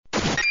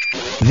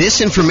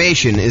This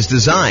information is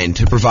designed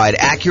to provide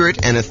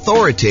accurate and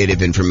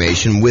authoritative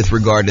information with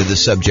regard to the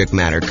subject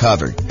matter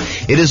covered.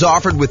 It is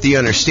offered with the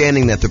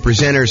understanding that the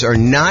presenters are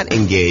not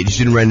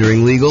engaged in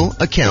rendering legal,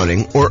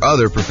 accounting, or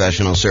other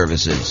professional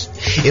services.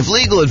 If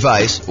legal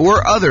advice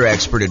or other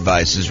expert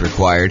advice is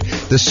required,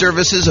 the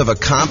services of a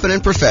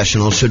competent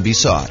professional should be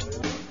sought.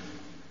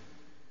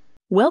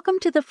 Welcome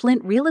to the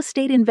Flint Real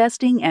Estate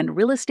Investing and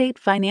Real Estate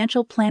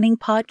Financial Planning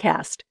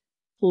Podcast.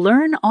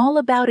 Learn all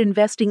about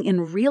investing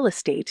in real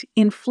estate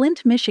in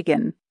Flint,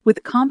 Michigan, with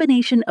a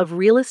combination of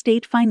real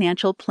estate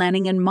financial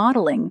planning and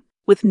modeling,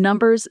 with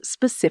numbers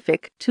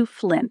specific to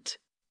Flint,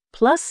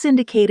 plus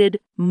syndicated,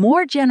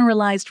 more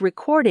generalized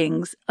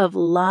recordings of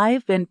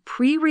live and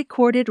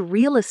pre-recorded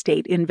real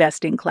estate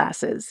investing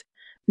classes,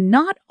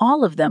 not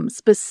all of them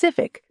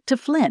specific to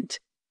Flint.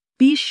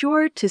 Be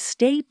sure to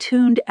stay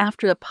tuned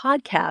after the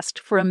podcast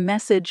for a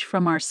message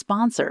from our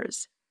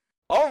sponsors.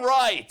 All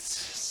right,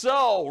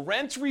 so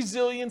rent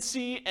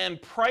resiliency and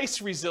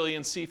price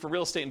resiliency for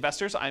real estate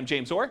investors. I'm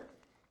James Orr.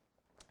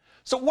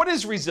 So what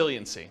is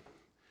resiliency?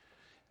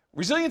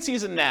 Resiliency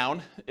is a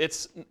noun.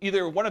 It's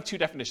either one of two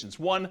definitions.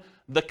 One,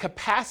 the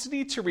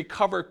capacity to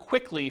recover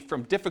quickly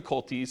from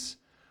difficulties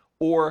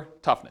or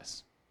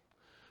toughness.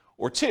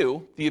 Or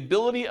two, the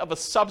ability of a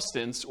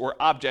substance or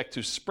object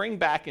to spring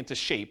back into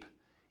shape,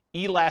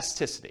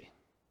 elasticity.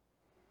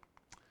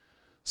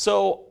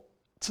 So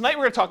tonight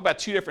we're going to talk about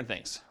two different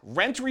things,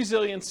 rent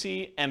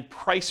resiliency and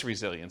price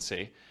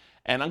resiliency,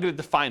 and I'm going to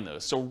define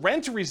those. So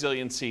rent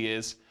resiliency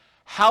is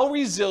how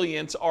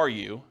resilient are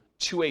you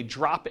to a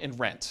drop in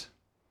rent?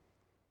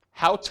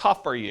 How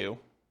tough are you?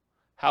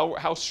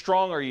 How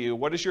strong are you?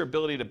 What is your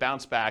ability to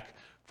bounce back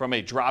from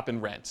a drop in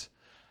rent?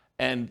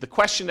 And the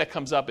question that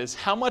comes up is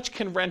how much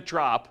can rent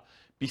drop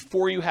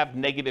before you have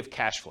negative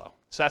cash flow?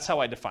 So that's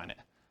how I define it.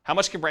 How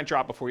much can rent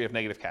drop before you have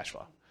negative cash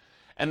flow?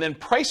 And then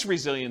price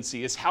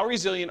resiliency is how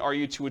resilient are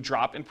you to a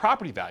drop in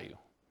property value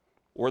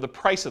or the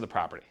price of the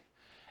property?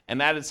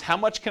 And that is how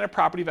much can a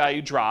property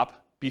value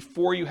drop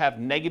before you have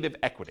negative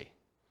equity,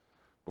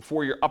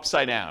 before you're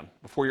upside down,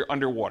 before you're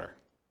underwater.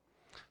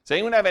 Does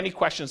anyone have any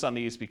questions on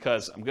these?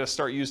 Because I'm going to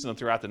start using them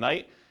throughout the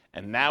night.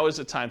 And now is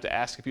the time to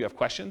ask if you have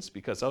questions,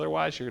 because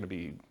otherwise you're going to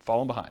be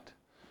falling behind.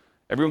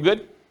 Everyone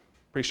good?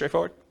 Pretty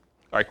straightforward?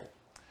 All right, cool.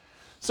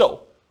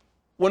 So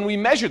when we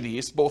measure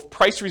these, both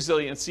price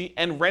resiliency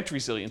and rent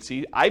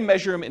resiliency, I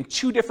measure them in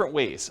two different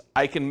ways.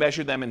 I can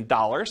measure them in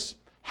dollars.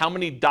 How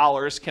many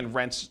dollars can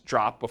rents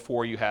drop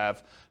before you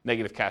have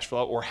negative cash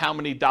flow? Or how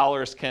many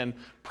dollars can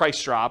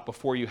price drop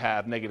before you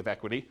have negative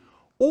equity?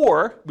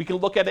 Or we can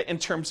look at it in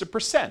terms of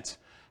percent.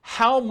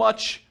 How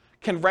much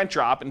can rent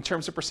drop in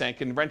terms of percent?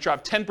 Can rent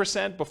drop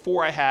 10%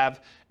 before I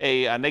have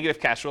a negative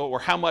cash flow? Or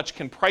how much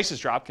can prices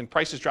drop? Can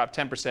prices drop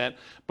 10%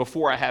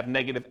 before I have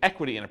negative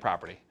equity in a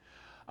property?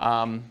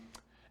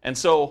 And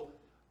so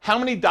how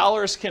many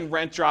dollars can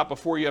rent drop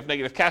before you have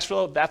negative cash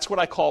flow? That's what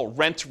I call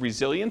rent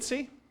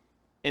resiliency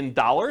in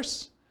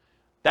dollars.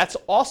 That's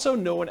also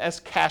known as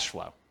cash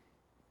flow.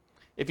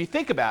 If you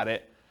think about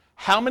it,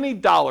 how many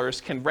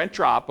dollars can rent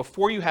drop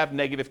before you have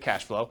negative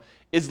cash flow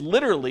is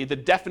literally the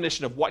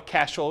definition of what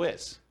cash flow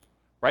is,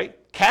 right?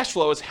 Cash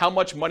flow is how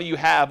much money you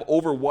have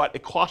over what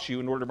it costs you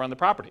in order to run the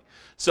property.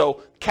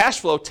 So cash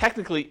flow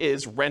technically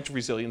is rent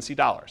resiliency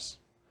dollars.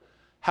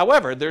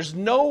 However, there's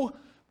no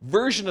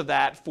version of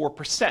that for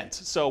percent.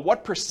 So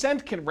what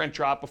percent can rent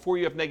drop before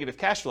you have negative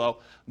cash flow?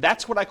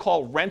 That's what I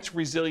call rent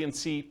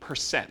resiliency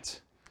percent.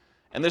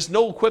 And there's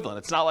no equivalent.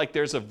 It's not like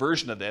there's a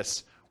version of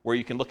this where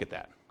you can look at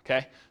that,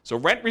 okay? So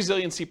rent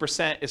resiliency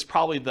percent is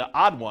probably the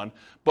odd one,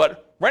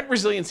 but rent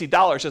resiliency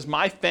dollars is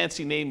my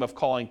fancy name of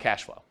calling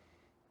cash flow.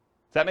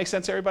 Does that make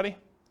sense, everybody?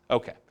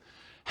 Okay.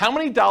 How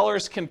many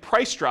dollars can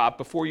price drop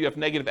before you have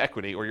negative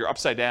equity or you're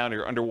upside down or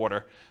you're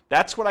underwater?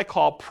 That's what I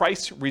call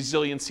price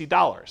resiliency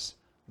dollars.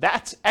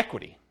 That's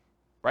equity,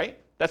 right?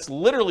 That's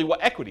literally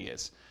what equity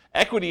is.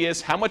 Equity is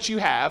how much you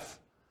have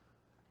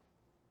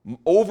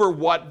over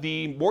what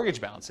the mortgage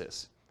balance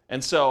is.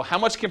 And so how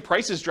much can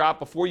prices drop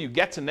before you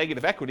get to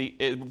negative equity,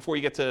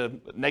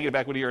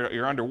 or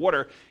you're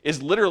underwater,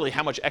 is literally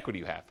how much equity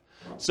you have.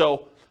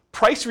 So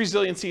price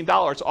resiliency in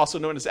dollars, also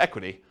known as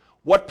equity.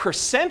 What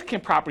percent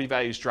can property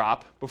values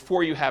drop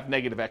before you have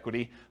negative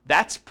equity?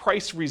 That's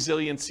price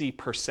resiliency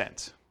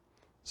percent.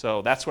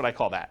 So that's what I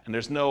call that. And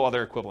there's no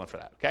other equivalent for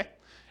that, okay?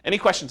 Any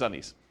questions on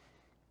these?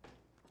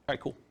 All right,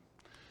 cool.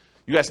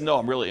 You guys know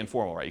I'm really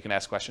informal, right? You can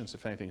ask questions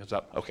if anything comes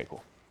up. Okay,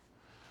 cool.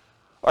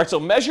 All right, so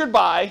measured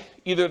by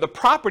either the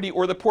property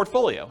or the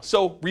portfolio.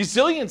 So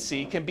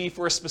resiliency can be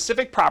for a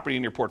specific property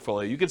in your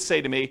portfolio. You could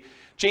say to me,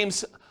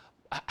 James,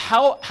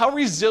 how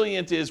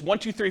resilient is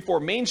 1234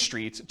 Main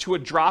Street to a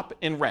drop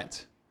in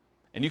rent?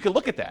 And you can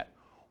look at that.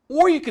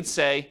 Or you could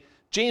say,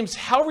 James,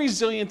 how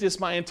resilient is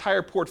my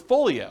entire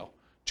portfolio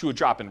to a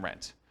drop in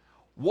rent?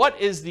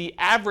 What is the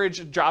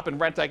average drop in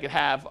rent I could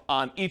have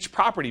on each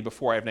property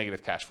before I have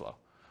negative cash flow?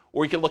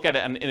 Or you can look at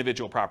it on an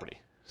individual property.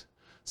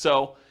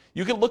 So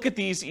you can look at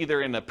these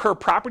either in a per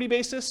property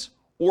basis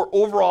or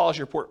overall as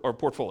your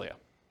portfolio.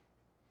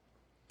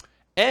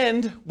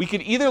 And we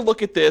could either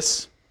look at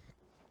this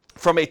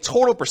from a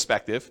total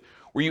perspective,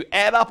 where you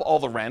add up all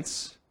the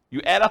rents,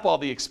 you add up all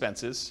the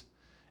expenses,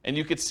 and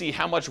you could see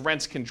how much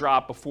rents can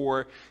drop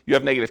before you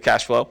have negative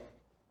cash flow.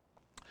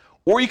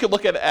 Or you could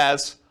look at it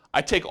as,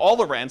 I take all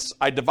the rents,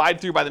 I divide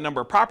through by the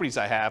number of properties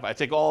I have, I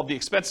take all of the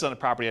expenses on the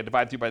property, I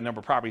divide through by the number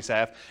of properties I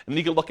have, and then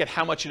you can look at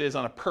how much it is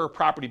on a per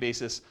property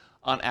basis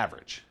on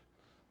average.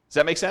 Does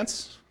that make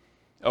sense?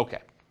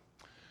 Okay.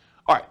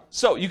 All right,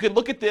 so you could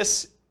look at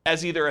this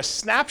as either a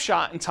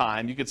snapshot in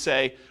time. You could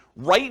say,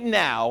 right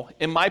now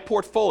in my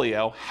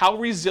portfolio, how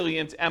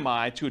resilient am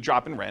I to a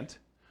drop in rent?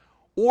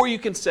 Or you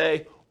can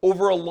say,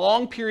 over a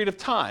long period of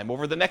time,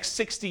 over the next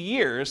 60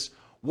 years,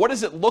 what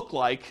does it look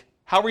like?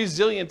 How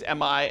resilient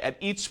am I at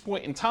each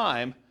point in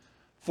time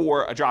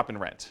for a drop in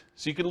rent?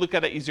 So you can look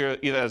at it either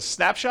as a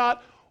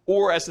snapshot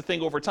or as the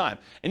thing over time.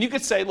 And you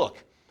could say,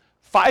 look,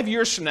 5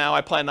 years from now, I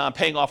plan on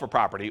paying off a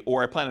property,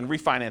 or I plan on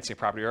refinancing a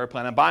property, or I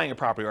plan on buying a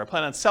property, or I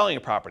plan on selling a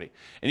property.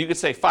 And you could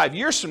say 5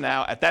 years from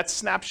now, at that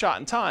snapshot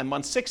in time,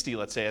 month 60,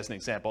 let's say as an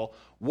example,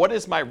 what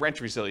is my rent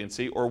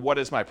resiliency, or what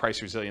is my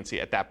price resiliency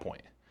at that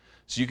point?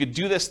 So you could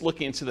do this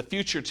looking into the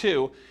future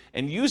too,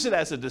 and use it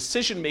as a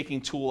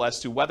decision-making tool as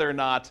to whether or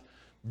not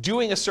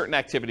doing a certain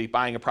activity,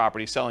 buying a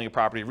property, selling a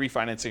property,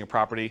 refinancing a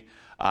property,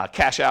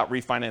 cash out,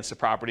 refinance a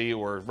property,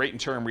 or rate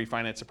and term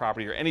refinance a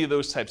property, or any of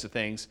those types of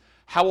things,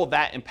 how will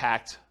that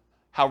impact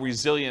how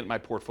resilient my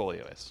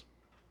portfolio is?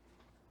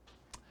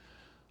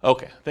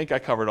 Okay, I think I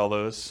covered all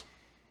those.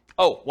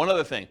 Oh, one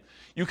other thing.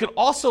 You can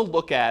also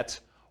look at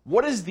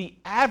what is the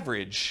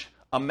average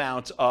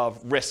amount of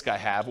risk I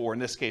have, or in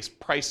this case,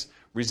 price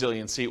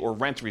resiliency or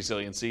rent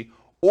resiliency,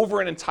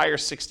 over an entire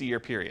 60-year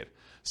period.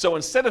 So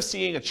instead of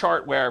seeing a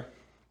chart where,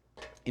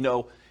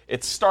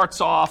 it starts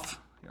off,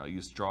 I'll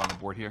use draw on the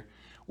board here,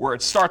 where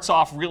it starts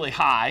off really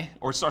high,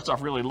 or it starts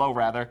off really low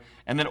rather,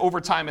 and then over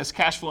time as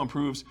cash flow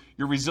improves,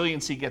 your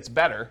resiliency gets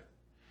better.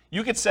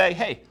 You could say,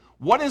 hey,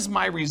 what is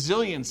my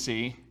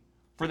resiliency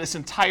for this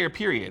entire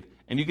period?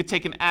 And you could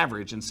take an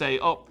average and say,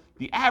 oh,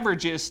 the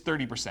average is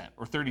 30%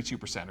 or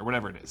 32% or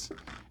whatever it is.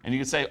 And you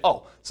could say,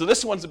 oh, so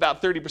this one's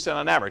about 30%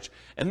 on average.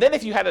 And then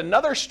if you had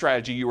another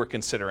strategy you were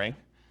considering,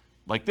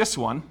 like this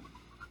one,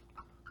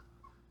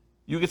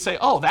 you could say,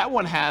 oh, that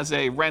one has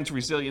a rent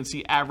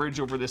resiliency average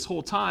over this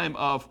whole time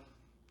of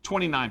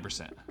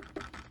 29%.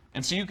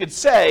 And so you could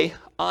say,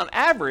 on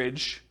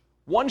average,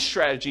 one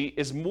strategy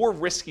is more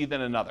risky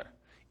than another,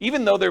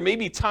 even though there may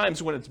be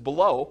times when it's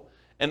below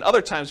and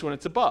other times when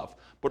it's above.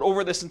 But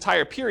over this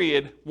entire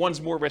period,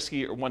 one's more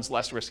risky or one's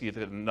less risky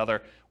than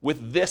another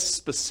with this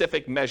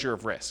specific measure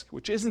of risk,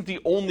 which isn't the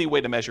only way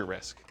to measure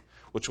risk,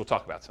 which we'll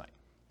talk about tonight.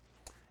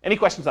 Any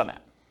questions on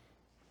that?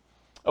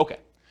 Okay.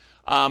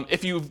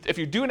 If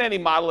you're doing any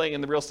modeling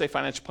in the Real Estate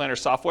Financial Planner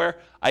software,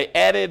 I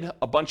added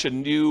a bunch of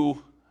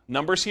new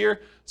numbers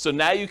here. So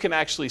now you can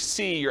actually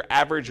see your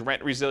average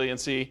rent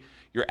resiliency,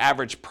 your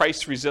average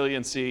price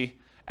resiliency,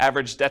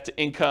 average debt to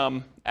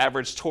income,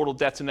 average total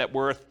debt to net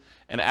worth,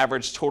 and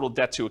average total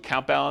debt to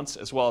account balance,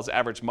 as well as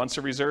average months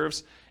of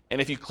reserves.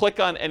 And if you click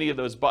on any of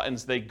those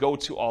buttons, they go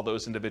to all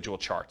those individual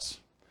charts.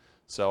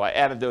 So I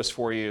added those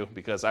for you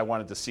because I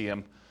wanted to see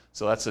them.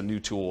 So that's a new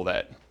tool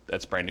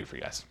that's brand new for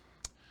you guys.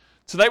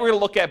 Tonight we're going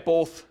to look at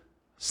both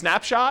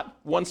snapshot,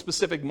 one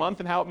specific month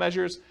and how it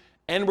measures,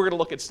 and we're going to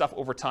look at stuff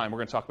over time. We're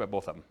going to talk about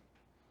both of them.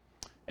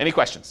 Any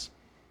questions?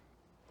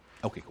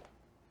 Okay, cool.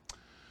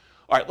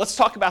 All right, let's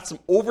talk about some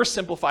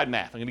oversimplified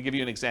math. I'm going to give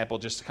you an example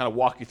just to kind of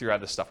walk you through how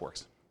this stuff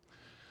works.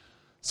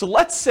 So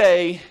let's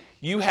say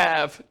you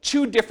have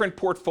two different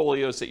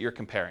portfolios that you're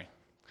comparing.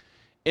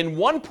 In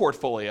one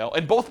portfolio,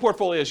 in both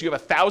portfolios, you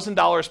have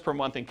 $1,000 per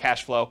month in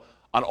cash flow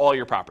on all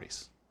your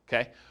properties,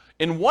 okay?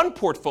 In one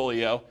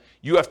portfolio,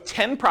 you have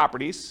 10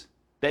 properties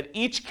that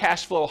each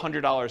cash flow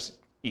 $100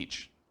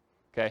 each,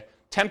 okay?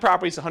 10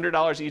 properties,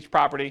 $100 each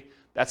property,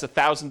 that's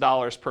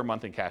 $1,000 per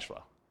month in cash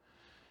flow.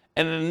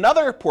 And in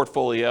another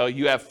portfolio,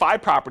 you have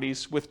 5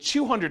 properties with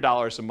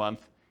 $200 a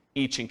month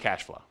each in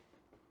cash flow.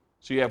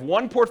 So you have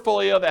one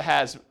portfolio that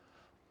has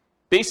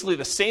basically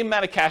the same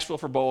amount of cash flow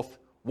for both.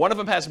 One of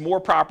them has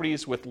more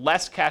properties with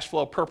less cash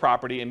flow per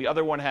property, and the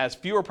other one has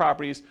fewer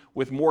properties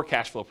with more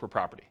cash flow per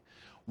property.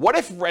 What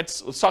if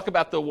rents, let's talk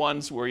about the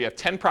ones where you have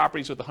 10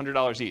 properties with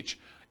 $100 each.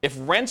 If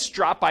rents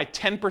drop by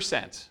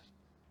 10%,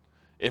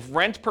 if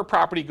rent per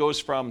property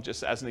goes from,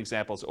 just as an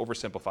example, it's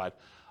oversimplified,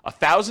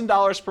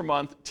 $1,000 per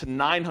month to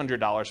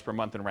 $900 per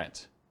month in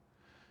rent,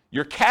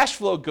 your cash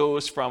flow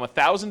goes from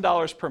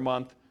 $1,000 per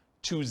month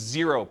to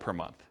 0 per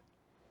month.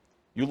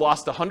 You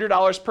lost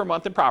 $100 per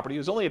month in property. It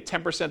was only a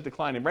 10%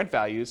 decline in rent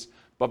values,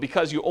 but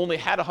because you only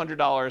had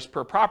 $100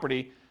 per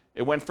property,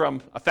 it went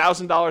from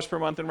 $1,000 per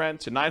month in rent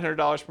to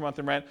 $900 per month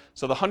in rent.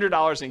 So the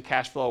 $100 in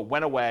cash flow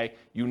went away.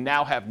 You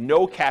now have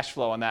no cash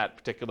flow on that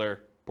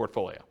particular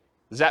portfolio.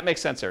 Does that make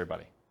sense,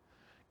 everybody?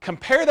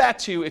 Compare that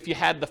to if you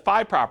had the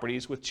 5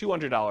 properties with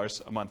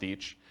 $200 a month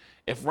each.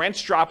 If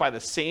rents drop by the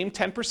same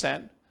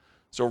 10%,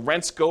 so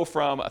rents go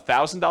from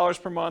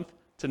 $1,000 per month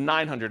to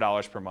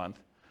 $900 per month,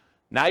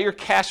 now your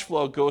cash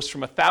flow goes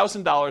from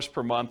 $1,000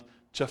 per month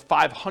to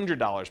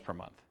 $500 per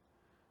month.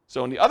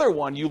 So in the other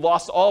one, you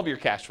lost all of your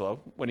cash flow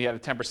when you had a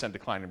 10%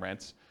 decline in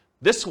rents.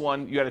 This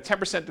one, you had a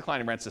 10%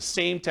 decline in rents, the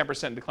same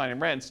 10% decline in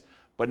rents,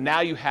 but now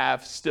you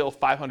have still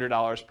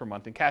 $500 per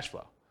month in cash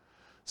flow.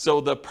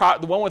 So the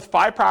one with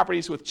 5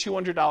 properties with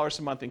 $200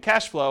 a month in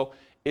cash flow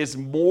is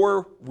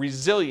more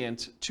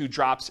resilient to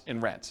drops in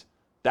rent.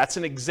 That's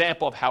an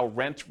example of how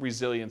rent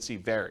resiliency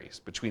varies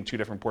between 2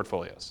 different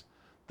portfolios.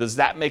 Does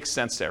that make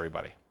sense to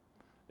everybody?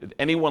 Did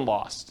anyone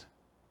lost?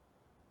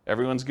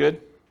 Everyone's good?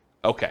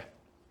 Okay.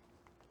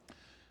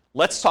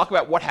 Let's talk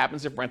about what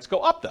happens if rents go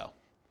up, though.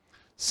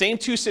 Same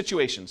 2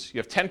 situations. You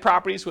have 10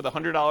 properties with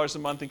 $100 a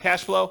month in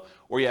cash flow,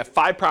 or you have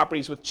 5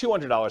 properties with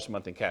 $200 a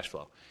month in cash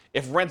flow.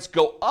 If rents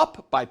go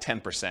up by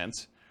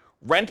 10%,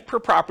 rent per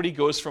property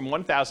goes from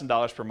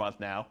 $1,000 per month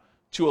now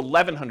to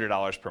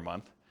 $1,100 per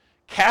month.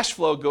 Cash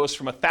flow goes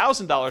from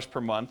 $1,000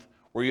 per month,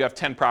 where you have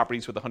 10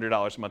 properties with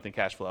 $100 a month in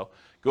cash flow,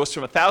 goes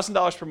from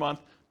 $1,000 per month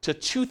to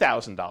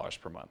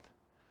 $2,000 per month.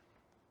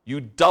 You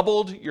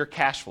doubled your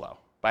cash flow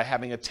by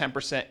having a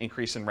 10%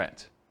 increase in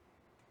rent.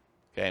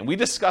 Okay, and we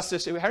discussed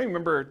this, I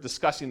remember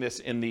discussing this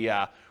in the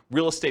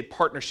real estate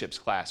partnerships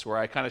class, where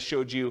I kind of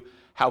showed you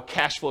how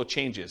cash flow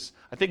changes.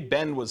 I think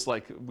Ben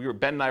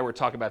and I were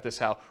talking about this,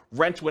 how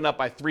rent went up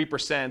by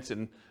 3%,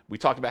 and we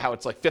talked about how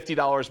it's like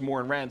 $50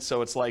 more in rent,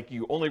 so it's like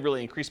you only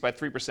really increased by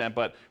 3%,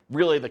 but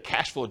really the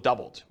cash flow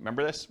doubled.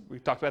 Remember this? We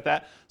talked about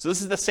that? So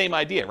this is the same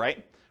idea,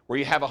 right? Where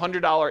you have a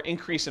 $100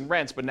 increase in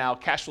rents, but now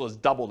cash flow is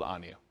doubled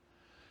on you.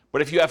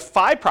 But if you have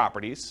 5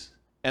 properties,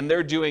 and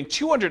they're doing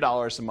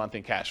 $200 a month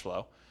in cash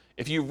flow,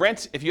 if you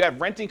have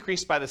rent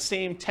increased by the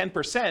same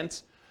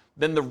 10%,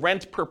 then the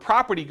rent per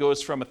property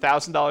goes from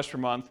 $1,000 per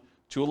month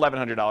to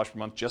 $1,100 per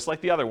month, just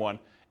like the other one,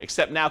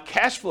 except now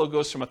cash flow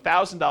goes from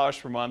 $1,000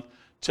 per month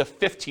to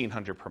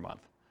 $1,500 per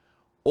month.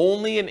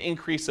 Only an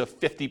increase of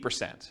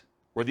 50%,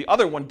 where the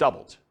other one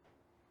doubled.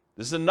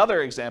 This is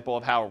another example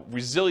of how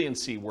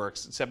resiliency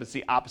works, except it's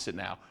the opposite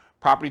now.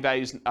 Property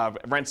values,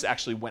 rents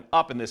actually went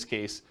up in this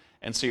case,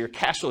 and so your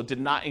cash flow did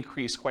not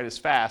increase quite as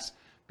fast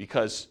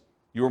because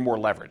you were more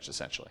leveraged,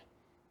 essentially.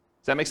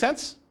 Does that make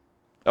sense?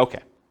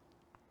 Okay.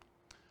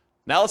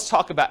 Now let's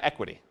talk about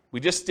equity. We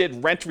just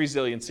did rent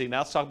resiliency. Now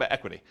let's talk about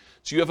equity.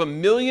 So you have $1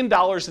 million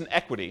in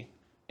equity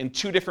in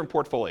 2 different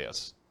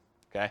portfolios.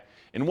 Okay?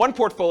 In one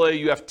portfolio,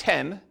 you have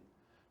 10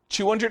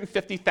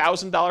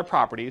 $250,000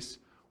 properties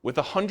with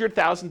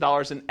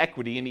 $100,000 in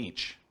equity in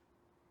each.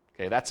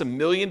 Okay, that's $1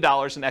 million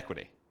in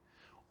equity.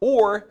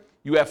 Or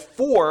you have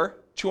 4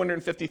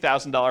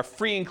 $250,000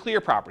 free and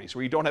clear properties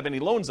where you don't have any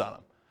loans on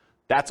them.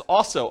 That's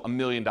also $1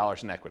 million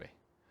in equity.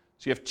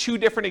 So you have 2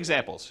 different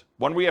examples.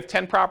 One where you have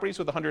 10 properties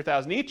with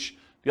 $100,000 each.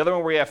 The other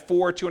one where you have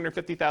 4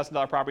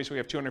 $250,000 properties where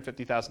you have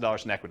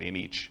 $250,000 in equity in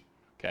each.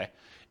 Okay?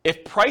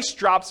 If price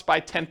drops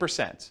by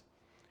 10%,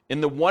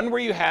 in the one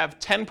where you have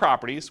 10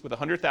 properties with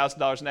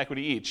 $100,000 in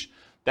equity each,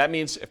 that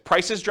means if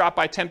prices drop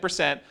by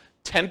 10%,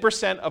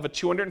 10% of a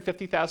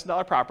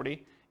 $250,000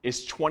 property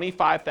is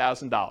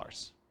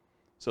 $25,000.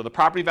 So the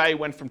property value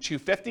went from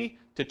 $250,000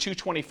 to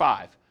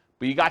 $225,000,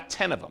 but you got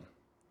 10 of them.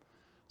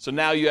 So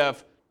now you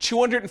have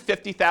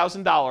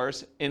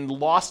 $250,000 in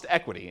lost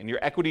equity, and your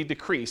equity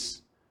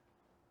decreased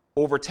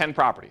over 10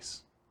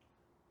 properties.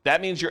 That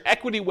means your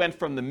equity went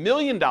from the $1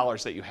 million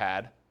that you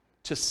had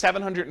to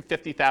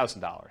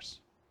 $750,000.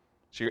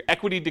 So your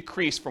equity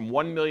decreased from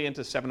 $1 million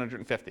to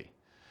 $750,000.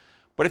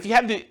 But if you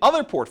had the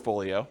other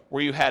portfolio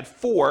where you had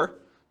 4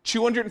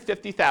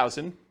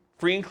 $250,000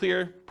 free and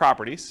clear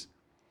properties,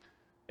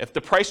 if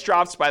the price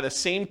drops by the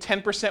same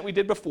 10% we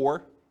did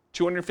before,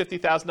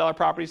 $250,000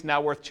 properties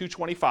now worth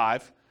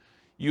 $225,000,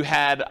 you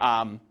had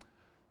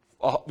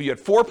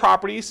 4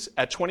 properties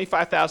at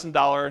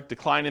 $25,000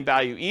 decline in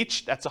value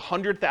each. That's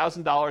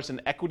 $100,000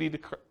 in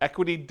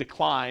equity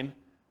decline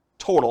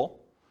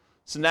total.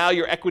 So now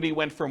your equity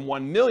went from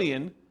 $1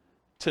 million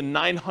to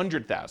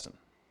 $900,000.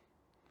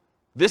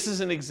 This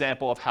is an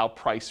example of how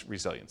price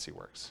resiliency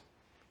works.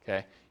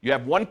 Okay? You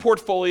have one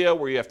portfolio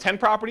where you have 10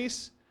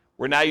 properties,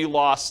 where now you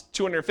lost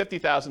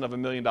 $250,000 of $1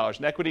 million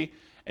in equity,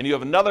 and you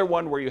have another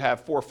one where you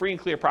have 4 free and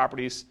clear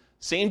properties,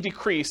 same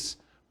decrease,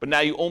 but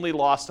now you only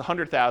lost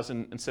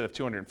 $100,000 instead of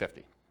 $250,000.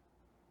 Does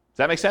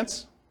that make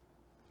sense?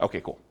 Okay,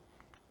 cool.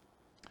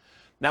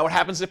 Now what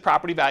happens if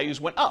property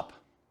values went up?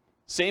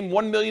 Same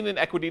 $1 million in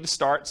equity to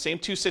start, same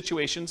 2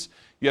 situations.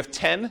 You have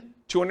 10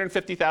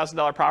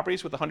 $250,000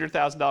 properties with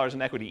 $100,000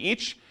 in equity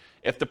each.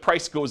 If the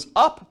price goes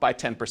up by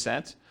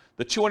 10%,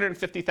 the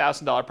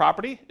 $250,000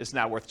 property is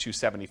now worth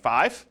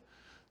 $275,000.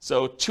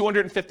 So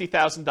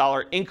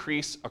 $250,000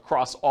 increase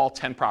across all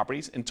 10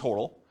 properties in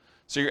total.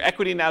 So your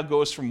equity now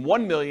goes from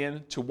 $1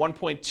 million to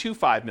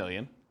 $1.25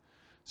 million.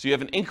 So you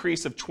have an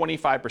increase of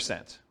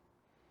 25%.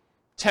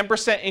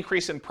 10%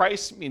 increase in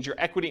price means your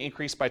equity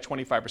increased by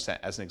 25%,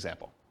 as an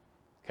example.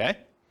 Okay?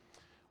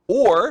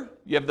 Or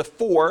you have the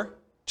 4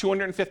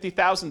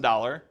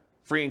 $250,000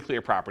 free and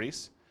clear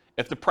properties.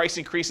 If the price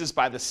increases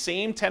by the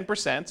same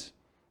 10%,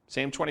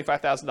 same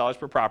 $25,000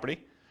 per property,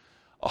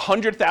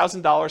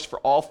 $100,000 for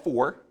all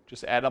 4,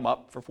 just add them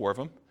up for 4 of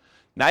them.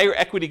 Now your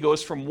equity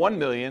goes from $1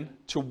 million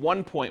to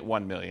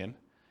 $1.1 million.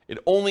 It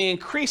only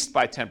increased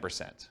by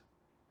 10%.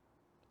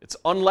 It's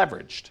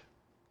unleveraged.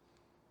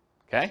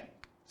 Okay?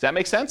 Does that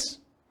make sense?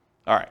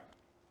 All right.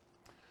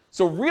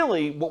 So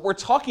really, what we're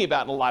talking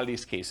about in a lot of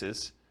these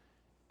cases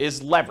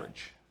is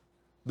leverage.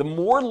 The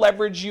more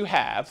leverage you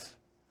have,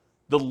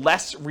 the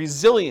less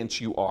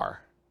resilient you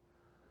are.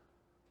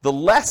 The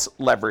less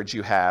leverage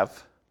you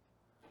have,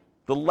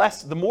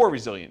 the more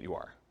resilient you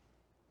are.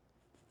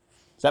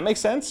 Does that make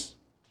sense?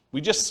 We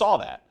just saw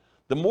that.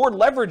 The more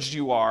leveraged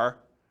you are,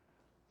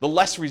 the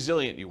less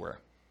resilient you were.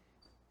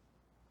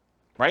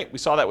 Right? We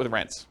saw that with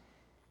rents.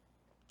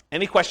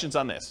 Any questions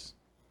on this?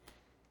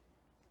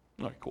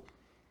 All right, cool.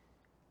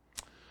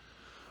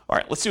 All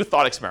right, let's do a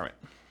thought experiment.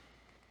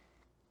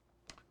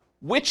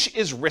 Which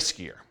is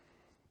riskier?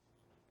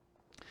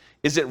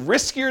 Is it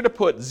riskier to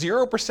put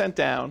 0%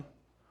 down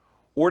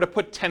or to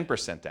put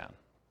 10% down?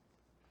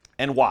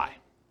 And why?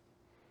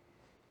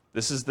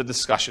 This is the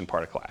discussion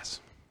part of class.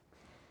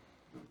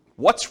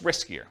 What's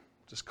riskier?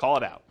 Just call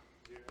it out.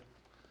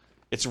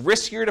 It's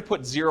riskier to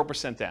put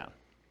 0% down.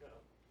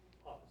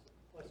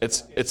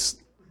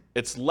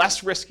 It's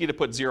less risky to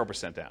put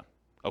 0% down.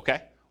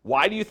 Okay?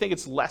 Why do you think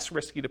it's less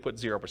risky to put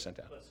 0%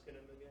 down? Less skin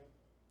in the game.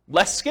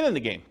 Less skin in the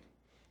game.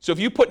 So if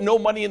you put no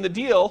money in the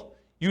deal,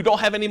 you don't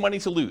have any money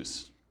to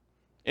lose.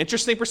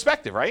 Interesting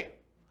perspective, right?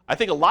 I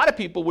think a lot of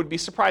people would be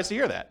surprised to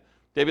hear that.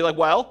 They'd be like,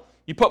 well,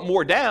 you put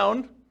more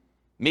down,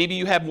 maybe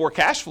you have more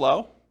cash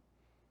flow,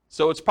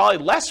 so it's probably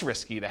less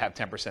risky to have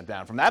 10%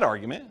 down from that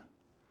argument,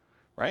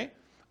 right?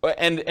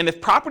 And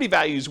if property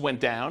values went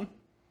down,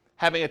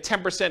 having a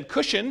 10%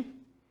 cushion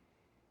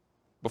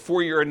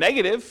before you're a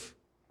negative,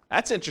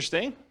 that's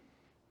interesting.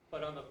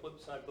 But on the flip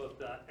side, both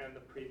that and the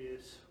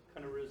previous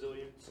kind of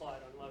resilient slide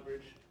on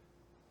leverage,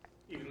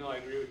 even though I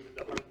agree with you,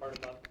 the hard part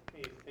about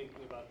me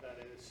thinking about that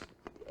is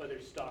whether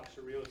stocks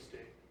or real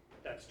estate,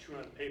 that's true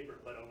on paper,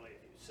 but only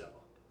if you sell.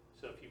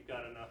 So if you've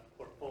got enough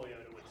portfolio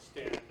to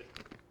withstand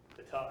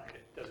the tide,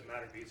 it doesn't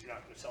matter because you're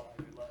not going to sell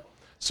every low.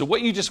 So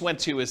what you just went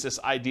to is this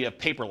idea of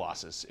paper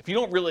losses.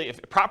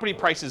 If property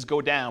prices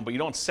go down but you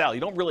don't sell, you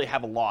don't really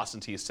have a loss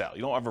until you sell.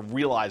 You don't have a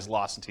realized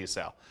loss until you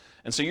sell.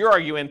 And so you're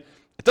arguing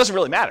it doesn't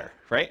really matter,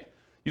 right?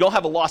 You don't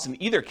have a loss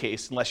in either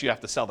case unless you have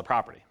to sell the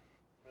property.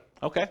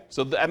 Okay,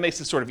 so that makes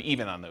it sort of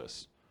even on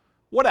those.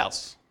 What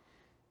else?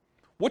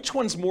 Which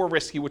one's more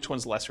risky, which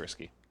one's less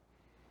risky?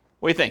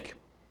 What do you think?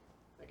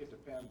 I think it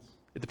depends.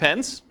 It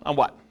depends on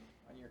what?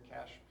 On your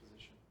cash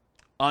position.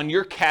 On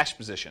your cash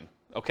position,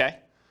 okay?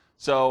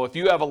 So if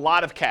you have a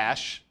lot of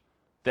cash,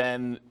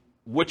 then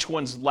which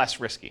one's less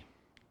risky?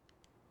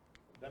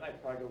 Then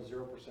I'd probably go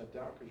 0%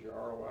 down because your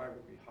ROI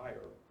would be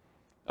higher.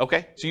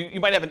 Okay, so you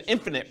might have an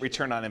infinite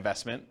return on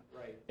investment.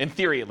 Right. In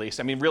theory, at least.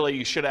 I mean, really,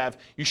 you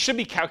should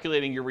be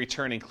calculating your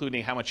return,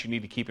 including how much you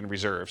need to keep in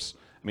reserves.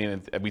 I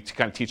mean, we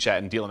kind of teach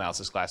that in deal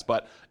analysis class.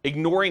 But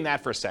ignoring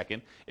that for a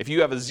second, if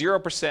you have a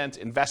 0%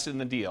 invested in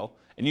the deal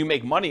and you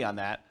make money on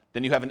that,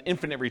 then you have an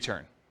infinite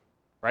return,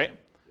 right?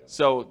 Yeah.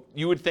 So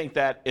you would think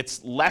that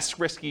it's less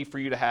risky for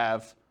you to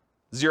have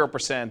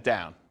 0%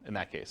 down in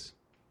that case.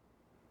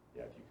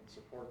 Yeah, if you can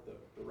support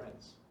the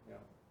rents. Yeah.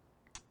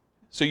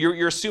 So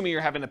you're assuming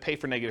you're having to pay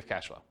for negative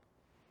cash flow.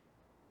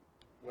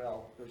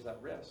 Well, there's that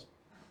risk.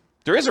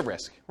 There is a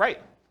risk,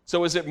 right?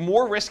 So is it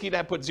more risky to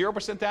have put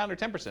 0% down or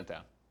 10%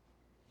 down?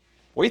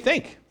 What do you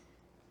think?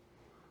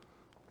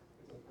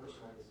 It's a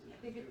personal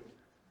decision.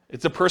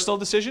 It's a personal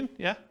decision,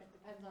 yeah? It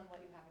depends on what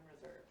you have in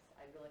reserves.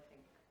 I really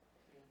think.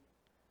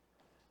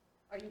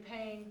 Are you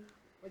paying?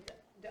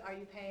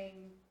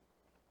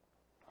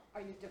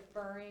 Are you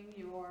deferring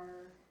your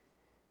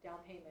down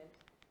payment?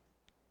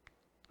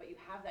 But you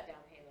have that down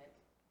payment.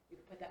 You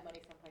can put that money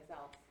someplace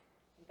else,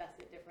 invest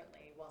it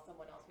differently, while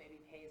someone else maybe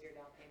pays your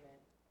down payment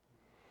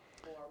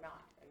or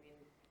not. I mean,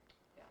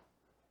 yeah.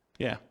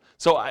 Yeah.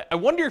 So I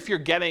wonder if you're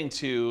getting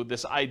to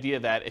this idea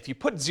that if you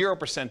put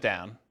 0%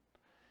 down,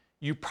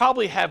 you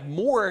probably have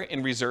more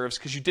in reserves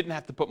because you didn't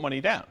have to put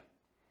money down.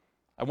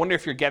 I wonder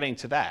if you're getting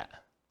to that.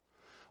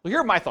 Well,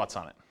 here are my thoughts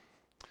on it.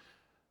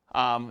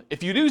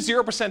 If you do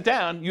 0%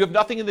 down, you have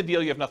nothing in the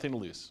deal, you have nothing to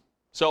lose.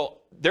 So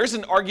there's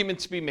an argument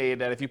to be made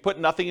that if you put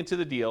nothing into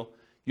the deal,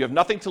 you have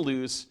nothing to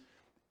lose.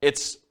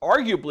 It's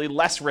arguably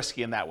less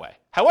risky in that way.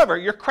 However,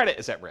 your credit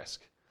is at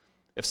risk.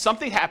 If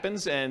something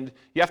happens and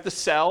you have to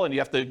sell and you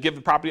have to give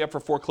the property up for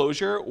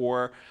foreclosure,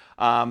 or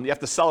you have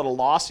to sell at a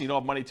loss and you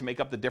don't have money to make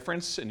up the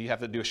difference and you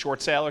have to do a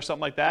short sale or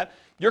something like that,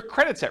 your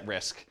credit's at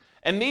risk.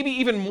 And maybe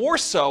even more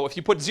so if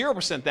you put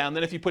 0% down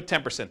than if you put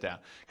 10% down.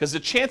 Because the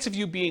chance of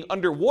you being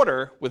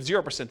underwater with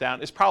 0%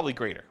 down is probably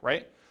greater,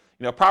 right?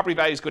 You know, property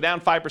values go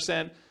down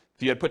 5%.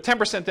 If you had put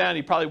 10% down,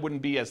 you probably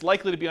wouldn't be as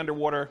likely to be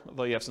underwater,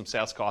 although you have some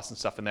sales costs and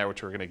stuff in there,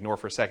 which we're going to ignore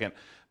for a second.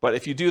 But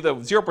if you do the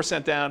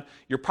 0% down,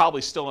 you're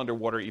probably still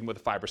underwater, even with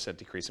a 5%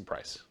 decrease in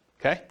price.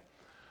 Okay?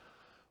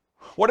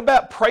 What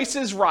about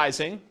prices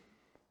rising?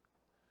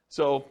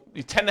 So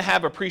you tend to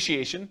have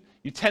appreciation.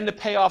 You tend to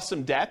pay off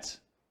some debt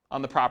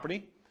on the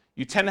property.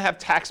 You tend to have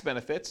tax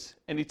benefits,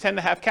 and you tend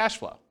to have cash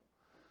flow.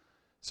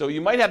 So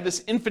you might have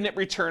this infinite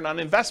return on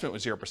investment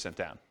with 0%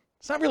 down.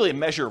 It's not really a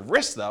measure of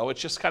risk, though.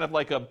 It's just kind of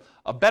like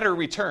a better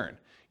return.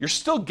 You're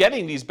still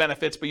getting these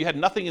benefits, but you had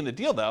nothing in the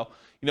deal, though.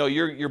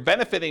 You're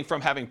benefiting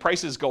from having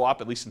prices go up,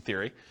 at least in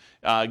theory,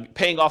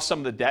 paying off some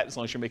of the debt as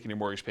long as you're making your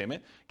mortgage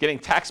payment, getting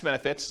tax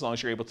benefits as long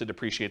as you're able to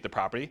depreciate the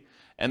property,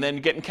 and then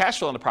getting cash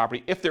flow on the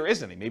property if there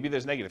is any. Maybe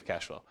there's negative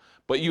cash flow.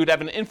 But you would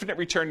have an infinite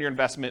return on your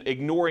investment,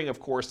 ignoring,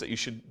 of course, that you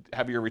should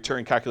have your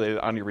return calculated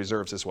on your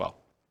reserves as well.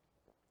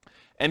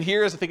 And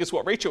here's, I think it's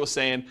what Rachel was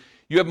saying,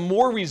 you have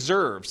more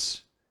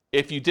reserves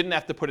if you didn't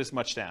have to put as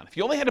much down. If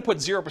you only had to put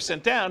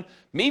 0% down,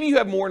 maybe you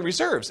have more in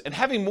reserves. And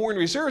having more in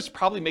reserves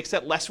probably makes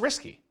that less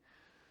risky.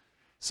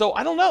 So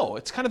I don't know.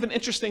 It's kind of an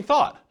interesting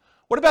thought.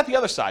 What about the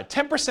other side?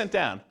 10%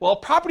 down. Well,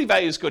 property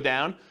values go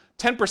down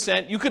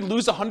 10%. You could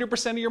lose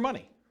 100% of your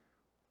money.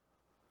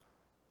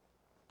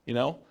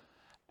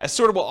 As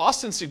sort of what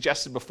Austin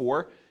suggested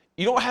before,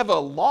 you don't have a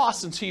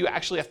loss until you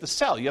actually have to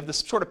sell. You have this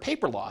sort of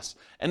paper loss.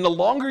 And the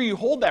longer you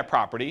hold that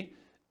property,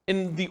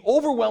 in the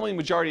overwhelming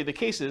majority of the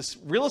cases,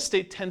 real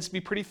estate tends to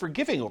be pretty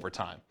forgiving over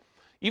time.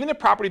 Even if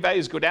property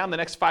values go down the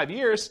next 5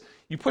 years,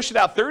 you push it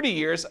out 30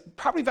 years,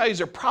 property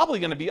values are probably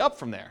going to be up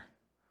from there,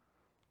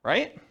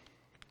 right?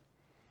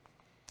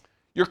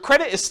 Your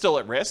credit is still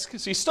at risk,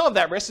 so you still have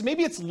that risk.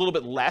 Maybe it's a little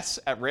bit less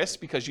at risk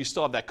because you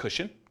still have that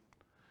cushion.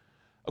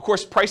 Of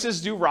course,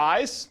 prices do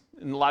rise.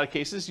 In a lot of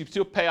cases, you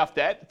still pay off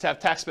debt to have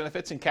tax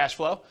benefits and cash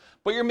flow,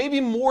 but you're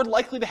maybe more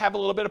likely to have a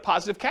little bit of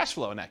positive cash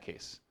flow in that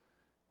case.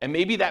 And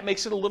maybe that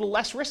makes it a little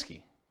less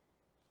risky.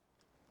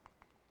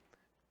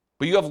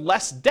 But you have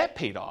less debt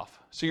paid off.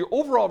 So your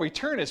overall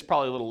return is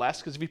probably a little less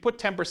because if you put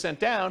 10%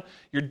 down,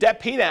 your debt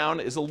pay down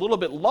is a little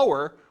bit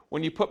lower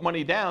when you put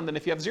money down than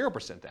if you have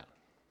 0% down.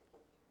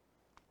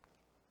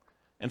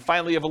 And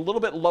finally, you have a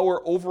little bit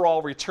lower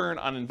overall return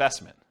on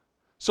investment.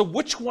 So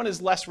which one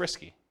is less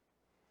risky?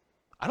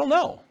 I don't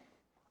know.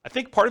 I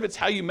think part of it's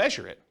how you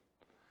measure it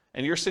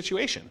and your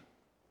situation.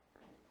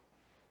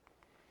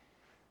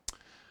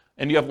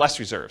 And you have less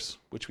reserves,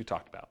 which we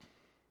talked about.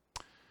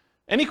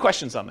 Any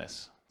questions on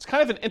this? It's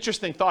kind of an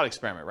interesting thought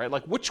experiment, right?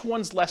 Like, which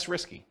one's less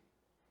risky?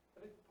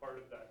 I think part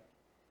of that,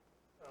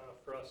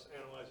 for us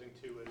analyzing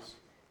too, is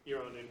your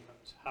own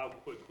incomes. How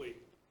quickly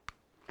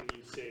can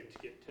you save to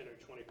get 10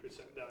 or 20%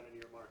 down in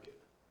your market?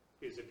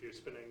 Because if you're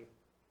spending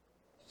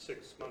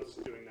 6 months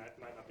doing that,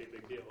 it might not be a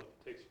big deal. If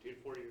it takes you 2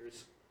 to 4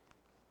 years,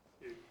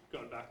 you're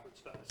going backwards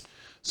fast.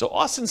 So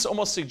Austin's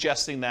almost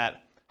suggesting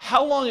that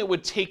how long it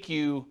would take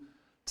you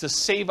to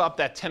save up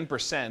that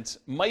 10%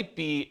 might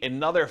be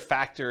another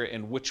factor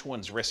in which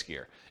one's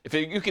riskier. If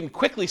you can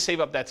quickly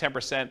save up that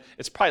 10%,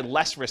 it's probably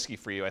less risky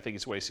for you, I think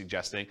is what he's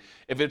suggesting.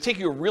 If it would take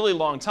you a really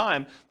long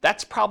time,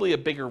 that's probably a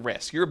bigger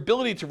risk. Your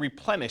ability to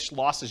replenish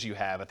losses you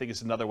have, I think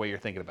is another way you're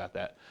thinking about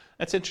that.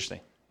 That's interesting,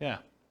 yeah.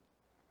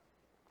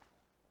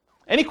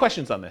 Any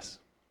questions on this?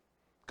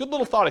 Good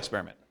little thought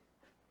experiment.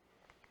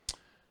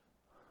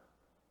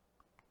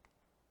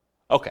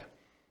 Okay.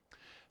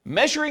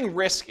 Measuring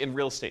risk in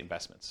real estate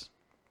investments,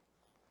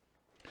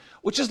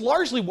 which is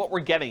largely what we're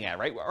getting at,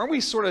 right? Aren't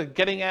we sort of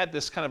getting at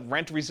this kind of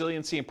rent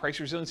resiliency and price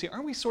resiliency?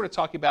 Aren't we sort of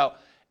talking about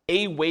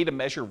a way to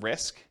measure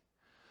risk?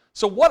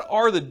 So what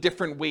are the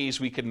different ways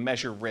we can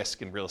measure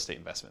risk in real estate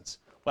investments?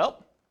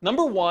 Well,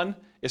 number one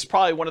is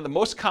probably one of the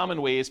most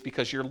common ways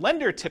because your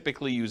lender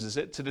typically uses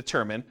it to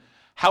determine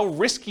how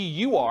risky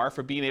you are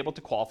for being able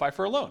to qualify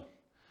for a loan.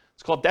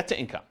 It's called debt to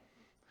income.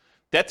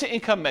 Debt to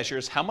income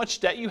measures how much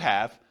debt you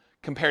have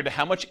compared to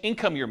how much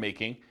income you're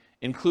making,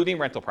 including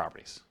rental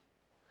properties.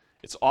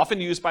 It's often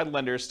used by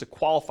lenders to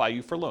qualify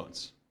you for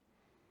loans.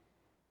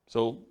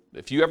 So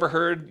if you ever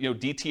heard,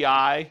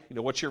 DTI,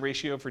 what's your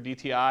ratio for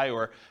DTI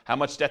or how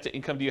much debt to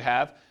income do you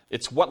have?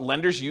 It's what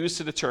lenders use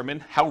to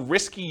determine how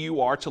risky you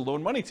are to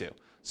loan money to.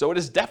 So it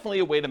is definitely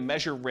a way to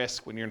measure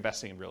risk when you're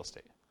investing in real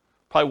estate.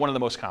 Probably one of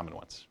the most common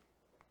ones.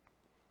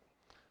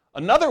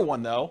 Another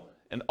one, though,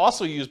 and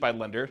also used by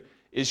lender,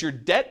 is your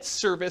debt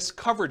service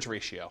coverage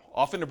ratio,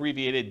 often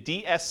abbreviated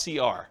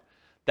DSCR.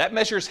 That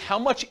measures how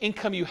much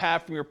income you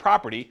have from your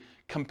property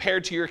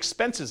compared to your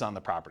expenses on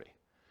the property.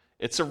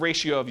 It's a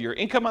ratio of your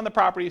income on the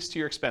properties to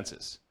your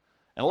expenses.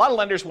 And a lot of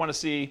lenders want to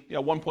see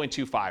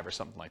 1.25 or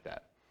something like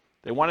that.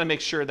 They want to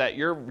make sure that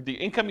the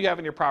income you have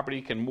in your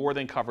property can more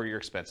than cover your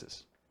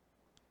expenses.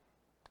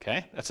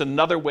 Okay? That's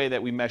another way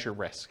that we measure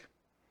risk.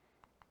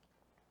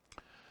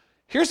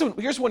 Here's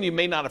one you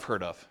may not have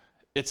heard of.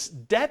 It's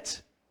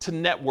debt to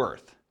net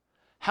worth.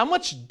 How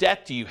much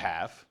debt do you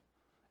have?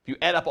 If you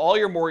add up all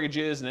your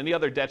mortgages and any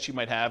other debts you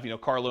might have,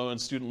 car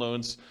loans, student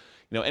loans,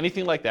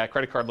 anything like that,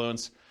 credit card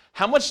loans,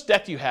 how much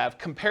debt do you have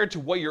compared to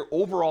what your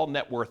overall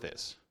net worth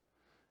is?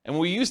 And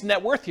when we use net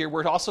worth here,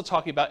 we're also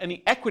talking about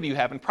any equity you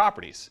have in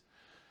properties.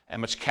 How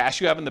much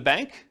cash you have in the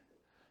bank,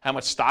 how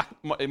much stock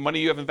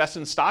money you have invested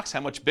in stocks, how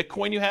much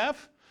Bitcoin you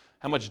have,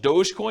 how much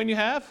Dogecoin you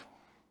have,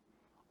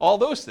 all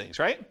those things,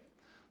 right?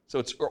 So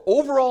it's your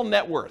overall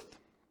net worth,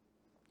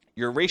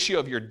 your ratio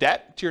of your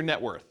debt to your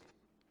net worth,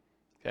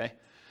 okay?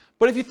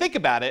 But if you think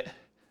about it,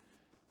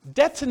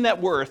 debt to net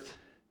worth,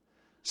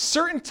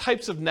 certain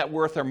types of net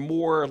worth are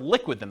more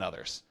liquid than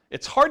others.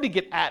 It's hard to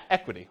get at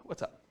equity.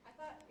 What's up? I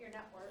thought your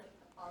net worth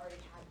already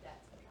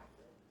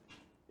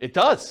It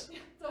does.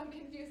 So I'm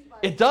confused by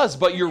It does,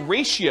 but your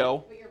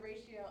ratio, But your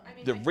ratio, I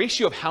mean. the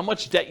ratio of how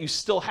much debt you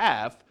still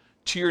have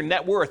to your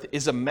net worth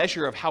is a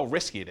measure of how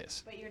risky it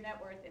is. But your net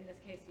worth, in this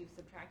case, you've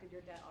subtracted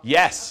your debt off.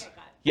 Yes. Okay,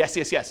 got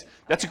it. Yes.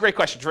 That's a great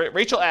question.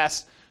 Rachel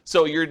asked,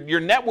 so your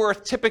net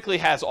worth typically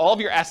has all of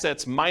your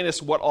assets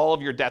minus what all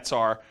of your debts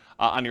are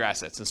on your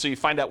assets. And so you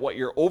find out what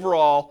your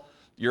overall,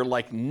 your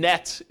like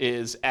net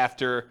is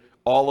after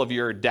all of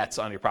your debts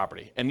on your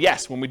property. And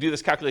yes, when we do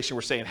this calculation,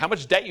 we're saying how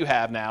much debt you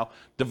have now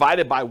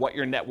divided by what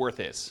your net worth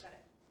is. Got it.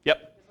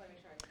 Yep. Just want to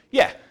make sure.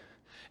 Yeah.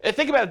 And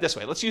think about it this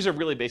way. Let's use a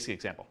really basic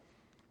example.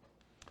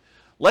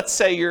 Let's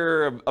say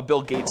you're a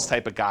Bill Gates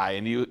type of guy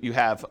and you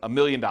have $1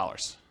 million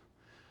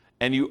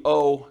and you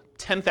owe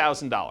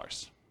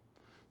 $10,000.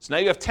 So now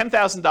you have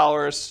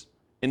 $10,000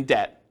 in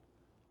debt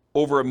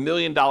over $1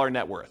 million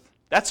net worth.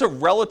 That's a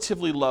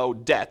relatively low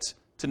debt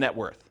to net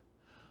worth.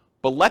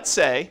 But let's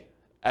say,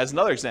 as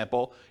another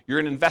example, you're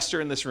an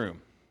investor in this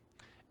room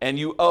and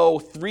you owe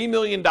 $3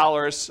 million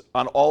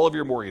on all of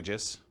your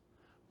mortgages,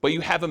 but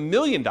you have $1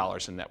 million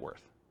in net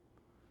worth.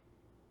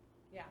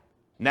 Yeah.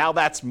 Now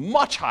that's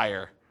much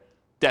higher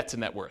debt to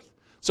net worth.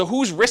 So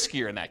who's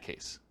riskier in that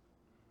case?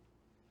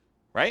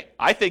 Right?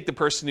 I think the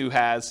person who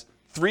has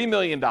 $3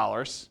 million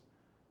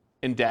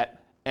in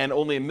debt and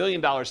only $1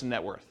 million in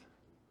net worth,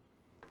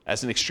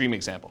 as an extreme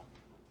example.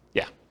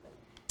 Yeah.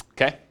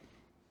 Okay?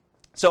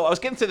 So I was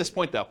getting to this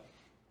point though.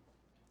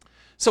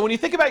 So when you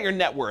think about your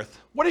net worth,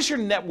 what does your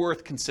net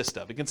worth consist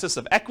of? It consists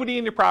of equity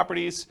in your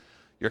properties,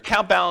 your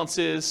account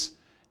balances,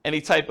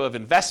 any type of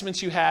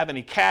investments you have,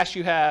 any cash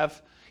you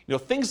have,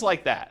 things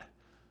like that.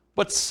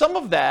 But some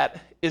of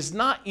that is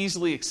not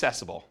easily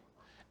accessible.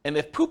 And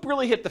if poop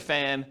really hit the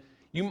fan,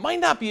 you might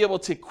not be able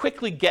to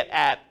quickly get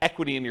at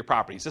equity in your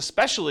properties,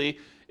 especially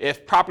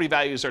if property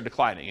values are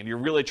declining and you're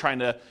really trying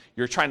to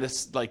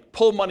like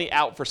pull money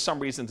out for some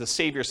reason to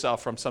save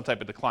yourself from some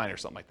type of decline or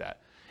something like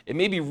that. It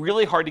may be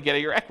really hard to get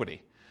at your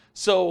equity.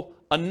 So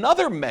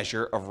another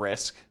measure of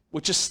risk,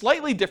 which is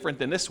slightly different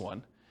than this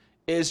one,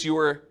 is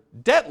your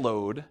debt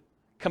load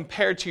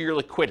compared to your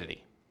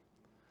liquidity.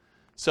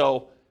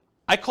 So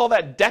I call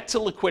that debt to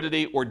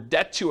liquidity or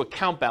debt to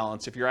account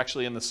balance if you're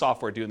actually in the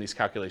software doing these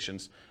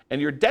calculations.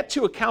 And your debt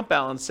to account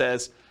balance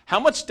says, how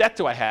much debt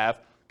do I have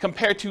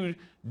compared to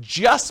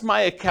just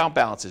my account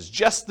balances,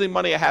 just the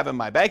money I have in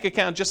my bank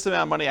account, just the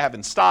amount of money I have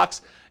in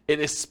stocks.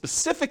 It is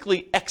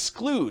specifically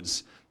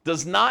excludes,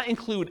 does not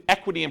include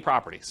equity in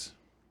properties.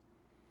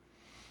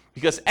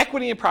 Because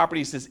equity in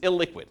properties is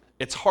illiquid.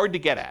 It's hard to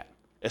get at,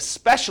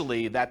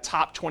 especially that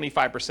top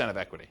 25% of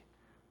equity,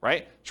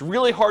 right? It's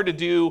really hard to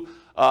do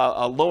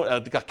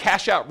a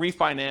cash out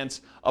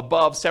refinance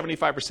above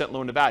 75%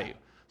 loan to value.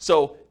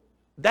 So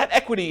that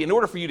equity, in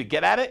order for you to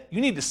get at it,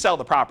 you need to sell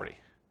the property.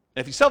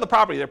 And if you sell the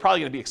property, they're probably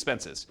going to be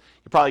expenses.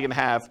 You're probably going to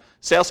have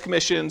sales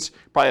commissions,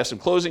 probably have some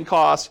closing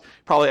costs,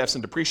 probably have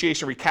some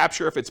depreciation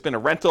recapture if it's been a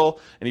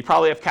rental, and you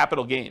probably have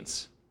capital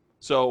gains.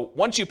 So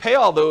once you pay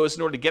all those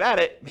in order to get at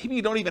it, maybe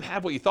you don't even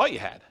have what you thought you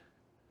had.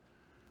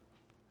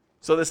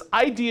 So this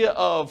idea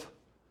of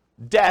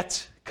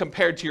debt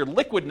compared to your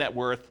liquid net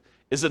worth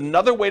is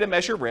another way to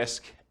measure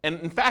risk. And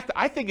in fact,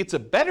 I think it's a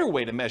better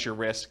way to measure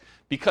risk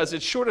because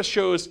it sort of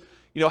shows,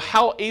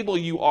 how able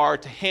you are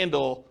to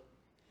handle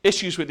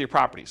issues with your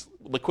properties,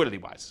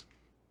 liquidity-wise.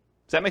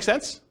 Does that make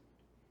sense?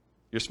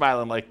 You're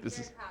smiling like this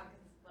is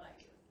What I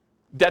use.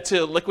 debt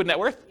to liquid net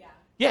worth? Yeah.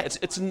 Yeah,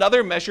 it's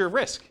another measure of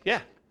risk.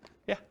 Yeah.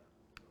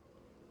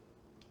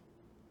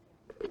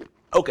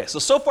 Okay,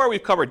 so far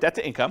we've covered debt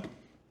to income,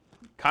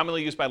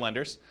 commonly used by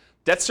lenders,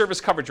 debt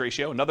service coverage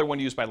ratio, another one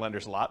used by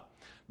lenders a lot,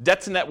 debt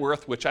to net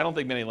worth, which I don't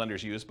think many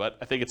lenders use, but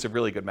I think it's a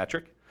really good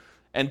metric,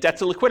 and debt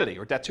to liquidity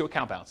or debt to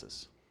account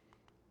balances.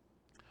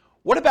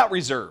 What about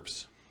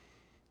reserves?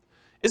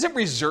 Isn't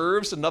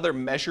reserves another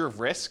measure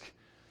of risk?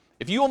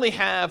 If you only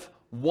have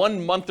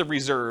 1 month of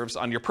reserves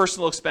on your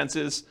personal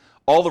expenses,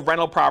 all the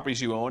rental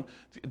properties you own,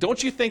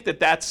 don't you think that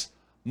that's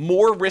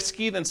more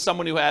risky than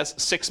someone who has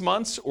 6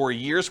 months or a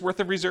year's worth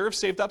of reserves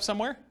saved up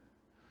somewhere?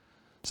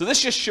 So this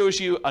just shows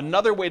you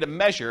another way to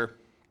measure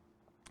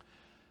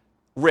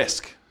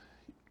risk.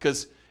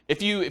 Because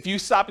if you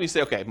stop and you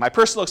say, okay, my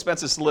personal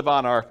expenses to live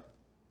on are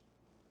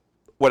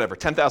whatever,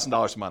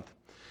 $10,000 a month.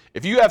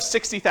 If you have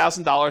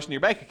 $60,000 in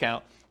your bank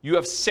account, you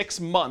have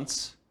 6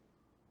 months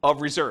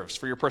of reserves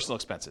for your personal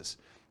expenses.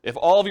 If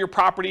all of your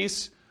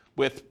properties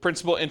with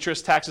principal,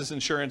 interest, taxes,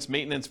 insurance,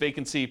 maintenance,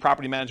 vacancy,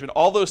 property management,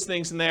 all those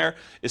things in there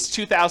is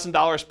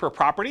 $2,000 per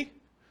property.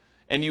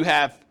 And you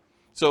have,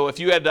 so if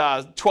you had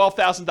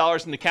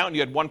 $12,000 in the account and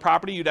you had 1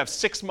 property, you'd have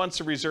 6 months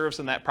of reserves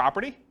on that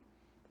property.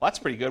 Well, that's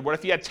pretty good. What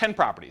if you had 10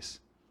 properties?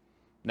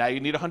 Now you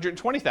need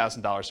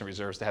 $120,000 in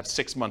reserves to have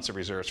 6 months of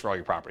reserves for all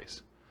your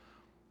properties.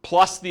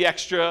 Plus the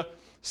extra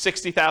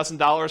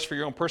 $60,000 for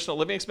your own personal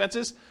living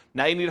expenses.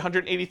 Now you need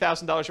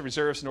 $180,000 of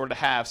reserves in order to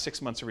have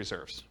 6 months of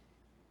reserves.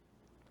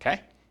 Okay?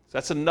 So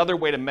that's another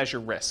way to measure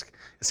risk,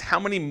 is how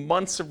many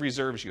months of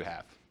reserves you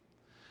have.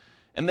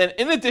 And then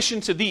in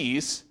addition to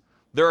these,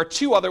 there are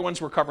 2 other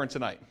ones we're covering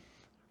tonight.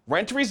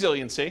 Rent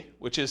resiliency,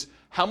 which is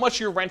how much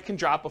your rent can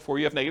drop before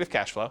you have negative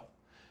cash flow,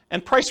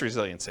 and price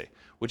resiliency,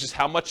 which is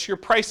how much your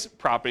price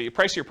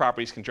of your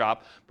properties can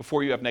drop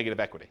before you have negative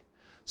equity.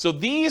 So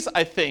these,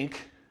 I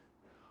think,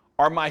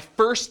 are my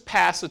first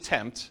pass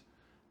attempt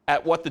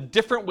at what the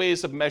different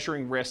ways of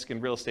measuring risk in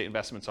real estate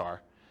investments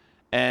are.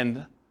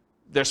 And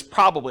there's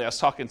probably, I was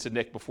talking to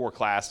Nick before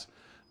class,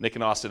 Nick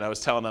and Austin, I was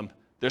telling them,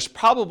 there's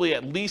probably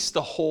at least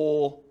a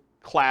whole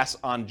class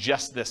on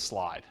just this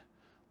slide,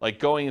 like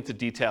going into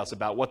details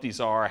about what these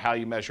are, how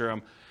you measure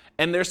them.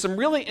 And there's some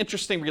really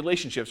interesting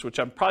relationships, which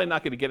I'm probably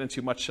not going to get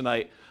into much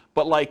tonight,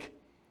 but like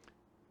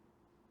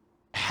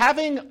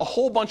having a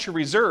whole bunch of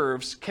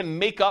reserves can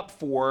make up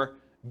for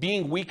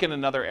being weak in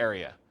another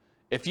area.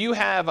 If you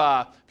have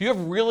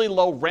really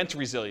low rent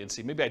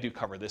resiliency, maybe I do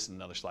cover this in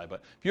another slide,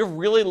 but if you have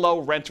really low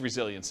rent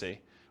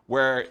resiliency,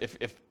 where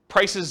if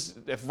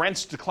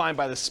rents decline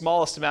by the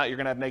smallest amount, you're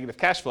going to have negative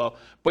cash flow,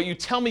 but you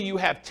tell me you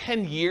have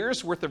 10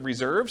 years worth of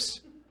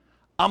reserves,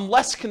 I'm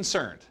less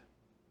concerned,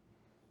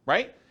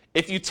 right?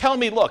 If you tell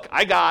me, look,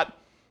 I got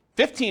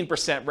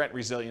 15% rent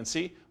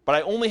resiliency, but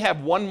I only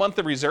have 1 month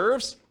of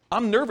reserves,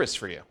 I'm nervous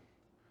for you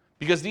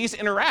because these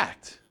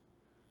interact.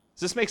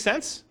 Does this make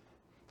sense?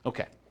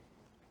 Okay.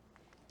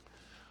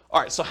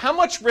 All right, so how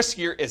much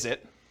riskier is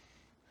it?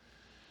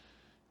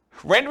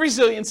 Rent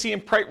resiliency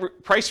and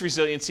price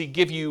resiliency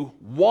give you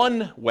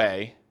one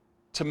way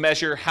to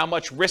measure how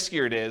much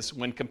riskier it is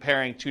when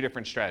comparing two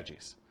different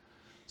strategies.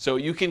 So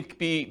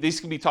these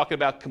can be talking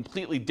about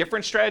completely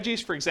different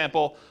strategies. For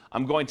example,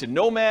 I'm going to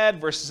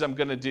Nomad versus I'm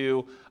going to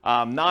do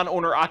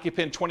non-owner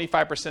occupant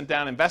 25%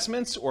 down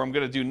investments, or I'm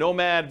going to do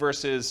Nomad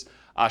versus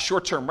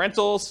short-term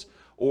rentals,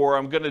 or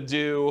I'm going to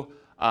do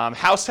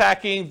house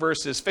hacking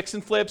versus fix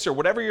and flips, or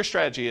whatever your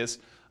strategy is,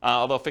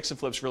 although fix and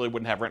flips really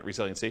wouldn't have rent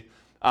resiliency.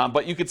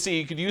 But you could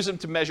use them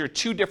to measure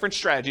two different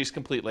strategies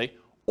completely,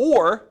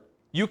 or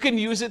you can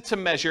use it to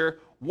measure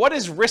what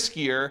is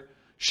riskier.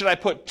 Should I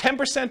put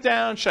 10%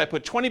 down? Should I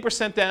put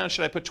 20% down?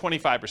 Should I put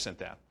 25%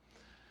 down?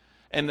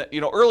 And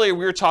earlier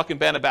we were talking,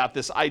 Ben, about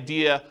this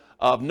idea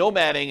of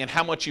nomading and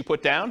how much you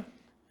put down.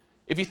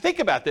 If you think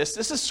about this,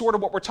 this is sort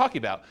of what we're talking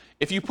about.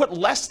 If you put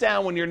less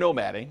down when you're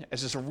nomading,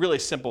 as is a really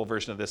simple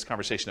version of this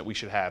conversation that we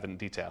should have in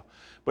detail.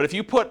 But if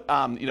you put,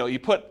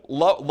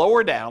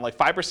 lower down, like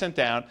 5%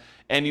 down,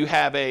 and you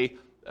have a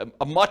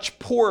much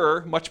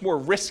poorer, much more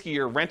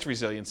riskier rent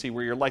resiliency,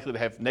 where you're likely to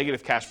have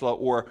negative cash flow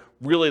or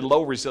really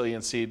low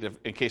resiliency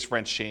in case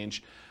rents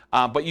change,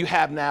 but you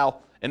have now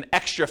an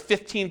extra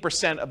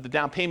 15% of the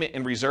down payment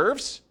in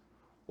reserves,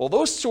 well,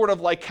 those sort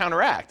of like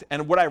counteract.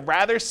 And would I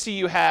rather see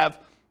you have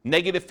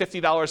negative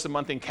 $50 a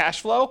month in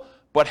cash flow,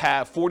 but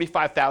have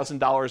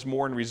 $45,000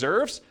 more in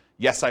reserves?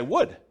 Yes, I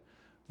would.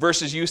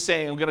 Versus you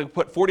saying, I'm going to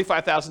put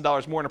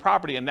 $45,000 more in a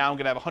property and now I'm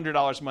going to have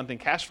 $100 a month in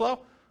cash flow?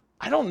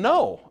 I don't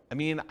know. I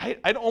mean,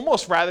 I'd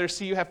almost rather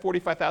see you have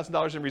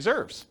 $45,000 in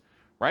reserves,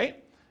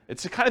 right?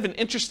 It's a kind of an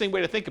interesting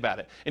way to think about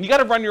it. And you got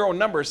to run your own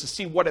numbers to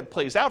see what it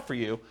plays out for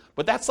you.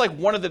 But that's like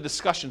one of the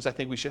discussions I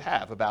think we should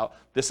have about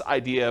this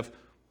idea of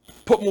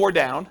put more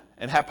down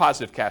and have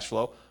positive cash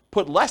flow,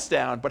 put less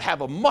down, but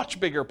have a much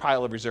bigger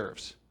pile of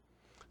reserves.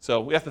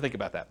 So we have to think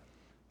about that.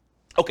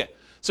 Okay,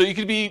 so you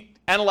could be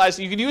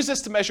analyzing, you can use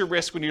this to measure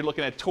risk when you're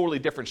looking at totally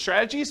different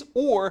strategies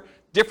or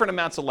different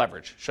amounts of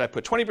leverage. Should I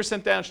put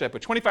 20% down? Should I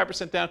put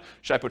 25% down?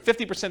 Should I put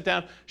 50%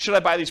 down? Should I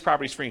buy these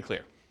properties free and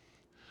clear?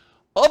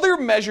 Other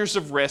measures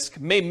of risk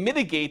may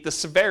mitigate the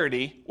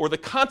severity or the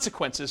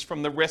consequences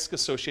from the risk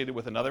associated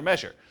with another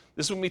measure.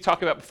 This is what we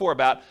talked about before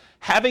about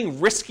having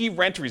risky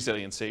rent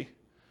resiliency,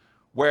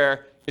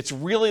 where it's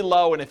really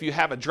low, and if you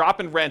have a drop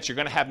in rent, you're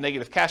going to have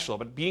negative cash flow.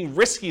 But being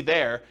risky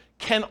there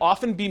can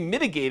often be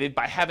mitigated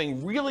by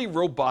having really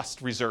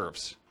robust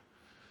reserves.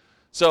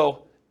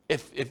 So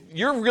if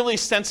you're really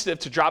sensitive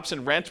to drops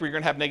in rent where you're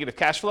going to have negative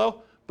cash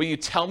flow, but you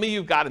tell me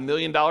you've got $1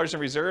 million in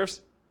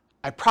reserves,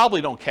 I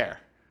probably don't care,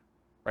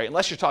 right?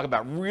 Unless you're talking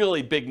about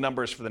really big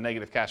numbers for the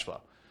negative cash flow.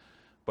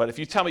 But if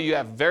you tell me you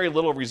have very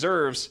little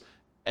reserves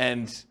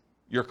and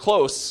you're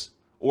close,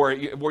 or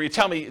you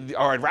tell me,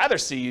 or I'd rather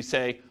see you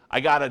say, I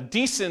got a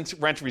decent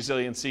rent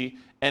resiliency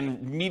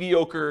and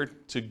mediocre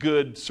to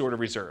good sort of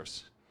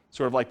reserves.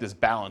 Sort of like this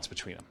balance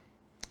between them,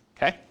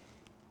 okay?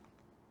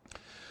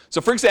 So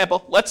for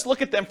example, let's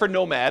look at them for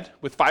Nomad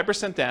with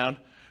 5% down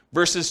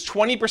versus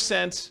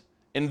 20%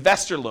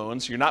 investor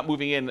loans. You're not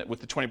moving in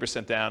with the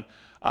 20% down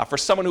for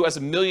someone who has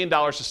 $1 million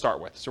to start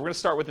with. So we're going to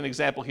start with an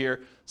example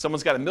here.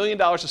 Someone's got $1 million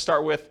to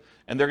start with,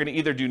 and they're going to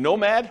either do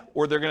Nomad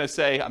or they're going to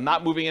say, I'm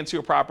not moving into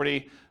a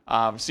property.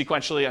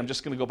 Sequentially, I'm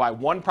just going to go buy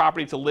one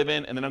property to live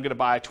in, and then I'm going to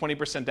buy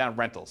 20% down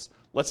rentals.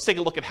 Let's take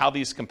a look at how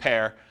these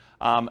compare.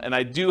 And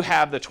I do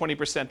have the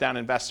 20% down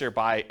investor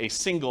buy a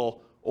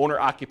single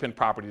owner-occupant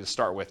property to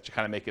start with to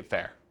kind of make it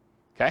fair,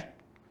 okay?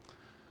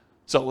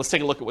 So let's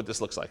take a look at what this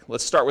looks like.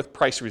 Let's start with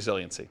price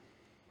resiliency.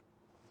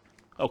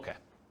 Okay.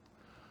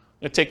 I'm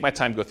going to take my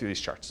time to go through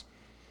these charts.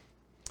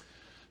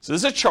 So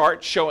this is a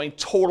chart showing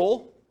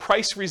total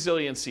price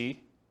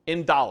resiliency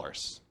in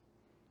dollars.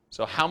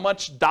 So how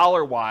much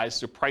dollar-wise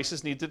do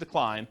prices need to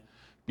decline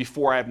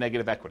before I have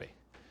negative equity?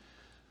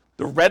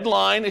 The red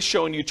line is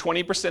showing you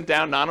 20%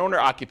 down non-owner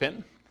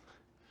occupant.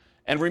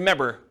 And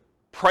remember,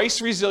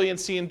 price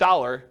resiliency in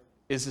dollar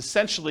is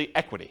essentially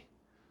equity.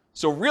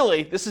 So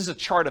really, this is a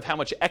chart of how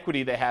much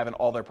equity they have in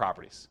all their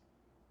properties.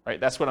 Right?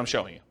 That's what I'm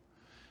showing you.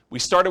 We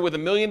started with $1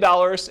 million,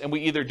 and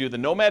we either do the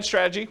nomad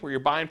strategy, where you're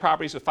buying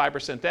properties with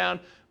 5% down,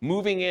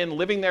 moving in,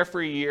 living there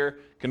for a year,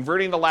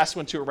 converting the last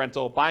one to a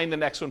rental, buying the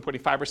next one,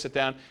 putting 5%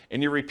 down,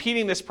 and you're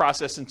repeating this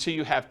process until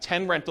you have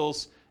 10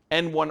 rentals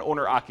and 1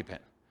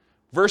 owner-occupant,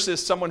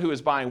 versus someone who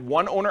is buying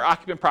 1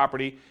 owner-occupant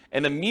property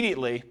and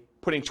immediately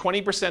putting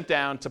 20%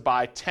 down to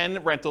buy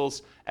 10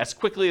 rentals as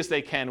quickly as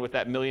they can with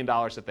that $1 million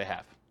that they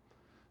have.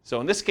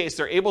 So in this case,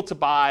 they're able to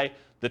buy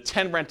the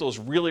 10 rentals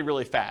really,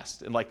 really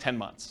fast in like 10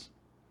 months.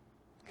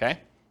 Okay?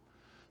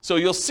 So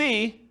you'll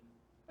see,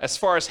 as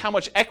far as how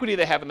much equity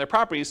they have in their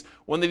properties,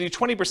 when they do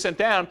 20%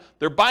 down,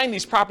 they're buying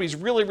these properties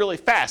really, really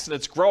fast, and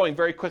it's growing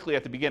very quickly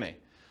at the beginning.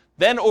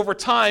 Then over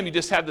time, you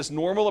just have this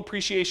normal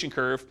appreciation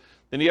curve.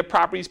 Then you have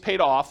properties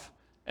paid off,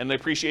 and the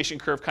appreciation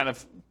curve kind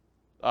of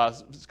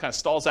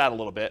stalls out a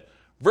little bit,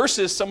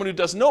 versus someone who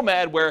does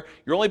nomad, where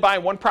you're only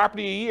buying 1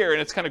 property a year,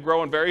 and it's kind of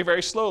growing very,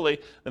 very slowly.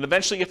 Then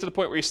eventually you get to the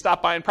point where you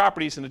stop buying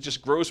properties, and it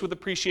just grows with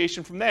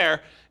appreciation from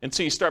there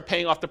until you start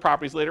paying off the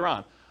properties later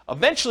on.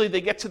 Eventually,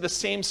 they get to the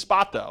same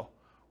spot, though,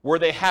 where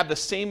they have the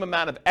same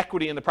amount of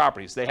equity in the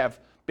properties. They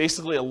have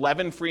basically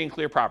 11 free and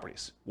clear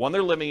properties, 1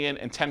 they're living in,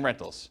 and 10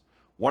 rentals.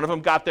 One of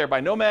them got there by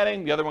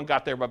nomading, the other one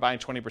got there by buying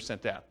 20%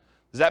 down.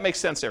 Does that make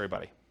sense,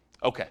 everybody?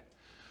 Okay.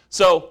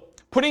 So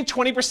putting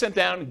 20%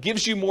 down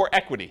gives you more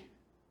equity.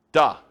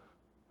 Duh.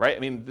 Right? I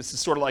mean, this is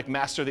sort of like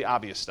master the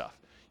obvious stuff.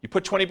 You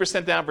put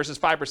 20% down versus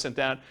 5%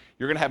 down,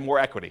 you're going to have more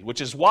equity,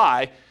 which is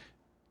why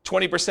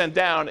 20%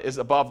 down is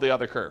above the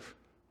other curve.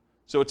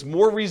 So it's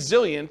more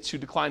resilient to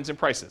declines in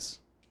prices.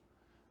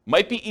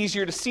 Might be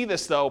easier to see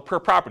this, though, per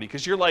property,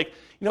 because you're like,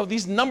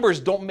 these numbers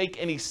don't make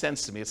any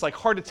sense to me. It's like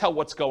hard to tell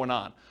what's going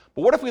on.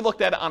 But what if we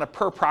looked at it on a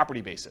per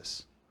property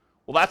basis?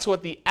 Well, that's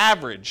what the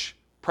average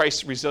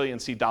price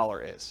resiliency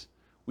dollar is.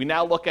 We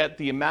now look at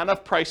the amount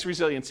of price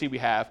resiliency we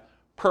have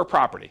per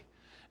property.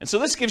 And so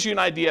this gives you an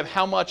idea of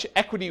how much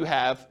equity you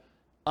have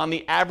on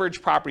the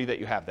average property that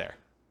you have there.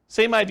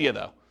 Same idea,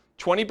 though.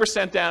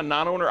 20% down,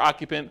 non-owner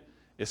occupant,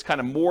 is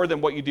kind of more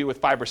than what you do with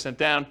 5%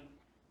 down.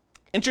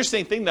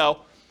 Interesting thing,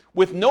 though,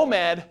 with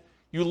nomad,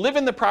 you live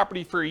in the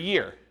property for a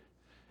year.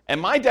 And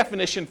my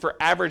definition for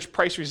average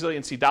price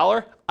resiliency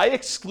dollar, I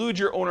exclude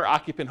your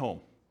owner-occupant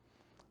home.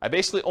 I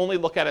basically only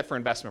look at it for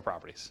investment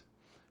properties.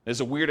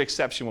 There's a weird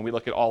exception when we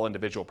look at all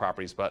individual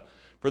properties, but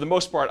for the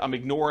most part, I'm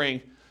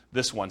ignoring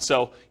this one.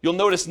 So you'll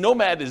notice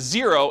nomad is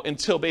 0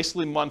 until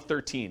basically month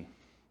 13,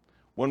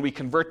 when we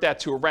convert that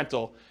to a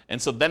rental.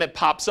 And so then it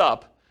pops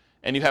up,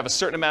 and you have a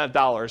certain amount of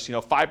dollars,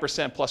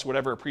 5% plus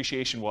whatever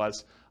appreciation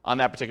was on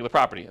that particular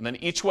property. And then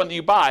each one that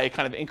you buy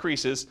kind of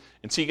increases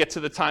until you get to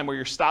the time where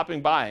you're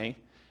stopping buying,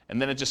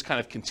 and then it just kind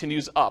of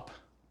continues up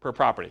per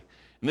property.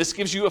 And this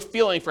gives you a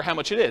feeling for how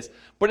much it is.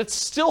 But it's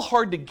still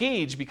hard to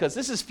gauge because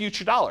this is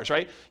future dollars,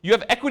 right? You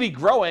have equity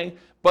growing,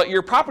 but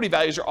your property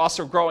values are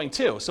also growing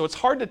too. So it's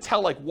hard to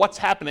tell what's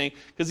happening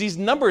because these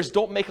numbers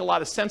don't make a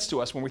lot of sense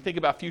to us when we think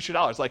about future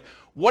dollars. Like,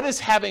 what does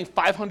having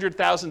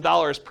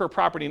 $500,000 per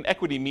property in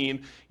equity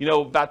mean,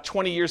 about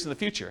 20 years in the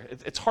future?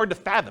 It's hard to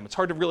fathom. It's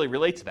hard to really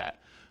relate to that,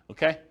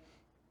 okay?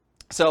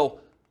 So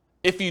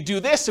if you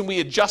do this and we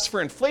adjust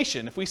for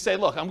inflation, if we say,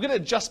 look, I'm going to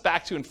adjust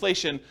back to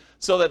inflation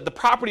so that the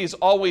property is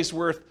always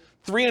worth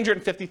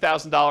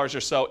 $350,000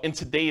 or so in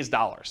today's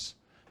dollars,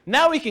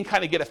 now we can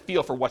kind of get a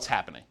feel for what's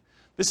happening.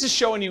 This is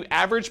showing you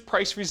average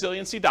price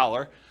resiliency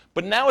dollar,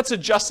 but now it's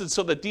adjusted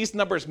so that these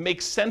numbers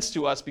make sense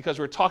to us because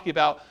we're talking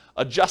about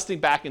adjusting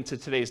back into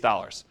today's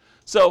dollars.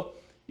 So,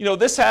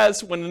 this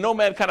has, when the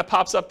nomad kind of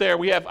pops up there,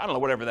 we have, I don't know,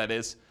 whatever that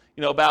is,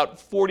 about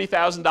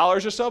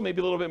 $40,000 or so, maybe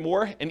a little bit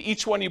more, and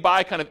each one you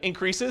buy kind of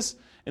increases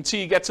until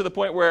you get to the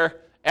point where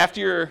after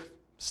you're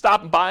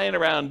stopping buying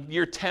around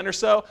year 10 or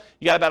so,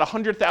 you got about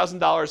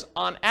 $100,000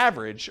 on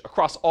average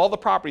across all the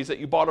properties that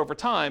you bought over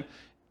time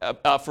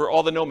for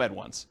all the nomad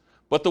ones.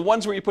 But the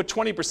ones where you put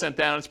 20%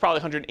 down, it's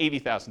probably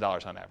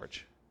 $180,000 on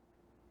average.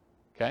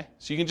 Okay?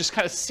 So you can just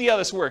kind of see how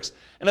this works.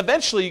 And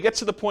eventually you get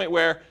to the point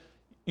where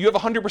you have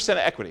 100% of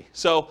equity.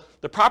 So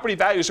the property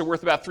values are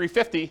worth about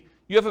 $350,000.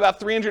 You have about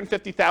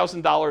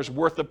 $350,000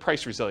 worth of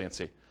price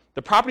resiliency.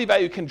 The property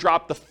value can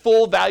drop the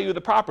full value of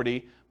the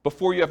property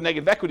before you have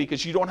negative equity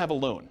because you don't have a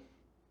loan.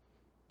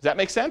 Does that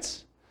make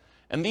sense?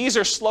 And these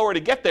are slower to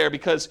get there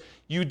because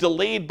you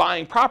delayed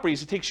buying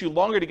properties. It takes you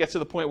longer to get to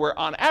the point where,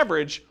 on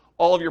average,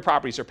 all of your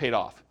properties are paid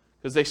off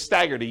because they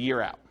staggered a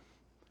year out.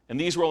 And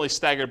these were only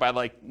staggered by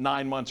like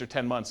 9 months or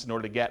 10 months in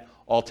order to get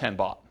all 10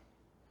 bought.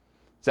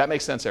 Does that make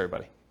sense,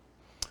 everybody?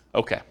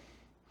 Okay.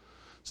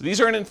 So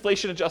these are in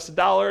inflation-adjusted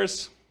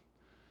dollars.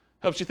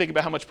 Helps you think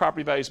about how much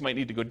property values might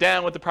need to go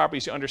down with the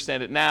properties. You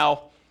understand it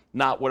now,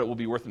 not what it will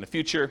be worth in the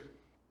future.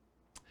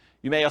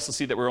 You may also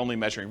see that we're only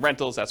measuring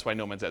rentals. That's why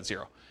nomad's at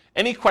 0.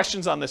 Any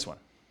questions on this one?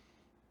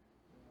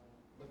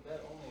 But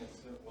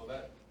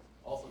that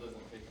also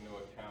doesn't take into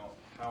account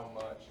how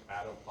much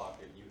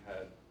out-of-pocket you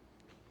had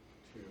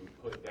to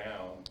put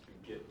down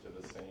to get to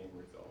the same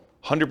result.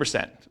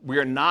 100%. We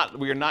are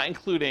not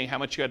including how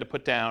much you had to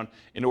put down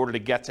in order to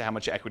get to how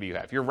much equity you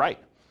have. You're right.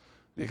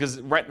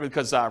 Because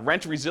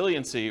rent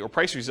resiliency, or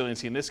price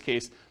resiliency in this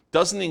case,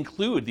 doesn't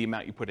include the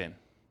amount you put in.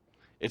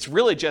 It's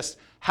really just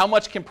how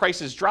much can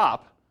prices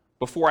drop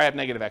before I have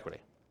negative equity.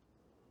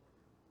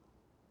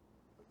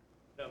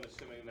 I'm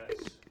assuming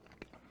that's,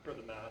 for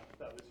the math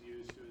that was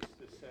used, it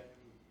was the same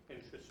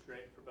interest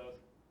rate for both?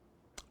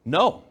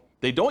 No,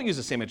 they don't use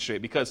the same interest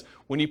rate, because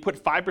when you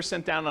put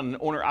 5% down on an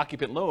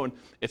owner-occupant loan,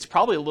 it's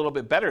probably a little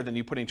bit better than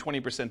you putting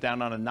 20%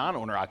 down on a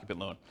non-owner-occupant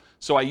loan.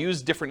 So I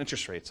use different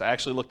interest rates. I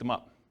actually looked them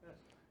up.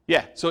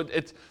 Yeah, so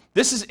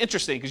this is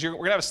interesting, because we're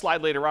going to have a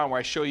slide later on where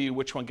I show you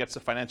which one gets to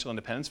financial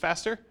independence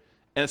faster,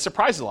 and it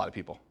surprises a lot of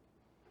people.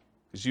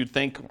 Because you'd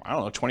think, I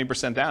don't know,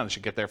 20% down, it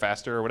should get there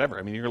faster or whatever.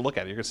 I mean, you're going to look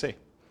at it, you're going to see.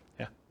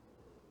 Yeah.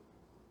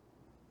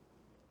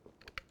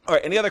 All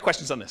right, any other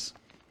questions on this?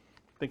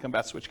 I think I'm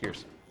about to switch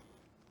gears.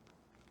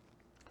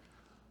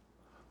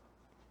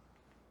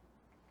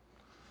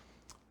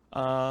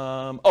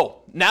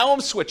 Now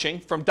I'm switching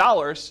from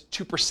dollars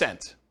to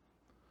percent.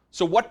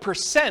 So what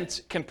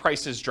percent can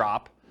prices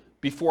drop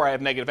before I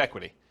have negative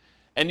equity?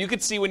 And you can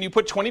see when you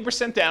put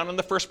 20% down on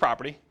the first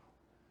property,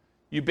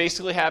 you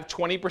basically have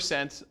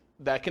 20%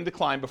 that can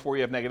decline before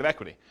you have negative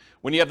equity.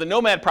 When you have the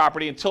nomad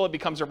property, until it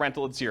becomes a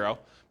rental, it's 0.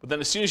 But then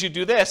as soon as you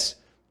do this,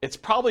 it's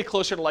probably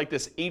closer to like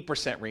this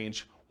 8%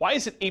 range. Why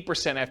is it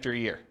 8% after a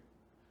year?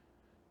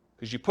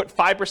 Because you put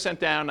 5%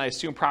 down, I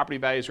assume property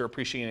values are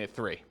appreciating at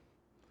 3.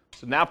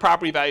 So now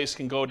property values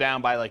can go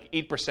down by like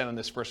 8% on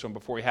this first one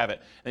before you have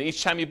it. And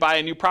each time you buy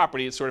a new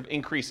property, it sort of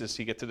increases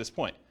to get to this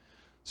point.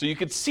 So you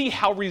can see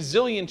how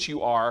resilient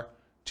you are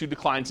to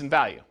declines in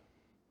value,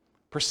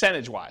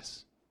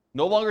 percentage-wise.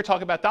 No longer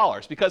talk about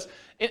dollars, because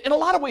in a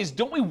lot of ways,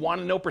 don't we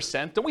want to know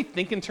percent? Don't we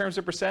think in terms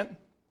of percent?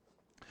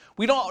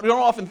 We don't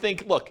often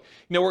think, look,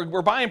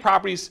 we're buying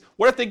properties.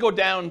 What if they go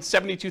down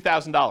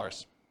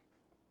 $72,000?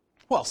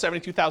 Well,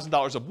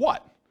 $72,000 of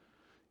what?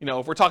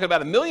 If we're talking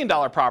about $1 million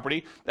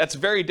property, that's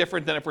very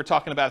different than if we're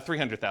talking about a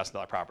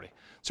 $300,000 property.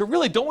 So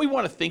really, don't we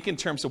want to think in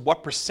terms of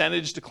what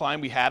percentage decline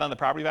we had on the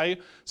property value?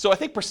 So I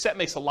think percent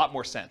makes a lot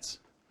more sense.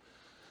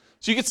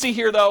 So you can see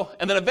here, though,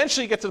 and then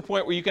eventually you get to the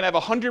point where you can have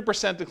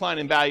 100% decline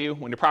in value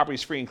when your property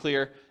is free and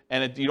clear,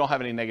 and you don't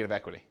have any negative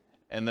equity.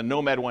 And the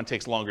nomad one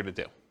takes longer to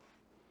do.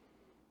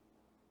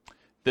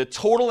 The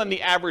total and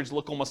the average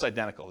look almost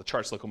identical. The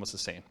charts look almost the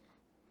same.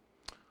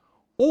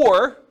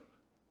 Or,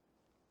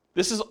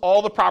 this is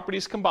all the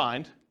properties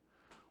combined.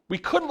 We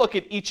could look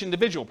at each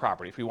individual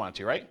property if we wanted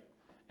to, right?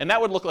 And that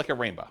would look like a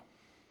rainbow.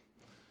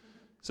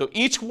 So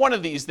each one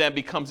of these then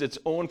becomes its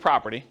own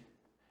property.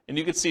 And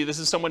you can see this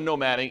is someone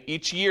nomading.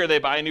 Each year they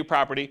buy a new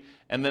property,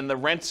 and then the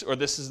rent, or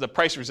this is the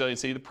price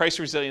resiliency. The price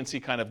resiliency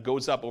kind of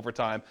goes up over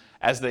time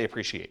as they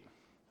appreciate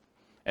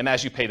and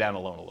as you pay down a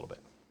loan a little bit.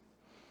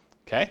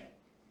 Okay?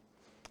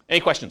 Any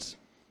questions? Is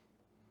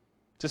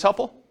this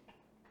helpful?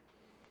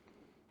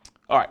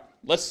 All right.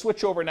 Let's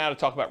switch over now to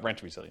talk about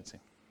rent resiliency.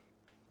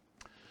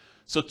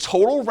 So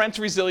total rent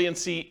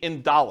resiliency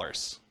in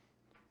dollars.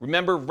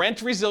 Remember,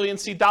 rent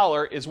resiliency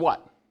dollar is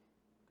what?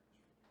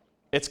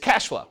 It's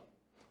cash flow.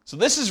 So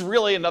this is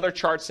really another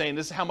chart saying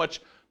this is how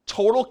much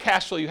total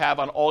cash flow you have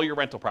on all your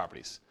rental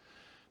properties.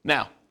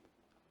 Now,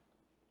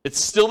 it's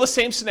still the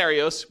same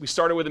scenarios. We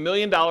started with $1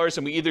 million,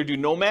 and we either do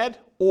nomad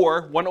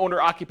or one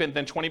owner occupant,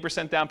 then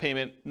 20% down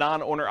payment,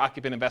 non-owner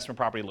occupant investment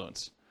property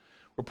loans.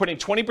 We're putting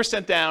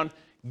 20% down,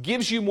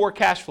 gives you more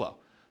cash flow.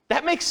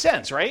 That makes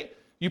sense, right?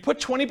 You put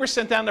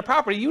 20% down the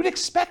property, you'd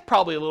expect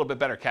probably a little bit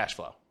better cash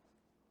flow.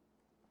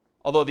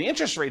 Although the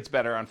interest rate's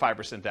better on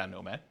 5% down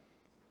nomad.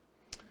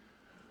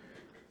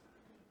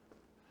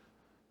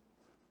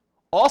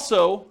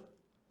 Also,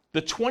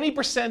 the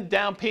 20%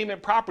 down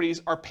payment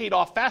properties are paid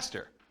off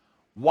faster.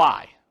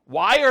 Why?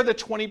 Why are the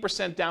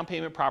 20% down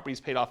payment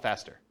properties paid off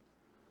faster?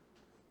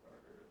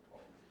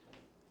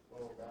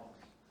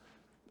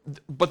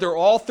 But they're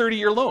all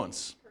 30-year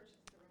loans.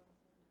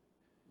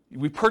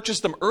 We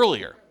purchased them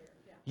earlier.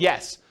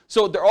 Yes.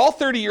 So they're all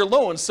 30-year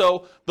loans,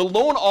 so the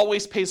loan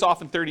always pays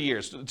off in 30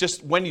 years.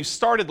 Just when you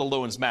started the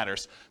loans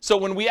matters. So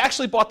when we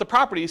actually bought the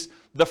properties,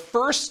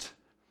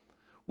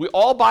 we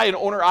all buy an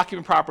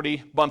owner-occupant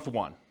property month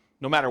 1,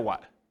 no matter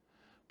what.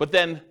 But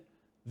then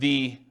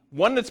the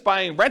one that's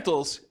buying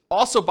rentals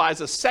also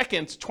buys a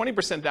second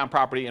 20% down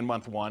property in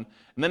month 1,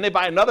 and then they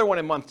buy another one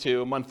in month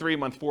 2, month 3,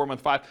 month 4,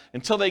 month 5,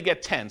 until they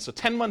get 10. So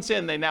 10 months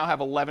in, they now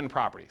have 11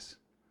 properties.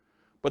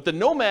 But the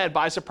nomad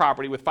buys a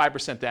property with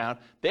 5% down.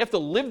 They have to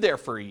live there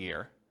for a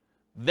year.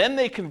 Then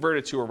they convert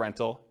it to a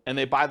rental, and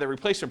they buy the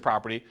replacement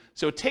property.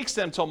 So it takes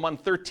them until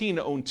month 13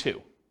 to own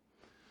 2.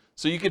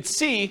 So you can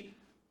see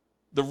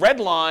the red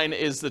line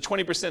is the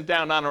 20%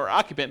 down non-owner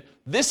occupant.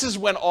 This is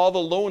when all the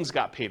loans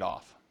got paid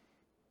off.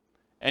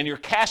 And your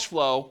cash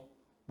flow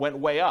went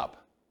way up.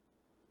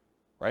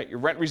 Right? Your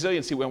rent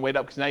resiliency went way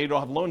up because now you don't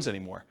have loans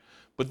anymore.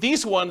 But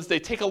these ones, they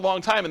take a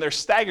long time, and they're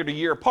staggered a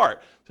year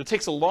apart. So it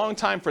takes a long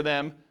time for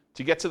them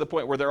to get to the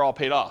point where they're all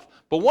paid off.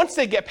 But once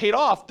they get paid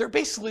off, they're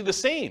basically the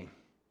same.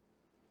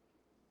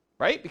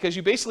 right? Because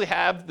you basically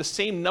have the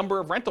same number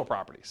of rental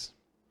properties.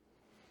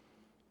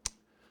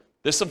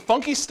 There's some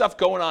funky stuff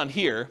going on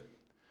here.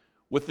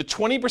 With the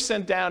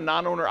 20% down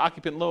non-owner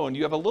occupant loan,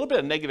 you have a little bit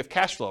of negative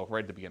cash flow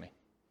right at the beginning.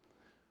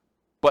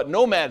 But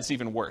Nomad's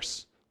even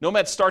worse.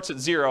 Nomad starts at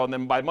 0, and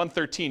then by month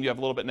 13, you have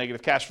a little bit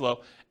negative cash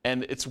flow,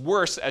 and it's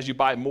worse as you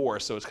buy more,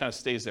 so it kind of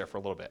stays there for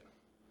a little bit.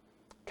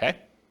 Okay?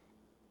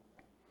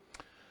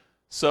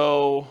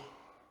 So,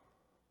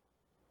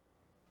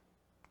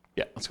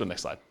 yeah, let's go to the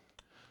next slide.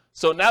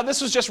 So now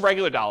this was just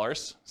regular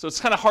dollars, so it's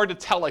kind of hard to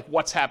tell like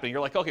what's happening.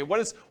 You're like, okay, what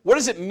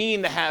does it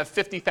mean to have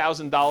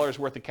 $50,000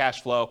 worth of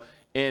cash flow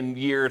in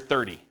year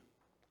 30?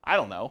 I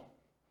don't know.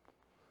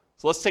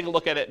 So let's take a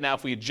look at it now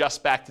if we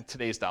adjust back to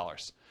today's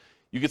dollars.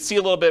 You can see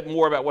a little bit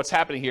more about what's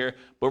happening here,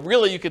 but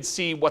really you can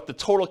see what the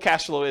total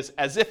cash flow is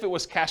as if it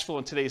was cash flow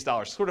in today's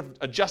dollars, sort of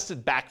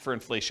adjusted back for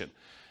inflation.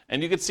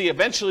 And you can see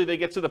eventually they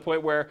get to the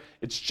point where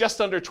it's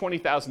just under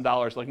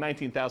 $20,000, like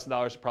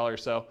 $19,000 probably or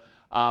so,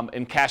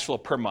 in cash flow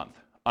per month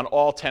on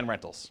all 10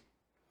 rentals,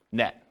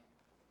 net.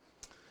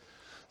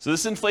 So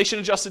this is inflation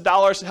adjusted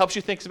dollars. It helps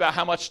you think about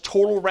how much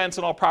total rents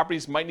on all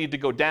properties might need to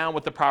go down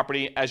with the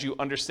property as you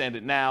understand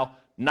it now,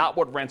 not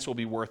what rents will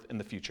be worth in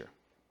the future.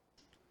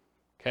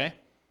 Okay?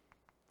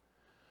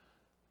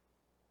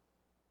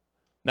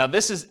 Now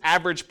this is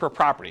average per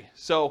property.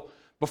 So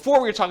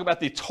before we were talking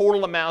about the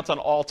total amount on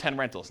all 10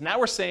 rentals. Now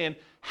we're saying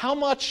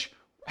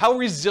how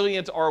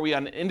resilient are we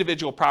on an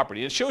individual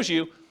property? It shows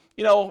you,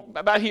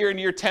 about here in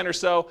year 10 or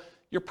so,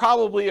 you're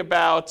probably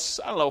about,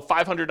 $500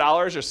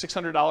 or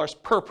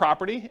 $600 per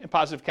property in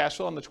positive cash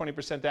flow on the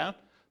 20% down,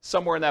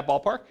 somewhere in that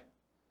ballpark.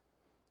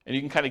 And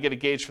you can kind of get a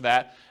gauge for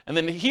that. And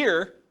then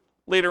here,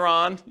 later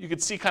on, you can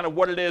see kind of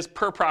what it is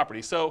per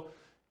property. So,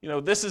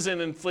 this is in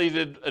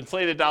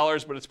inflated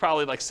dollars, but it's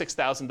probably like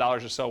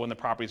 $6,000 or so when the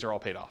properties are all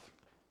paid off.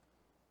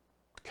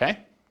 Okay?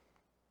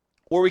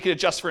 Or we could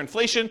adjust for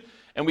inflation,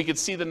 and we could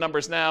see the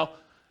numbers now.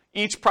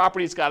 Each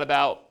property's got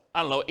about,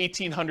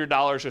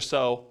 $1,800 or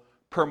so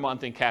per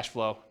month in cash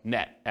flow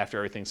net after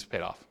everything's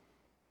paid off.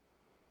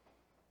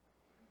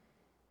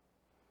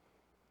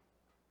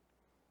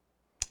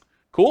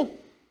 Cool?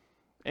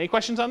 Any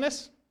questions on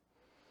this?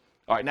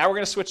 All right, now we're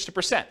going to switch to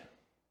percent.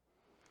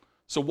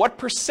 So what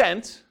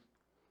percent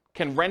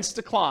can rents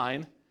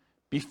decline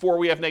before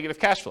we have negative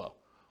cash flow?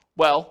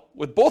 Well,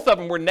 with both of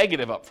them, we're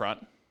negative up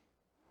front,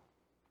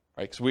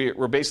 right? Because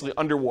we're basically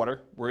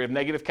underwater. We have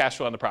negative cash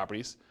flow on the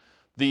properties.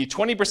 The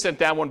 20%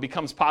 down one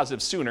becomes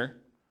positive sooner.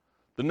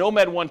 The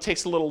Nomad one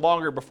takes a little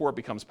longer before it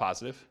becomes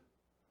positive.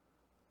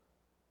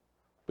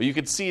 But you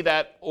can see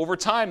that over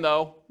time,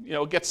 though,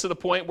 it gets to the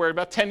point where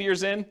about 10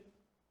 years in,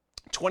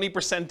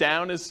 20%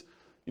 down is,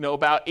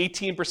 about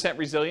 18%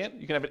 resilient.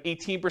 You can have an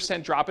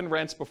 18% drop in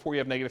rents before you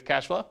have negative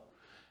cash flow.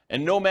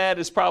 And Nomad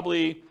is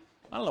probably,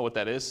 I don't know what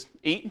that is,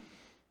 8,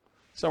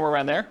 somewhere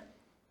around there.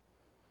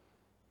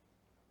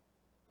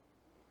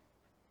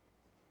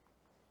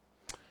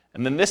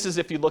 And then this is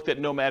if you looked at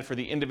Nomad for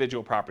the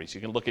individual properties.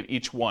 You can look at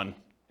each one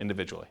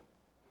individually.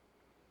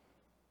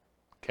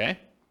 Okay?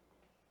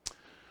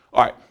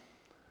 All right.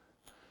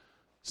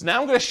 So now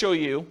I'm going to show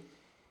you,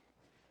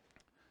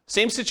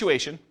 same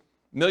situation,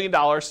 $1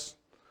 million.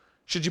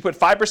 Should you put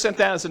 5%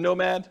 down as a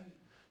Nomad?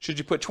 Should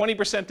you put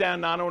 20% down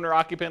non-owner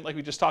occupant like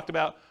we just talked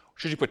about?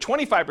 Should you put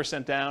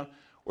 25% down?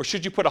 Or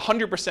should you put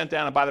 100%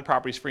 down and buy the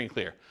properties free and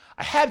clear?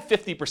 I had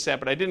 50%,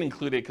 but I didn't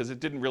include it because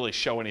it didn't really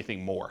show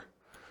anything more.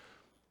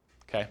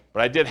 Okay?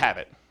 But I did have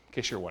it, in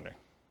case you're wondering.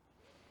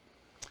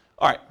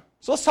 All right.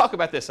 So let's talk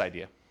about this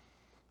idea.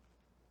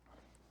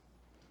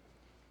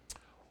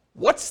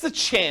 What's the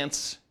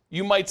chance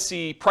you might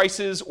see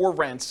prices or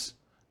rents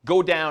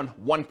go down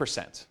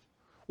 1%?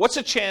 What's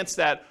the chance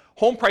that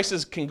home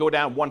prices can go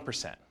down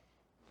 1%?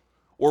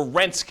 Or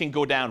rents can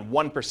go down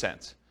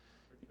 1%?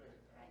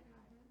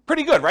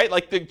 Pretty good, right?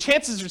 Like the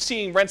chances of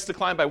seeing rents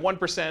decline by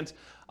 1%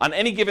 on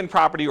any given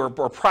property or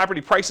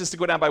property prices to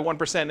go down by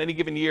 1% in any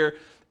given year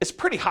is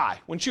pretty high.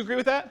 Wouldn't you agree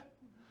with that?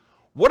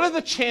 What are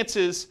the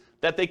chances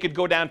that they could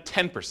go down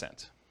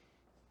 10%?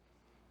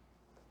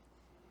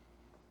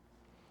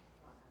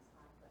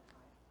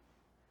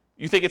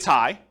 You think it's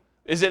high?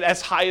 Is it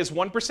as high as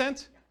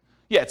 1%?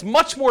 Yeah, it's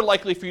much more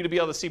likely for you to be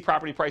able to see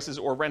property prices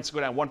or rents go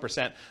down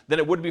 1% than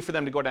it would be for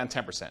them to go down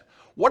 10%.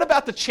 What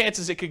about the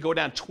chances it could go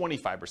down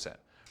 25%?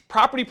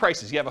 Property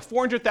prices, you have a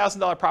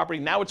 $400,000 property,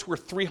 now it's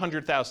worth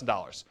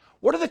 $300,000.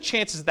 What are the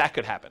chances that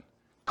could happen?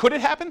 Could it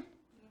happen?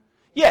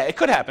 Yeah, it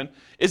could happen.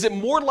 Is it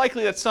more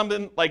likely that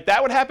something like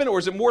that would happen, or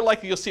is it more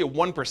likely you'll see a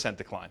 1%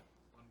 decline?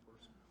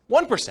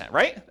 1%,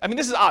 right? I mean,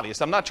 this is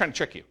obvious. I'm not trying to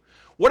trick you.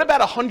 What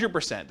about a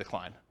 100%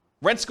 decline?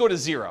 Rents go to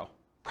 0.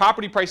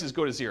 Property prices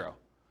go to 0.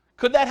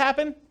 Could that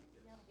happen?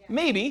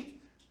 Maybe.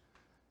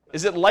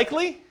 Is it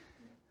likely?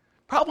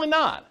 Probably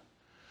not.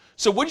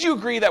 So would you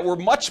agree that we're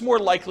much more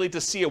likely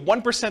to see a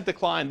 1%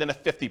 decline than a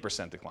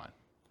 50% decline?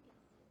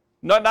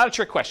 Not a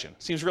trick question.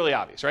 Seems really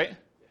obvious, right?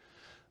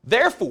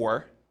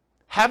 Therefore,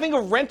 having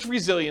a rent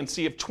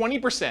resiliency of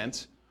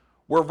 20%,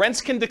 where rents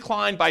can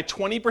decline by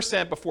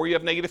 20% before you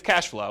have negative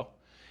cash flow,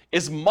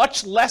 is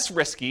much less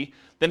risky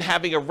than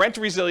having a rent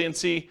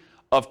resiliency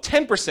of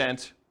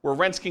 10%, where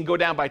rents can go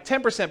down by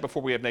 10%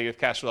 before we have negative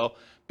cash flow,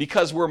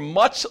 because we're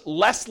much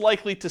less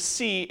likely to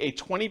see a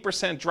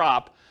 20%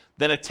 drop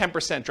than a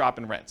 10% drop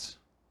in rents.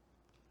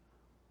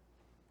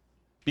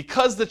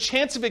 Because the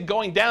chance of it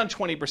going down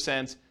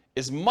 20%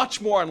 is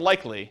much more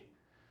unlikely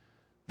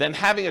than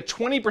having a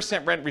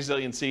 20% rent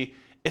resiliency,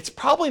 it's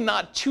probably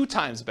not 2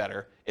 times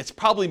better. It's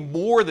probably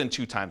more than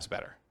 2 times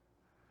better.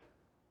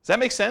 Does that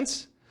make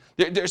sense?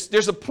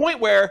 There's a point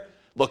where,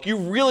 look, you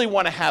really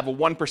want to have a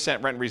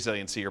 1% rent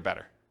resiliency or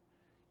better.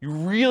 You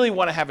really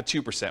want to have a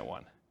 2%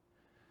 one.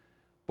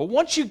 But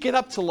once you get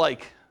up to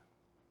like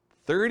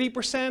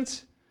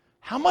 30%,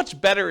 how much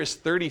better is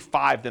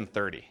 35 than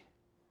 30?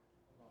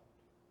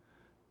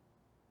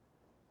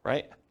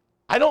 Right?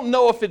 I don't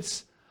know if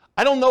it's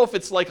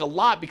like a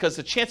lot, because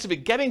the chance of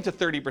it getting to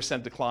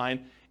 30%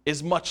 decline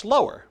is much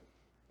lower.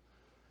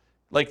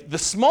 Like the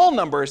small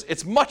numbers,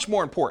 it's much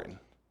more important.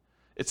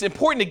 It's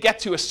important to get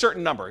to a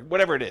certain number,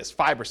 whatever it is,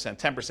 5%,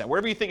 10%,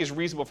 whatever you think is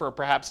reasonable for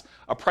perhaps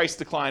a price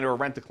decline or a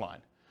rent decline.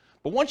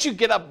 But once you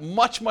get up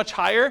much, much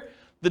higher,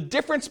 the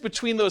difference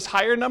between those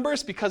higher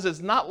numbers, because it's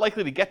not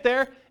likely to get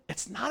there,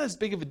 it's not as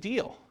big of a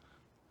deal.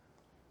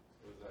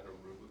 So is that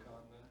a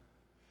Rubicon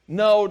then?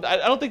 No,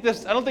 I don't think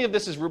of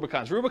this as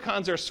Rubicons.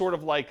 Rubicons are sort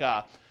of like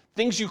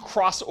things you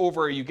cross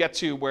over, you get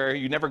to where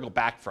you never go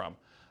back from.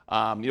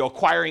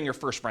 Acquiring your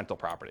first rental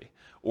property,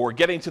 or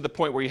getting to the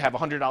point where you have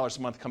 $100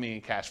 a month coming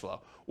in cash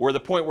flow, or the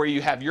point where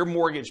you have your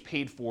mortgage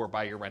paid for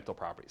by your rental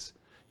properties.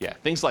 Yeah,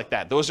 things like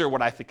that. Those are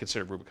what I think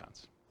considered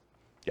Rubicons.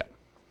 Yeah.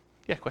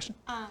 Yeah, question?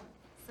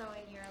 So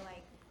in your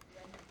rent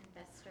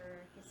investor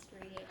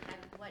history,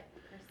 what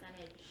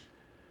percentage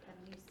have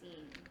you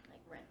seen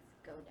rents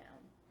go down?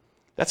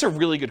 That's a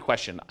really good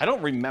question. I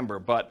don't remember,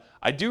 but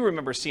I do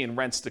remember seeing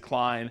rents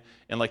decline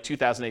in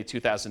 2008,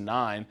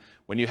 2009,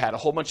 when you had a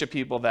whole bunch of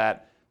people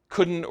that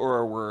couldn't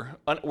or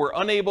were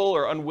unable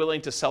or unwilling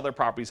to sell their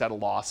properties at a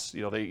loss.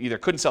 They either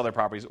couldn't sell their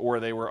properties or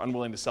they were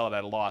unwilling to sell it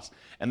at a loss,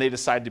 and they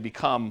decided to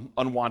become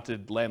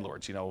unwanted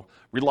landlords,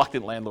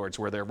 reluctant landlords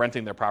where they're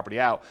renting their property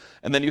out.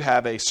 And then you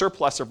have a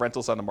surplus of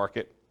rentals on the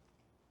market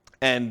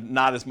and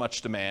not as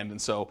much demand.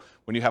 And so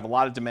when you have a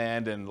lot of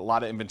demand and a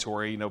lot of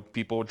inventory,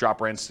 people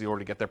drop rents in order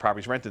to get their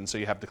properties rented, and so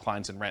you have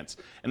declines in rents.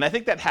 And I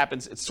think that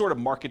happens, it's sort of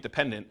market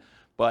dependent,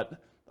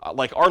 but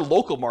like our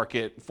local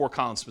market, Fort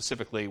Collins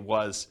specifically,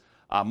 was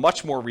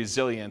much more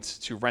resilient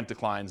to rent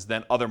declines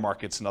than other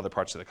markets in other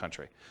parts of the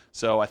country.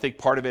 So I think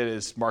part of it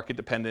is market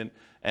dependent,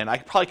 and I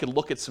probably could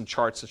look at some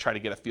charts to try to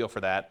get a feel for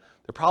that.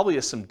 There probably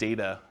is some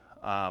data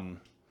that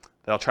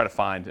I'll try to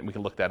find, and we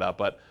can look that up.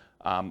 But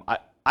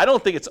I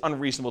don't think it's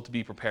unreasonable to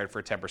be prepared for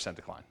a 10%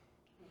 decline.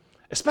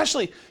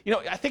 Especially,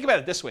 I think about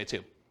it this way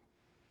too.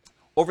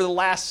 Over the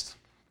last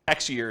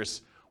X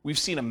years, we've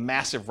seen a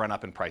massive run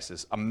up in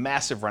prices, a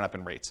massive run up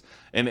in rates,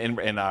 in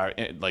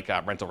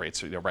rental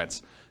rates,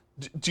 rents.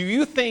 Do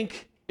you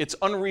think it's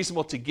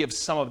unreasonable to give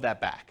some of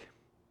that back?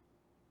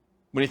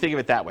 When you think of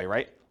it that way,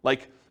 right?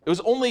 Like, it was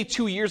only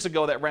 2 years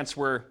ago that rents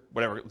were,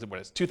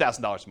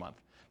 $2,000 a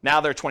month. Now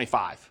they're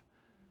 $25,000.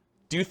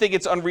 Do you think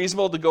it's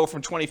unreasonable to go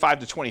from $25,000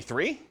 to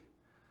 $23,000?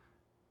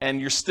 And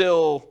you're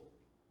still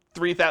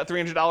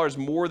 $300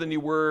 more than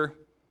you were,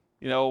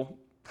 a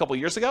couple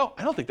years ago?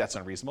 I don't think that's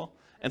unreasonable.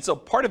 And so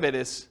part of it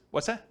is,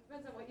 what's that?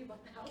 Depends on what you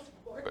bought the house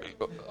for.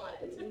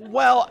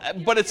 Well,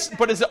 but is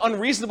it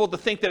unreasonable to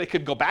think that it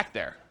could go back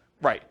there?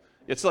 Right.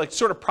 It's like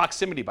sort of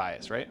proximity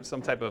bias, right?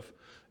 Some type of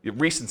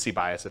recency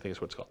bias, I think is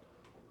what it's called.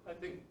 I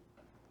think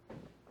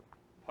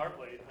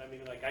partly,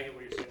 I get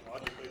what you're saying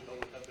logically, but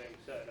with that being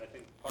said, I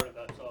think part of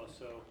that's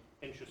also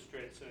interest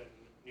rates and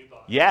new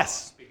bond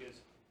Yes. costs, because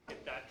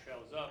if that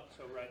trails up,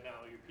 so right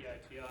now your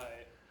PITI,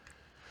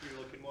 you're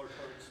looking more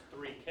towards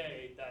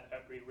 $3K that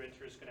every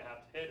renter is going to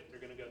have to hit if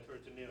they're going to go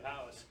towards a new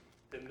house,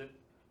 then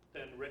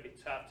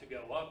rates have to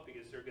go up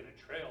because they're going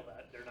to trail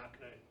that. They're not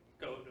going to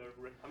go to,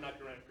 I'm not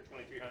going to rent for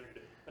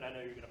 $2,300, but I know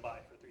you're going to buy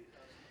it for $3,000.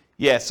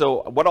 Yeah,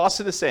 so what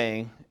Austin is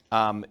saying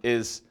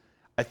is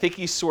I think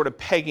he's sort of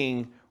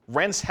pegging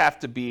rents have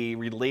to be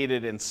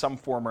related in some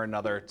form or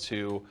another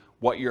to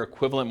what your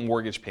equivalent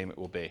mortgage payment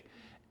will be.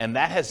 And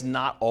that has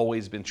not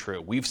always been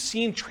true. We've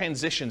seen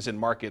transitions in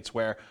markets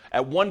where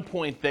at one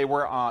point they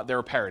were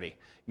parity.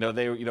 It was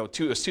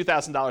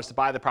 $2,000 to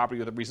buy the property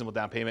with a reasonable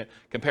down payment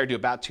compared to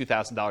about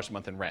 $2,000 a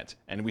month in rent.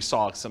 And we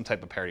saw some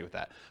type of parity with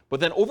that. But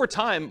then over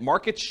time,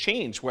 markets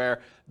changed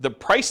where the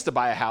price to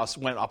buy a house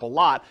went up a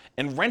lot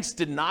and rents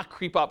did not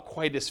creep up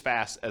quite as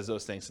fast as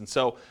those things. And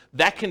so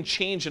that can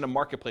change in a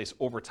marketplace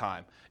over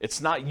time. It's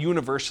not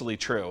universally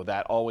true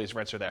that always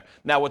rents are there.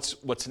 Now,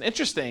 what's an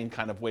interesting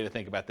kind of way to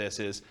think about this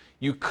is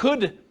you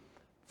could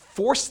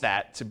force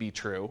that to be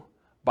true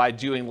by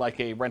doing like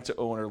a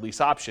rent-to-own or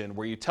lease option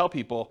where you tell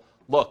people,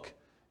 look,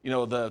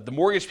 the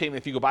mortgage payment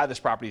if you go buy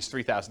this property is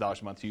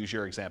 $3,000 a month, to use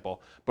your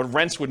example, but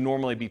rents would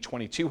normally be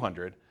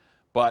 $2,200.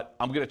 But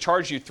I'm going to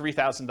charge you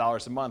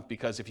 $3,000 a month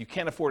because if you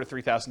can't afford a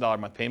 $3,000 a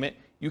month payment,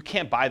 you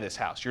can't buy this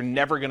house. You're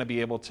never going to be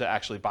able to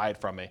actually buy it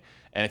from me.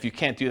 And if you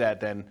can't do that,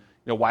 then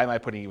why am I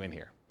putting you in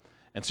here?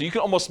 And so you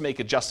can almost make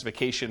a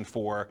justification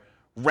for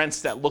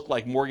rents that look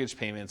like mortgage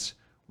payments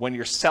when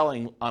you're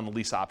selling on the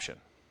lease option.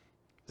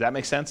 Does that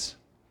make sense?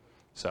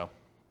 So,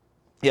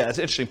 yeah, that's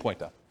an interesting point,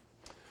 though.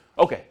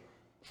 Okay.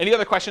 Any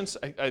other questions?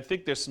 I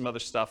think there's some other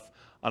stuff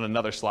on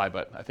another slide,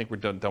 but I think we're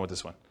done with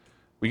this one.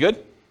 We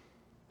good?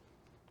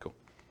 Cool.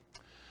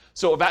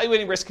 So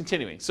evaluating risk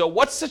continuing. So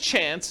what's the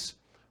chance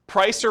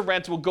price or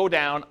rent will go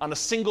down on a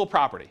single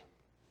property?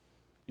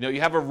 You know,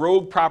 you have a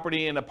rogue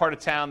property in a part of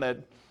town that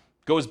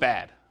goes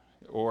bad,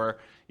 or,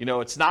 you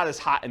know, it's not as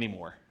hot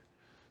anymore.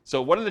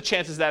 So what are the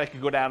chances that it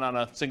could go down on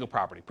a single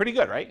property? Pretty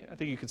good, right? I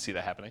think you can see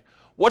that happening.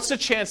 What's the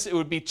chance it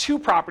would be two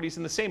properties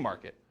in the same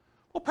market?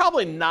 Well,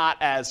 probably not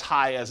as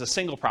high as a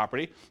single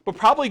property, but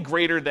probably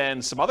greater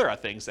than some other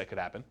things that could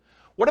happen.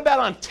 What about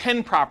on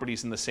 10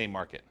 properties in the same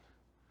market?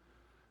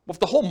 Well, if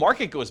the whole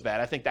market goes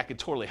bad, I think that could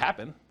totally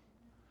happen,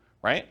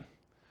 right?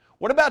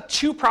 What about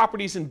two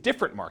properties in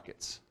different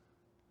markets?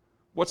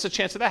 What's the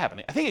chance of that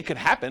happening? I think it could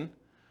happen,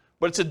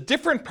 but it's a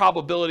different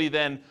probability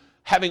than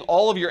having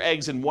all of your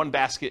eggs in one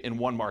basket in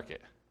one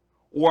market,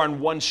 or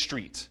on one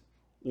street,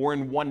 or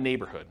in one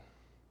neighborhood.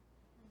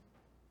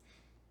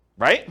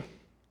 Right?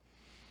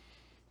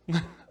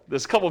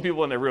 There's a couple of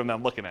people in the room that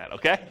I'm looking at,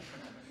 okay?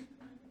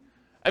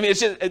 I mean,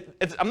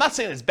 I'm not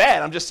saying it's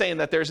bad, I'm just saying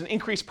that there's an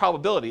increased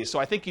probability, so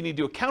I think you need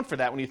to account for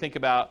that when you think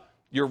about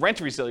your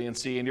rent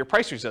resiliency and your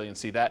price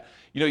resiliency, that,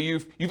 you know,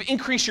 you've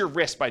increased your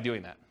risk by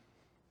doing that.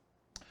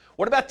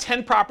 What about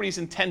 10 properties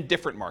in 10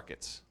 different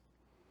markets?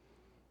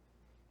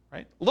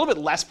 Right? A little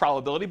bit less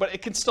probability, but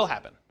it can still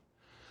happen.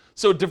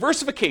 So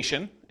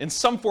diversification in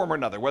some form or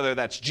another, whether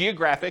that's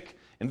geographic,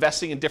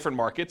 investing in different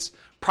markets,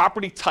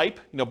 property type,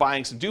 you know,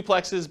 buying some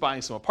duplexes,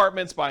 buying some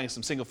apartments, buying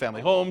some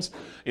single-family homes,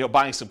 you know,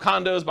 buying some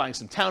condos, buying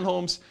some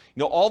townhomes,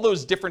 you know, all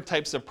those different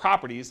types of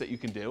properties that you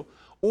can do,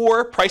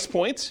 or price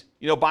points,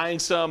 you know, buying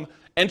some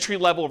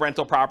entry-level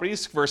rental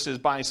properties versus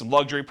buying some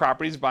luxury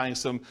properties, buying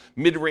some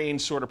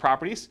mid-range sort of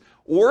properties,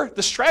 or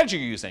the strategy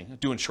you're using. I'm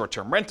doing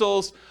short-term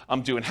rentals,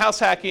 I'm doing house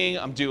hacking,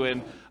 I'm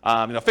doing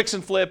fix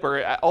and flip,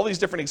 or all these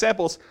different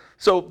examples.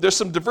 So there's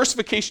some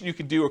diversification you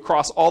can do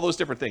across all those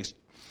different things.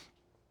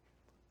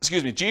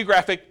 Excuse me,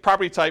 geographic,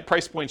 property type,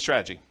 price point,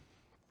 strategy.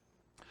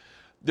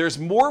 There's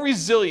more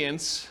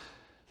resilience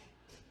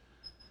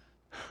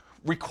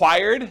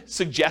required,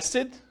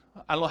 suggested,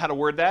 I don't know how to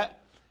word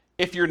that,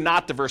 if you're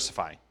not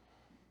diversifying,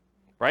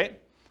 right?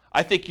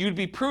 I think you'd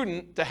be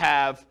prudent to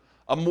have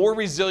a more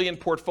resilient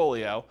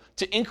portfolio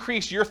to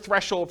increase your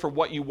threshold for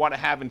what you want to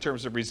have in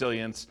terms of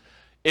resilience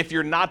if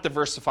you're not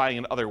diversifying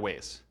in other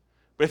ways.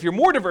 But if you're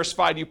more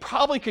diversified, you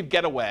probably could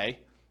get away,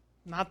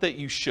 not that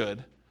you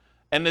should,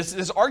 and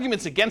there's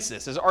arguments against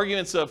this. There's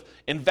arguments of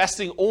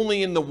investing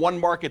only in the one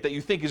market that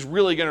you think is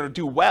really going to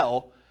do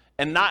well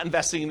and not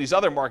investing in these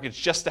other markets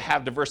just to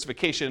have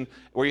diversification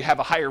where you have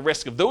a higher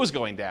risk of those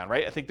going down,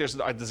 right? I think there's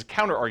a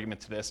counter argument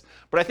to this.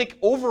 But I think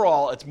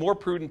overall it's more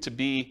prudent to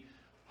be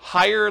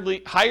higher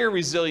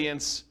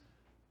resilience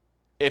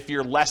if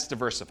you're less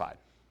diversified.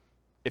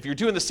 If you're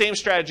doing the same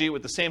strategy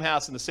with the same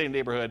house in the same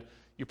neighborhood,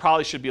 you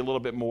probably should be a little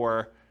bit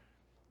more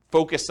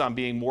focused on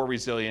being more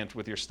resilient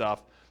with your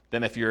stuff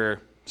than if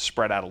you're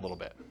spread out a little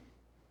bit,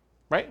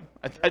 right?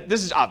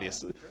 This is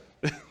obvious.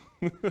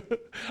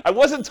 I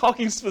wasn't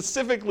talking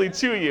specifically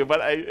to you, but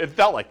it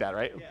felt like that,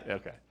 right? Yeah.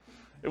 Okay.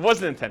 It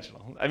wasn't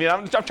intentional. I mean,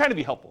 I'm trying to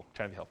be helpful.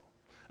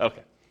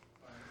 Okay.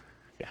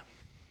 Yeah.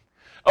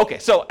 Okay,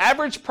 so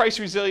average price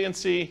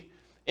resiliency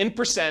in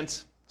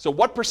percent. So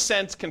what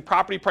percent can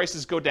property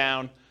prices go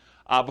down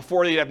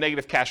before you'd have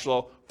negative cash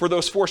flow for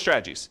those four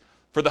strategies?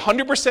 For the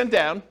 100%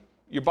 down,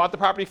 you bought the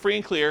property free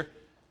and clear,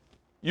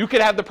 you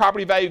could have the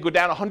property value go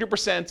down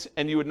 100%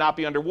 and you would not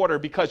be underwater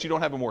because you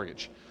don't have a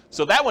mortgage.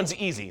 So that one's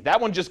easy. That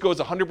one just goes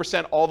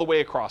 100% all the way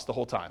across the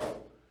whole time.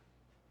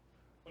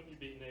 Wouldn't you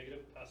be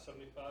negative past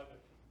 75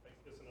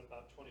 if isn't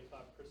about 25%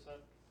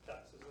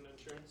 taxes and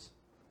insurance?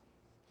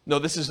 No,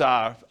 this is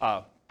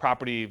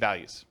property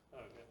values.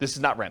 Okay. This is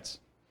not rents.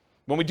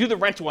 When we do the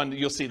rent one,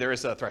 you'll see there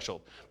is a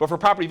threshold. But for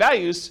property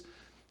values,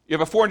 you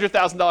have a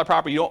 $400,000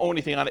 property, you don't own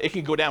anything on it, it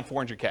can go down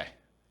 400K. It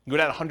can go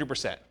down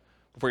 100%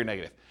 before you're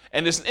negative.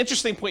 And there's an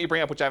interesting point you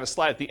bring up, which I have a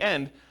slide at the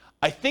end.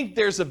 I think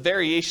there's a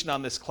variation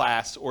on this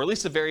class, or at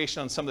least a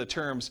variation on some of the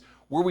terms,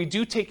 where we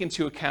do take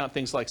into account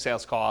things like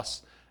sales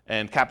costs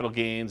and capital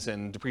gains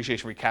and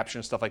depreciation recapture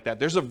and stuff like that.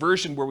 There's a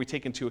version where we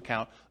take into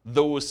account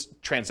those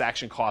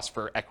transaction costs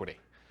for equity.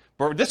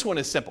 But this one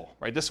is simple,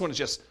 right? This one is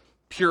just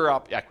pure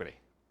up equity,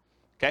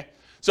 okay?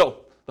 So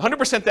the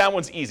 100% down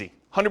one's easy.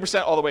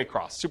 100% all the way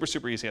across. Super,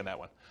 super easy on that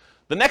one.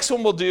 The next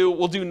one we'll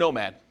do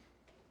Nomad.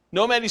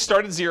 Nomad, you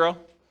start at 0.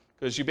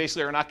 Because you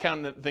basically are not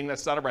counting the thing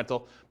that's not a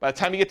rental. By the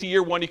time you get to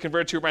year 1, you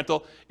convert it to a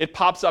rental. It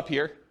pops up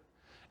here.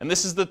 And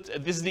this is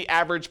the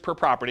average per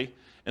property.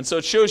 And so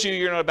it shows you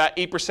you're at about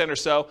 8% or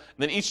so. And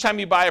then each time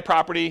you buy a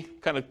property,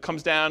 kind of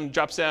comes down,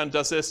 drops down,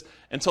 does this,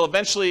 until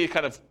eventually it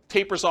kind of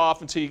tapers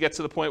off until you get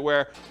to the point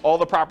where all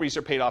the properties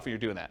are paid off and you're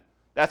doing that.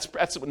 That's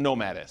what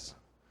Nomad is.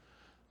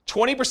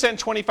 20%,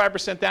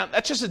 25% down,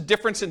 that's just a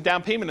difference in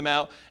down payment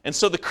amount. And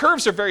so the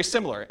curves are very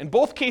similar. In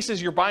both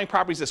cases, you're buying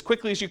properties as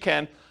quickly as you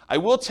can. I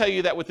will tell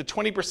you that with the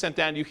 20%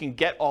 down, you can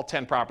get all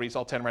 10 properties,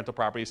 all 10 rental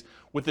properties.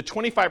 With the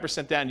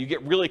 25% down, you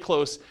get really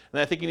close, and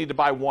I think you need to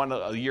buy one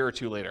a year or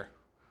two later.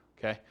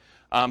 Okay?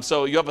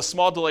 So you have a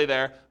small delay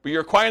there, but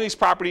you're acquiring these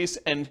properties,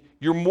 and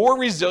you're more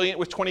resilient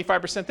with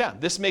 25% down.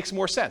 This makes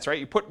more sense, right?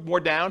 You put more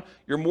down,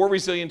 you're more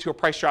resilient to a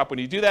price drop when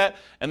you do that,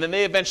 and then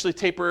they eventually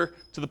taper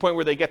to the point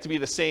where they get to be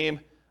the same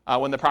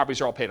when the properties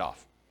are all paid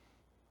off.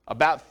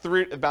 About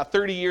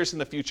 30 years in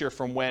the future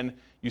from when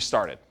you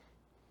started.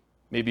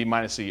 Maybe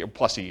minus a year,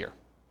 plus a year.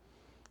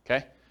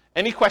 Okay?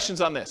 Any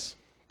questions on this?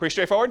 Pretty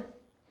straightforward?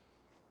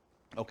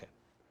 Okay.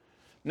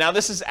 Now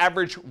this is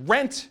average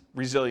rent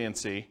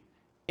resiliency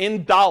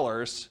in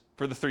dollars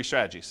for the three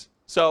strategies.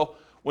 So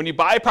when you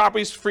buy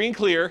properties free and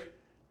clear,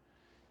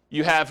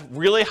 you have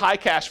really high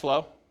cash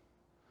flow,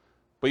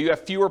 but you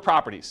have fewer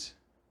properties.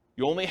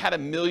 You only had $1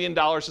 million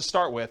to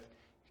start with.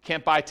 You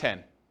can't buy 10.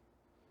 You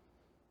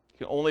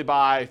can only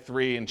buy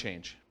 3 and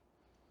change.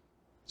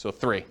 So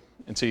 3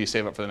 until you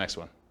save up for the next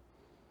one.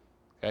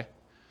 Okay?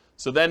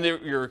 So then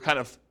your kind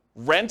of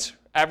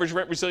average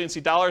rent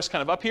resiliency dollars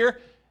kind of up here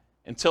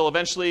until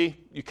eventually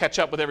you catch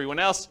up with everyone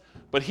else.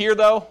 But here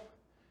though,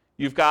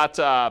 you've got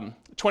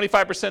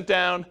 25%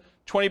 down,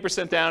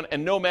 20% down,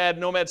 and Nomad.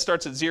 Nomad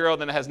starts at 0,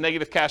 then it has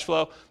negative cash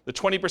flow. The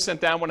 20%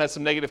 down one has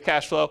some negative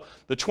cash flow.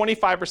 The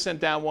 25%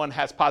 down one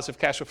has positive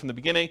cash flow from the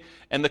beginning.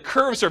 And the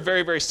curves are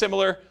very, very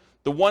similar.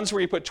 The ones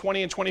where you put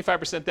 20 and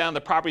 25% down,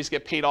 the properties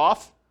get paid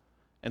off.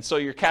 And so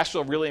your cash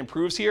flow really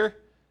improves here.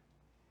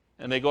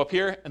 And they go up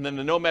here. And then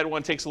the Nomad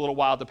one takes a little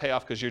while to pay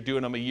off because you're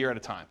doing them a year at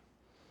a time.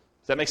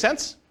 Does that make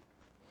sense?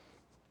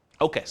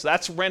 Okay, so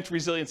that's rent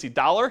resiliency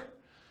dollar.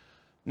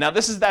 Now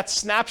this is that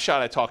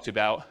snapshot I talked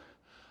about.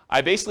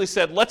 I basically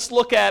said, let's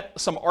look at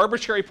some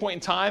arbitrary point in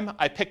time.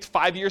 I picked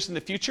 5 years in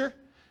the future.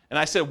 And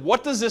I said,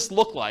 what does this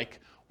look like?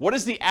 What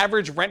is the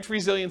average rent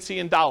resiliency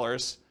in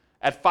dollars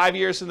at 5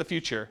 years in the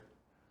future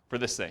for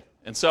this thing?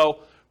 And so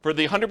for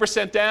the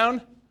 100%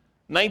 down,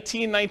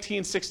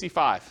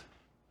 1965.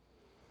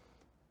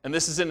 And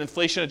this is in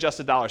inflation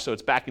adjusted dollars, so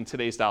it's back in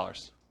today's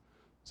dollars.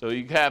 So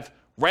you have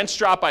rents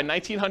drop by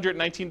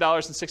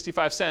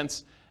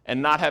 $1,919.65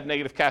 and not have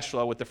negative cash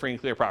flow with the free and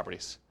clear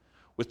properties.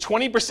 With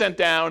 20%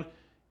 down,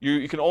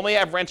 you can only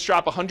have rents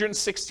drop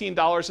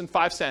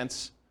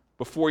 $116.05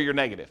 before you're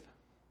negative.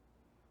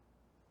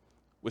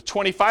 With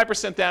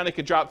 25% down, it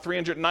could drop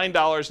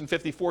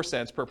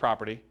 $309.54 per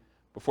property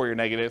before you're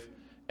negative.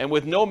 And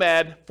with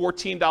Nomad,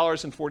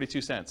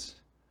 $14.42.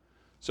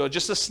 So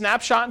just a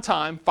snapshot in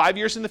time, 5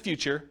 years in the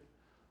future,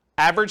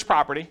 average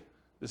property,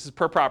 this is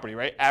per property,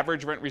 right?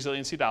 Average rent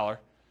resiliency dollar.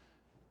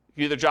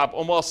 You either drop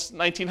almost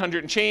 $1,900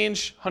 and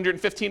change,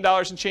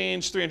 $115 and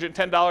change,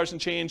 $310 and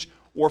change,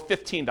 or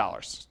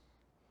 $15.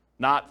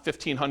 Not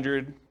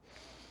 $1,500,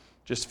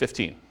 just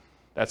 15.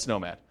 That's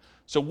Nomad.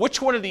 So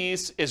which one of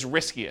these is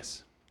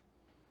riskiest?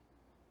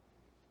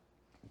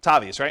 It's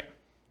obvious, right?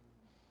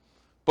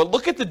 But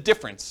look at the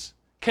difference.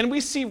 Can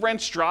we see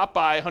rents drop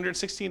by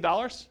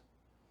 $116?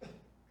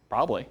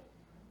 Probably.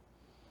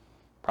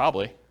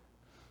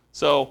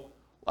 So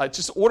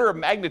just order of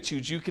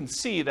magnitude, you can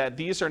see that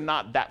these are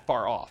not that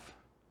far off.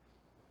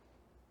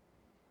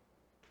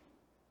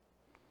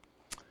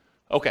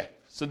 Okay,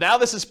 so now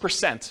this is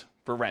percent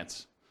for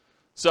rents.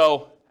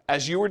 So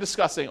as you were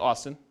discussing,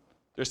 Austin,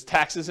 there's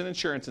taxes and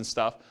insurance and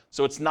stuff,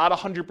 so it's not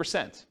 100%.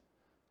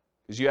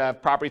 Because you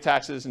have property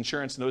taxes,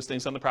 insurance, and those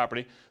things on the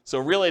property. So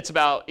really it's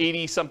about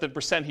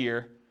 80-something%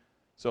 here.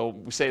 So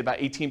we say about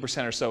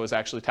 18% or so is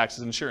actually taxes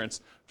and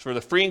insurance. For the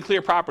free and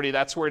clear property,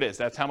 that's where it is.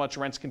 That's how much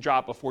rents can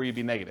drop before you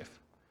be negative.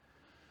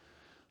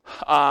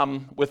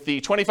 With the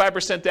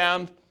 25%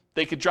 down,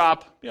 they could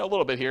drop a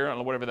little bit here, I don't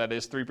know, whatever that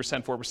is, 3%,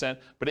 4%,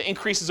 but it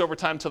increases over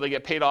time until they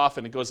get paid off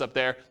and it goes up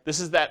there. This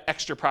is that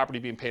extra property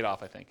being paid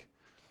off, I think.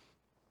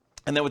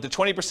 And then with the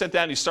 20%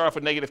 down, you start off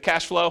with negative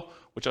cash flow,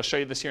 which I'll show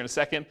you this here in a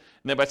second.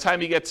 And then by the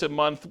time you get to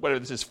month, whatever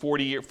this is, 4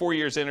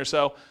 years in or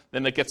so,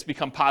 then it gets to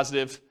become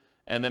positive.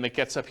 And then it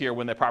gets up here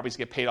when the properties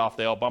get paid off,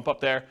 they all bump up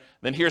there.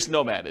 Then here's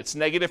Nomad. It's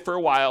negative for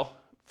a while,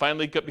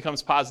 finally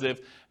becomes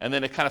positive, and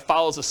then it kind of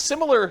follows a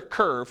similar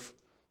curve,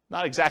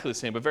 not exactly the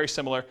same, but very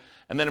similar.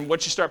 And then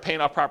once you start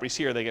paying off properties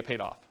here, they get paid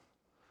off.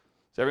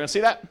 Does everyone see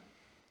that?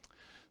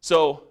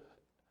 So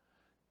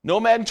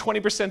Nomad and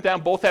 20%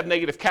 down both have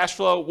negative cash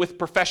flow with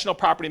professional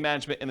property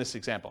management in this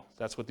example.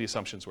 That's what the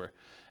assumptions were.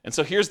 And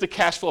so here's the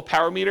cash flow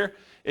power meter.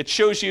 It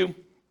shows you,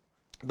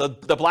 the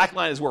black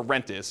line is where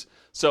rent is.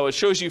 So it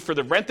shows you for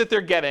the rent that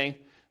they're getting,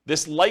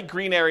 this light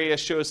green area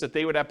shows that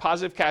they would have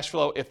positive cash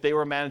flow if they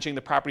were managing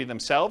the property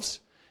themselves.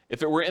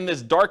 If it were in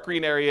this dark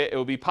green area, it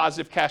would be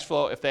positive cash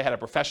flow if they had a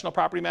professional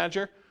property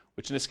manager,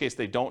 which in this case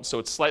they don't, so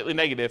it's slightly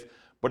negative,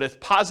 but it's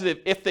positive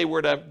if they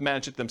were to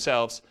manage it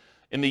themselves.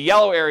 In the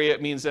yellow area,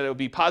 it means that it would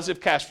be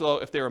positive cash flow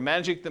if they were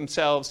managing it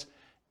themselves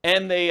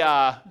and they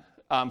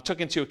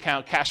took into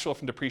account cash flow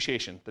from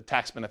depreciation, the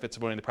tax benefits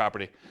of owning the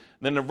property.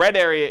 And then the red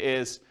area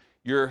is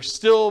you're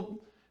still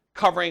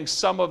covering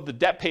some of the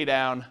debt pay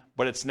down,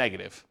 but it's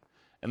negative.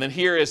 And then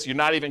here is you're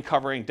not even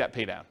covering debt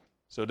pay down.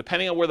 So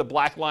depending on where the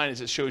black line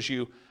is, it shows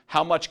you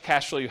how much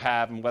cash flow you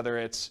have and whether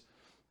it's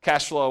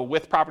cash flow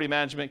with property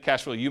management,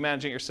 cash flow you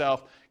managing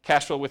yourself,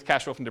 cash flow with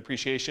cash flow from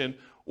depreciation,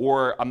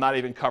 or I'm not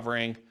even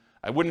covering,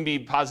 I wouldn't be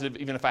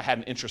positive even if I had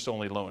an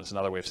interest-only loan is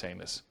another way of saying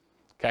this.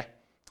 Okay?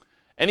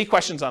 Any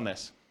questions on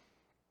this?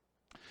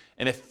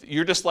 And if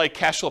you're just like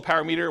cash flow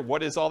power meter,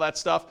 what is all that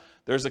stuff?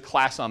 There's a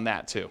class on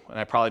that too, and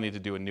I probably need to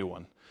do a new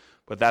one.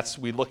 But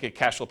we look at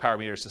cash flow power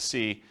meters to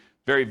see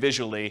very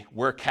visually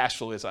where cash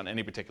flow is on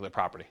any particular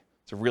property.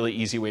 It's a really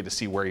easy way to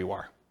see where you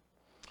are.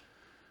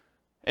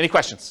 Any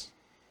questions?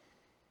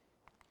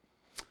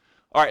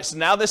 All right, so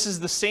now this is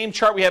the same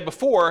chart we had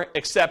before,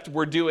 except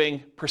we're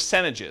doing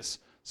percentages.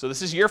 So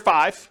this is year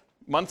 5,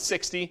 month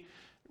 60.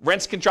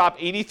 Rents can drop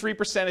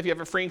 83% if you have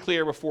it free and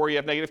clear before you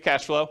have negative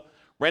cash flow.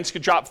 Rents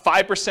could drop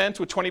 5%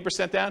 with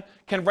 20% down.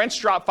 Can rents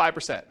drop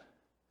 5%?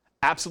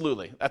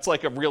 Absolutely. That's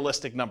like a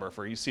realistic number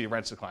for you see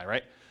rents decline,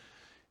 right?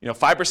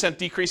 5%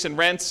 decrease in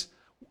rents.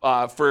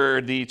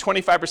 For the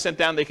 25%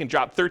 down, they can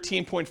drop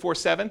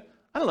 13.47.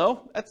 I don't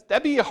know.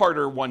 That'd be a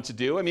harder one to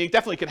do. I mean, it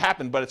definitely could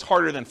happen, but it's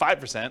harder than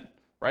 5%,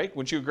 right?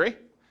 Wouldn't you agree?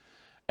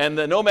 And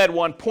the Nomad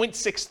one,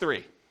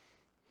 0.63.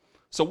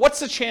 So what's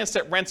the chance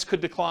that rents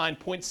could decline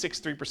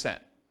 0.63%?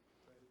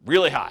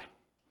 Really high.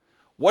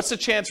 What's the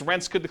chance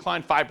rents could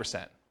decline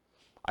 5%?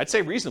 I'd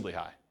say reasonably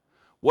high.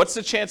 What's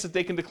the chance that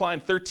they can decline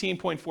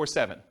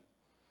 13.47?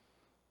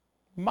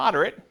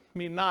 Moderate. I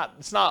mean,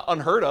 it's not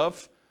unheard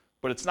of,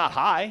 but it's not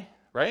high,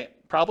 right?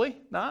 Probably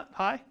not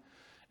high.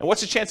 And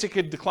what's the chance it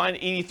could decline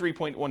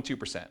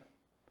 83.12%?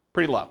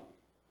 Pretty low.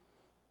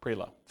 Pretty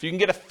low. So you can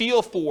get a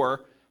feel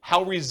for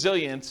how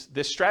resilient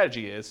this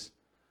strategy is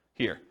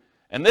here.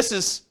 And this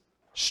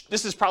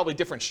is probably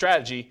different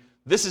strategy.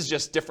 This is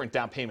just different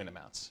down payment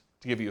amounts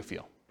to give you a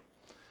feel.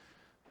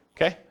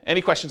 Okay?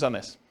 Any questions on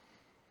this?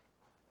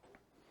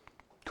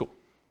 Cool.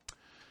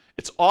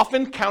 It's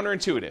often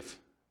counterintuitive.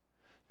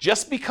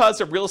 Just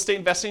because a real estate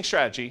investing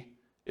strategy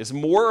is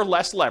more or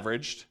less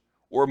leveraged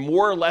or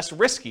more or less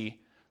risky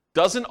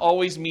doesn't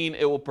always mean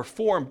it will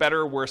perform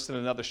better or worse than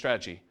another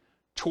strategy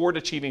toward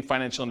achieving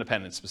financial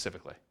independence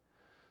specifically.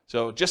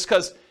 So just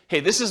because, hey,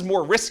 this is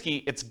more risky,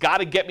 it's got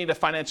to get me to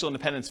financial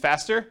independence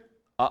faster?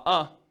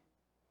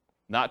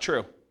 Not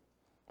true.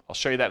 I'll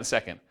show you that in a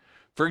second.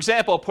 For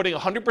example, putting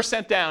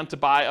 100% down to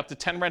buy up to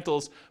 10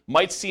 rentals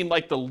might seem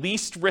like the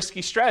least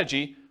risky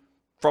strategy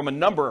from a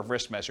number of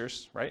risk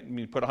measures, right? I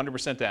mean, put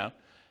 100% down.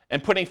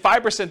 And putting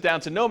 5%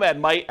 down to Nomad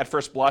might, at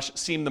first blush,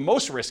 seem the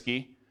most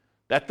risky.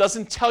 That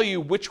doesn't tell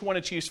you which one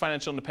achieves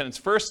financial independence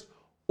first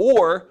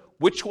or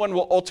which one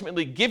will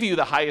ultimately give you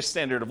the highest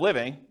standard of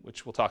living,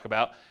 which we'll talk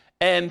about.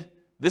 And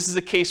this is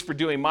a case for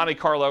doing Monte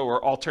Carlo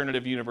or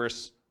alternative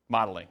universe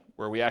modeling,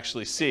 where we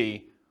actually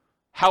see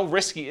how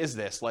risky is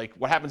this? Like,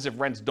 what happens if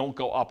rents don't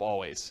go up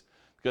always?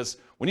 Because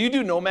when you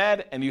do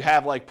Nomad and you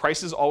have like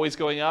prices always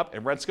going up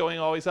and rents going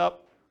always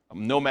up,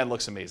 Nomad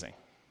looks amazing,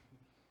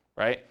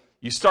 right?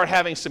 You start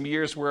having some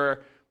years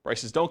where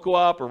prices don't go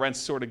up or rents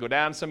sort of go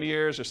down some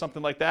years or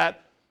something like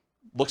that.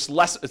 It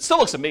still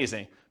looks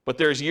amazing, but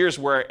there's years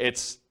where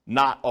it's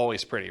not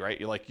always pretty, right?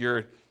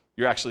 You're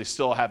actually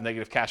still have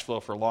negative cash flow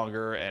for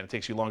longer and it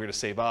takes you longer to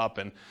save up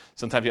and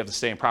sometimes you have to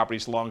stay in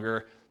properties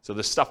longer. So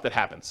there's stuff that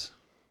happens,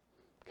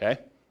 okay?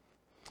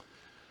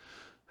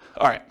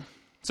 All right,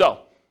 so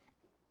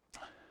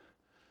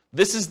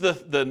this is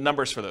the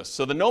numbers for those.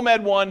 So the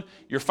Nomad one,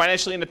 you're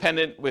financially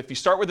independent. If you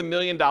start with $1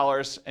 million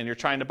and you're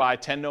trying to buy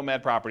 10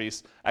 Nomad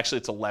properties, actually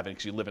it's 11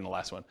 because you live in the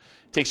last one.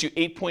 It takes you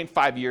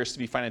 8.5 years to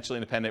be financially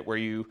independent where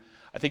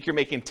I think you're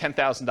making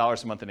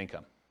 $10,000 a month in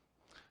income.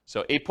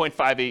 So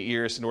 8.58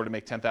 years in order to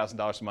make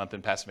 $10,000 a month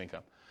in passive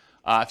income.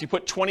 If you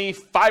put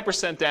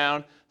 25%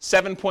 down,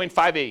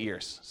 7.58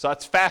 years. So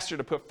that's faster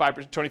to put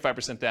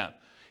 25% down.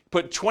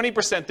 Put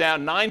 20%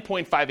 down,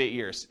 9.58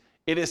 years.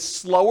 It is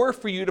slower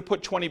for you to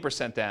put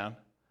 20% down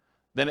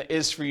than it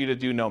is for you to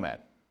do Nomad.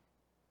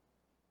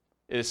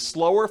 It is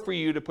slower for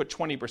you to put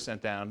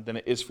 20% down than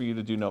it is for you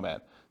to do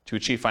Nomad to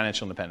achieve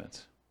financial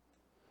independence.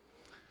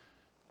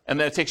 And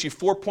then it takes you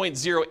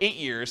 4.08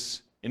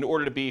 years in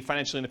order to be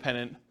financially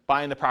independent,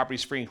 buying the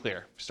properties free and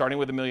clear. Starting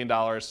with $1 million,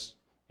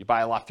 you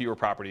buy a lot fewer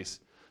properties.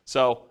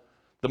 So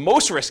the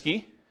most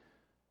risky,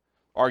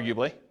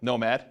 arguably,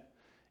 Nomad,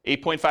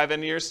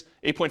 8.58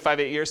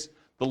 years.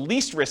 The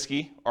least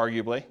risky,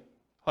 arguably,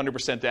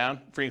 100%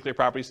 down, free and clear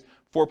properties,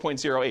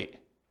 4.08.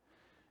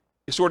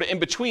 You're sort of in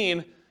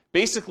between.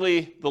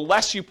 Basically, the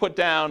less you put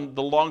down,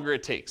 the longer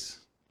it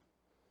takes.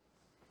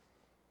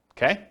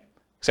 Okay?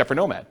 Except for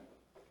Nomad.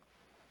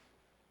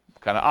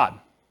 Kind of odd.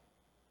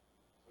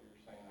 So you're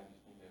saying I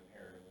just need to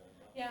inherit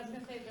it? Yeah, I was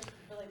going to say this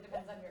really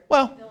depends on your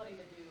Well, ability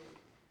to do.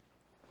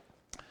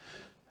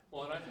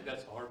 Well, and I think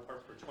that's the hard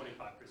part for 25%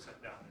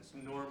 down. It's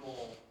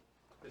normal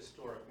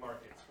historic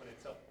markets when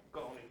it's up,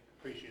 only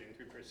appreciating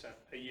 3%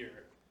 a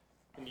year,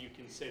 and you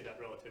can say that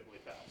relatively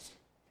fast.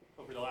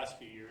 Over the last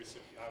few years,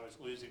 if I was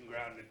losing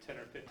ground at 10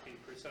 or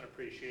 15%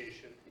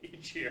 appreciation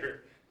each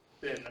year,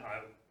 then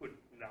I would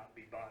not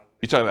be buying.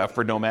 You're talking about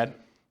for Nomad?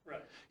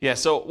 Right. Yeah,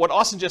 so what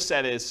Austin just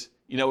said is,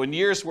 You know, in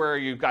years where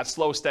you've got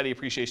slow, steady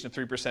appreciation of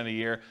 3% a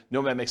year,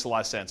 Nomad makes a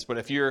lot of sense. But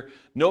if you're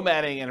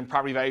nomading and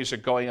property values are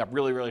going up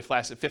really, really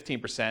fast at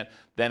 15%,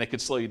 then it could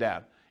slow you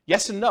down.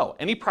 Yes and no.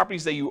 Any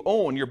properties that you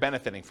own, you're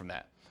benefiting from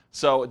that.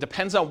 So it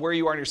depends on where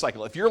you are in your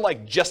cycle. If you're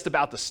like just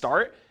about to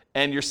start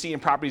and you're seeing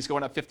properties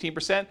going up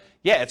 15%,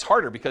 yeah, it's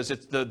harder because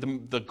it's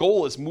the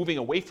goal is moving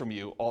away from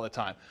you all the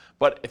time.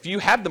 But if you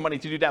have the money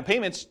to do down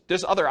payments,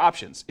 there's other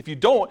options. If you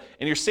don't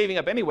and you're saving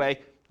up anyway,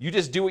 you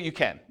just do what you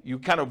can. You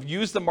kind of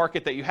use the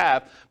market that you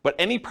have, but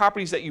any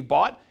properties that you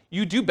bought,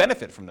 you do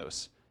benefit from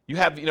those. You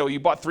have, you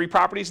bought 3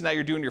 properties and now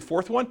you're doing your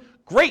 4th one.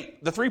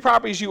 Great, the 3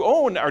 properties you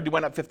own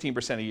went up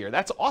 15% a year.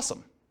 That's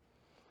awesome.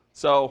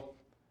 So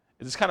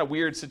it's kind of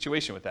weird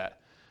situation with that.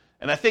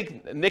 And I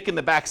think Nick in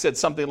the back said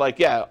something like,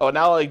 yeah, oh,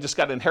 now I just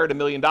got to inherit $1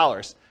 million.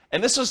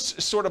 And this is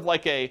sort of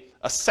like a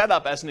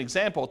setup as an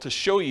example to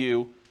show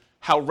you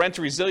how rent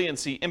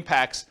resiliency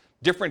impacts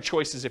different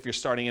choices if you're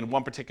starting in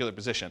one particular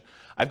position.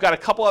 I've got a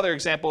couple other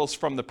examples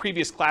from the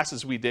previous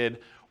classes we did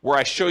where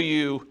I show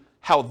you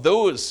how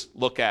those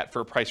look at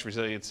for price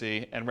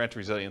resiliency and rent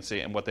resiliency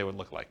and what they would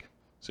look like.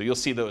 So you'll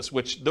see those,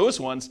 which those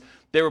ones,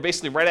 they were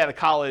basically right out of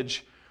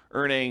college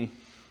earning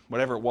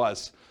whatever it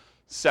was,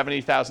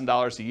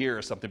 $70,000 a year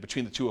or something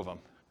between the two of them,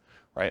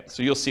 right?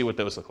 So you'll see what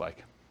those look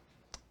like.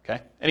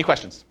 Okay, any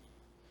questions?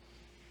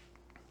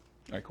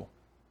 All right, cool.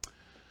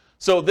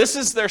 So this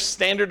is their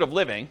standard of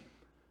living.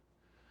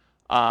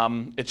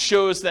 It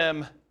shows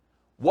them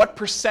what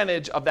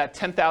percentage of that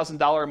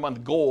 $10,000 a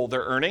month goal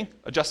they're earning,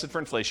 adjusted for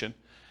inflation.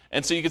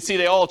 And so you can see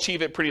they all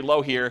achieve it pretty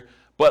low here.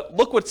 But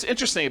look what's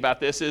interesting about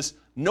this is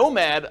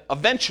Nomad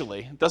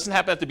eventually, it doesn't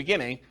happen at the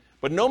beginning,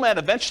 but Nomad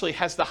eventually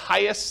has the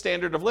highest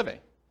standard of living.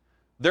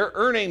 They're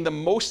earning the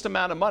most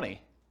amount of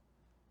money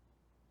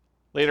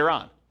later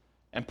on.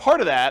 And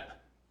part of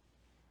that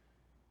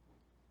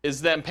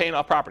is them paying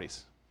off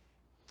properties.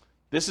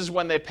 This is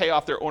when they pay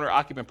off their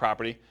owner-occupant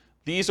property.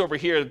 These over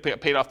here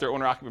paid off their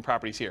owner-occupant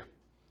properties here.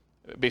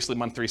 Basically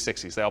month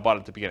 360s. They all bought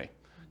it at the beginning.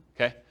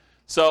 Okay?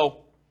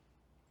 So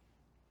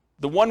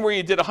the one where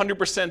you did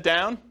 100%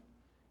 down,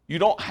 you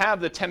don't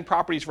have the 10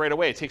 properties right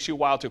away. It takes you a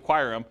while to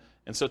acquire them,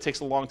 and so it takes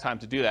a long time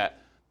to do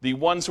that. The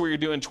ones where you're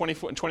doing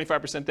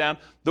 25% down,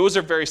 those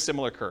are very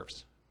similar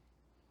curves.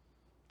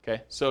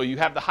 Okay? So you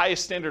have the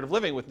highest standard of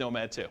living with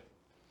Nomad too,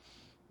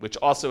 which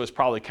also is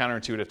probably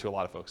counterintuitive to a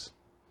lot of folks.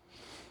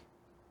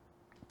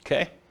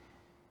 Okay?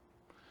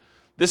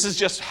 This is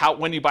just how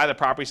when you buy the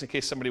properties in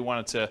case somebody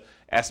wanted to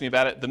ask me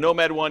about it. The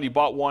Nomad one, you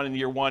bought one in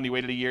year 1, you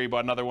waited a year, you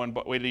bought another one,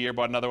 waited a year,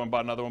 bought another one,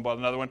 bought another one, bought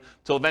another one,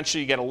 until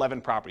eventually you get 11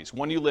 properties.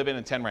 1 you live in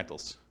and 10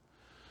 rentals.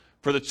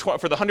 For the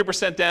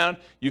 100% down,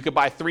 you could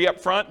buy 3 up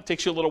front. It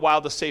takes you a little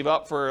while to save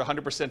up for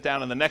 100%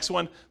 down on the next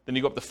one. Then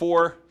you go up to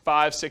 4,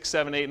 5, 6,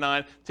 7, 8,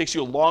 9. It takes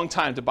you a long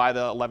time to buy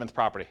the 11th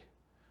property,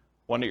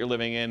 one that you're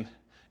living in.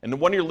 And the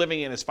one you're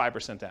living in is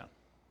 5% down.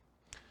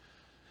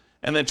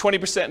 And then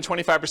 20% and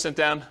 25%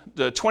 down.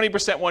 The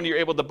 20% one, you're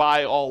able to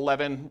buy all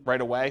 11 right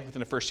away within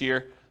the first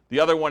year. The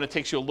other one, it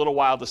takes you a little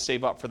while to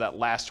save up for that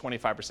last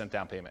 25%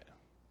 down payment.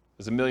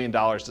 Because $1 million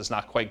does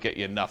not quite get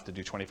you enough to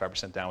do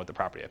 25% down with the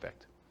property I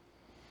picked.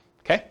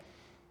 Okay?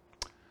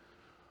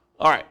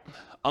 All right.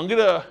 I'm going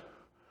to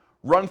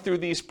run through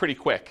these pretty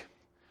quick.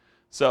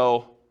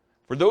 So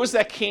for those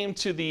that came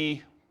to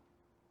the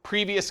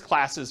previous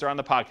classes or on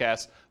the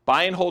podcast,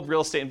 buy and hold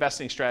real estate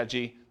investing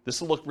strategy,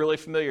 this will look really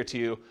familiar to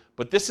you,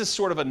 but this is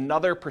sort of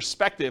another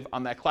perspective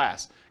on that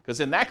class.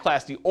 Because in that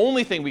class, the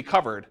only thing we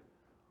covered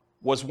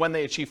was when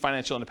they achieve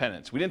financial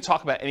independence. We didn't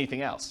talk about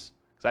anything else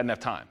because I didn't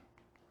have time.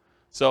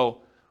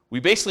 So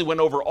we basically went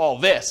over all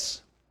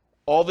this,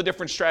 all the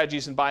different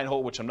strategies in buy and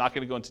hold, which I'm not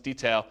going to go into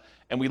detail,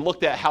 and we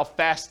looked at how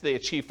fast they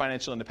achieve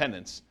financial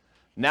independence.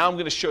 Now I'm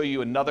going to show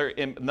you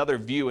another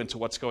view into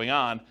what's going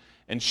on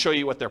and show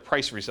you what their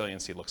price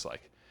resiliency looks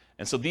like.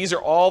 And so these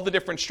are all the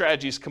different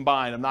strategies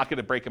combined. I'm not going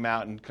to break them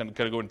out and kind of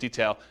go into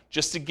detail,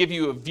 just to give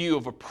you a view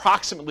of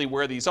approximately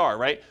where these are,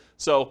 right?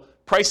 So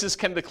prices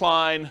can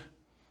decline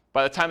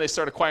by the time they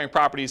start acquiring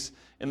properties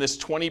in this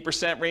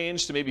 20%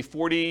 range to maybe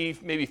 40,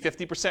 maybe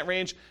 50%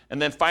 range.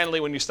 And then finally,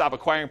 when you stop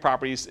acquiring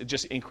properties, it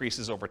just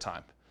increases over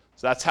time.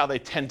 So that's how they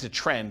tend to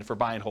trend for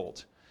buy and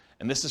hold.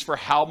 And this is for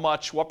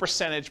what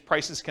percentage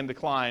prices can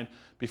decline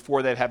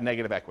before they'd have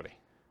negative equity.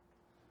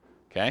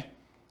 Okay?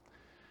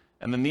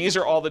 And then these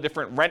are all the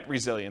different rent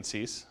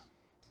resiliencies,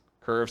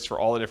 curves for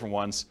all the different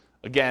ones.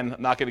 Again,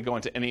 I'm not going to go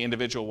into any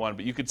individual one,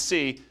 but you could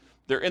see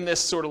they're in this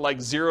sort of like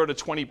 0 to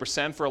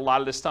 20% for a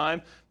lot of this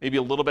time, maybe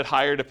a little bit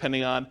higher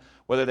depending on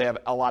whether they have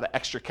a lot of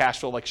extra cash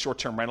flow like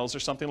short-term rentals or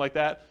something like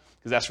that,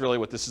 because that's really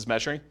what this is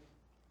measuring.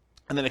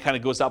 And then it kind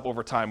of goes up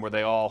over time where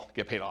they all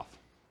get paid off.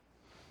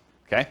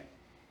 Okay?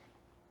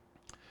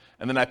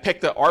 And then I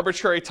picked an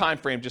arbitrary time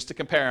frame just to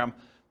compare them.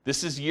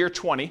 This is year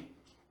 20,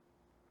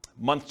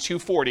 month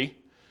 240.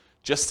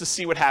 Just to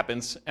see what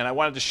happens. And I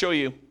wanted to show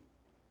you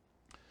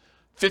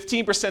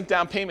 15%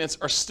 down payments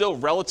are still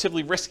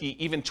relatively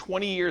risky even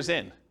 20 years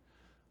in.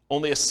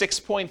 Only a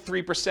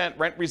 6.3%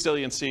 rent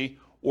resiliency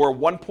or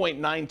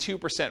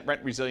 1.92%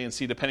 rent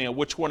resiliency depending on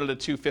which one of the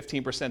two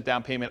 15%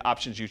 down payment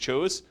options you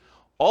chose.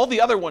 All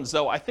the other ones,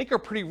 though, I think are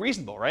pretty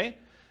reasonable, right?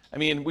 I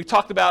mean, we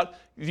talked about,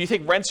 do you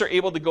think rents are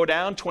able to go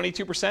down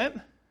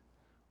 22%?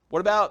 What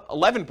about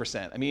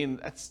 11%? I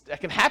mean, that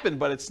can happen,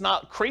 but it's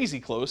not crazy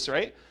close,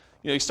 right?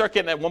 You start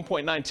getting at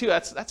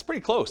 1.92, that's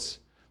pretty close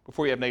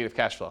before you have negative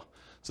cash flow.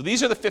 So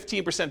these are the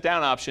 15%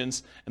 down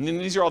options, and then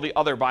these are all the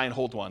other buy and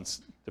hold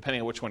ones,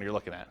 depending on which one you're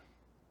looking at.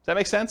 Does that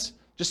make sense?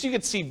 Just so you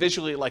can see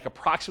visually like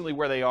approximately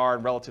where they are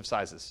in relative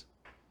sizes.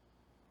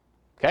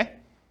 Okay?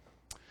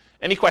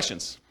 Any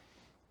questions?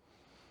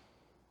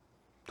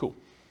 Cool.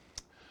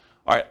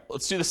 All right,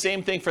 let's do the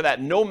same thing for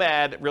that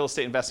Nomad real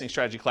estate investing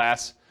strategy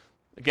class.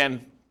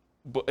 Again,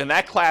 in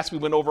that class, we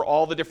went over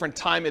all the different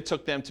time it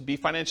took them to be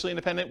financially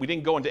independent. We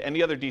didn't go into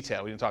any other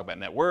detail. We didn't talk about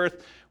net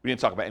worth. We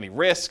didn't talk about any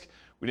risk.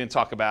 We didn't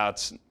talk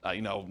about,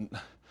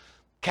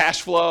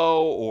 cash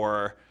flow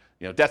or,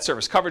 debt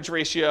service coverage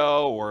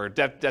ratio or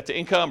debt to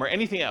income or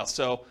anything else.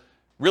 So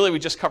really, we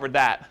just covered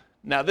that.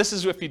 Now, this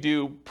is if you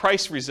do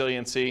price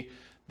resiliency.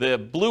 The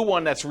blue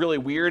one that's really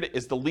weird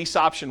is the lease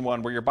option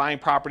one where you're buying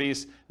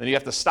properties, then you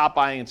have to stop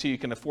buying until you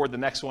can afford the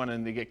next one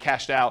and they get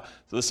cashed out.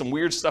 So there's some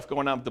weird stuff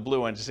going on with the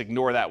blue one, just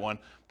ignore that one.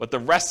 But the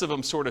rest of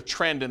them sort of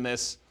trend in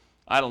this,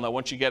 I don't know,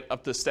 once you get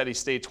up to steady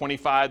state,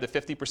 25 to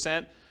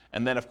 50%,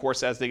 and then of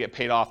course as they get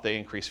paid off, they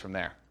increase from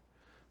there.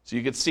 So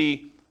you can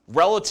see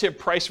relative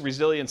price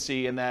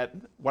resiliency in that,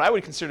 what I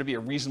would consider to be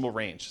a reasonable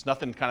range. There's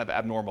nothing kind of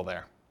abnormal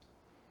there.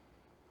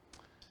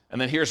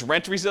 And then here's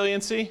rent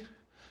resiliency.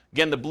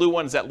 Again, the blue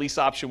one is that lease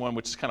option one,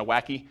 which is kind of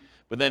wacky.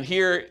 But then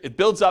here, it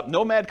builds up.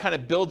 Nomad kind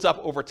of builds up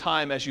over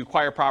time as you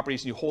acquire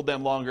properties and you hold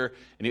them longer,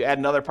 and you add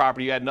another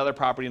property,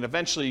 and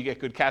eventually you get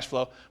good cash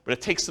flow. But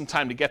it takes some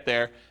time to get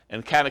there,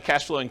 and kind of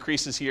cash flow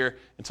increases here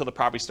until the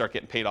properties start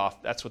getting paid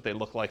off. That's what they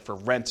look like for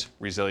rent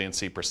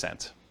resiliency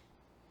percent.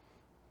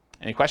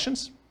 Any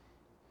questions?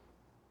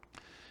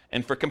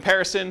 And for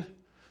comparison,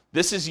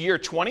 this is year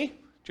 20. Do you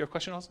have a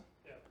question, Austin?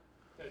 Yeah.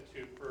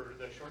 For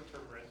the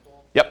short-term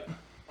rental. Yep.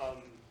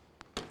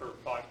 For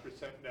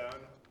 5% down,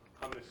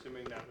 I'm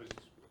assuming that was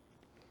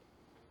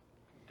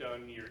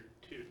done year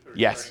 2. Or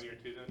yes. Starting year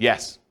 2 then?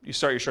 Yes. You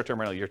start your short-term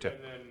rental year 2. And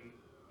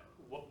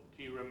then,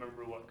 do you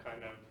remember what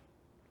kind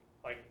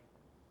of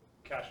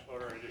cash flow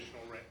or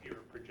additional rent you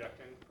were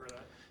projecting for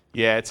that?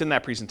 Yeah, it's in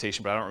that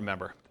presentation, but I don't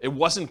remember. It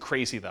wasn't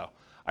crazy though.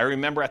 I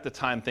remember at the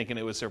time thinking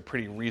it was a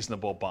pretty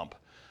reasonable bump.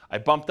 I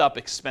bumped up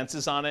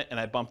expenses on it and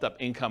I bumped up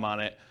income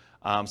on it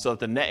so that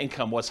the net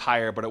income was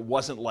higher, but it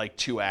wasn't like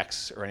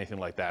 2x or anything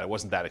like that. It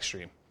wasn't that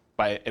extreme.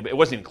 It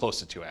wasn't even close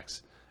to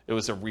 2x. It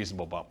was a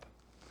reasonable bump.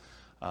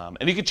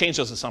 And you can change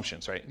those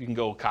assumptions, right? You can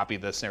go copy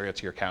the scenario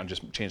to your account and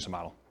just change the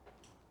model.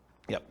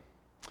 Yep.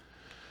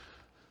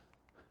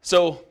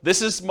 So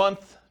this is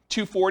month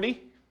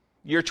 240,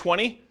 year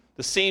 20.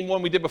 The same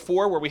one we did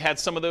before where we had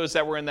some of those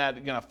that were in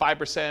that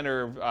 5%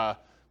 or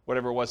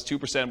whatever it was,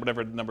 2%,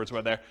 whatever the numbers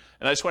were there.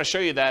 And I just want to show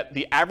you that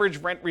the average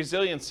rent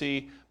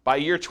resiliency by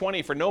year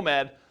 20 for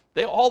Nomad,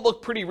 they all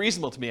look pretty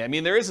reasonable to me. I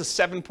mean, there is a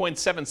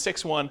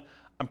 7.76 one.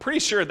 I'm pretty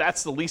sure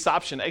that's the lease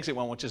option exit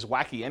one, which is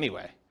wacky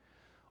anyway.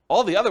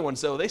 All the other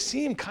ones, though, they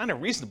seem kind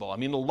of reasonable. I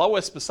mean, the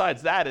lowest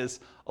besides that is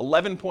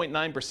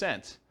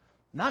 11.9%.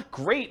 Not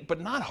great,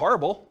 but not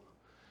horrible.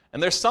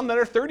 And there's some that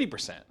are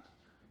 30%.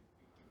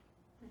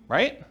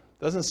 Right?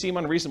 Doesn't seem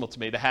unreasonable to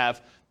me to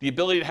have the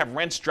ability to have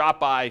rents drop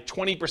by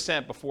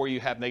 20% before you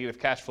have negative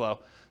cash flow.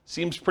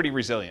 Seems pretty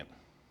resilient.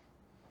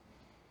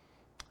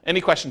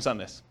 Any questions on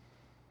this?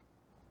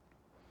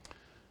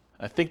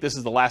 I think this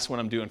is the last one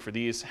I'm doing for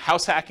these.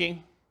 House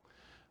hacking.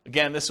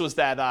 Again, this was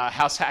that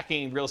house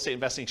hacking real estate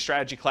investing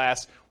strategy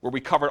class where we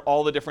covered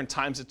all the different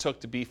times it took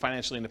to be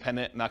financially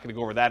independent. I'm not going to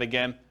go over that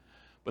again.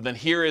 But then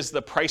here is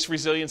the price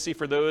resiliency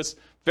for those.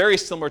 Very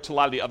similar to a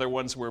lot of the other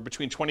ones where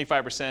between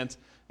 25%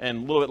 and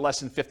a little bit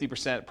less than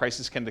 50%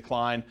 prices can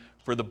decline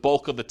for the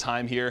bulk of the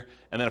time here.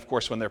 And then, of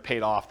course, when they're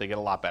paid off, they get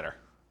a lot better.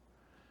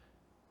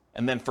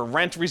 And then for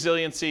rent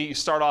resiliency, you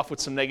start off with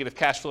some negative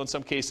cash flow in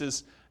some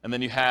cases, and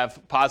then you have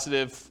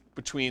positive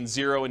between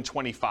 0 and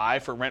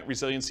 25 for rent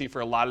resiliency for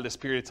a lot of this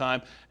period of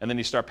time, and then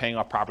you start paying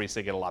off properties,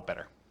 they get a lot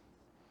better.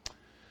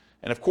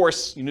 And of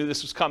course, you knew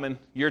this was coming.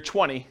 Year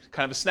 20,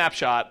 kind of a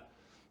snapshot.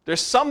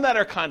 There's some that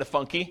are kind of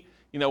funky.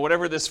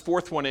 Whatever this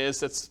fourth one is,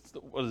 that's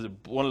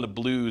one of the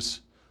blues.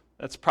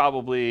 That's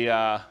probably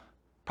the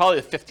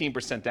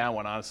 15% down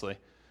one, honestly.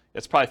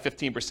 It's probably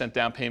 15%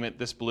 down payment,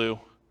 this blue,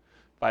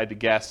 if I had to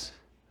guess.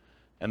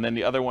 And then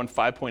the other one,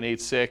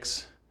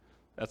 5.86.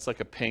 That's like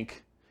a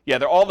pink. Yeah,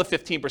 they're all the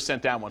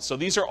 15% down ones. So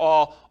these are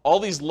all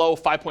these low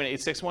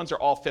 5.86 ones are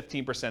all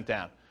 15%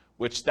 down,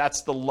 which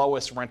that's the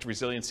lowest rent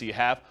resiliency you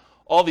have.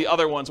 All the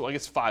other ones, well, I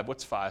guess 5.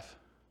 What's 5?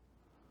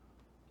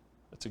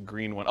 That's a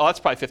green one. Oh, that's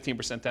probably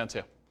 15% down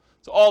too.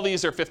 So all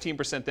these are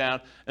 15%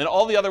 down. And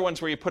all the other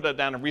ones where you put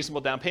down a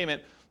reasonable down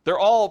payment, they're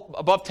all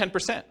above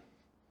 10%,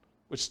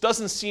 which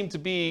doesn't seem to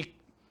be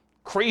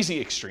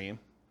crazy extreme.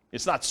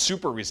 It's not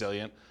super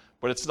resilient,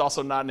 but it's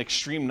also not an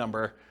extreme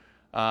number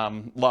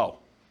low,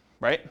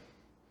 right?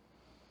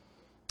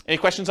 Any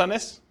questions on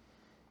this?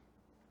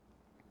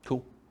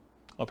 Cool.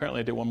 Well, apparently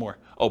I did one more.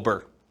 Oh,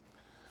 Burr.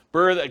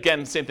 BRRRR,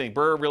 again, same thing.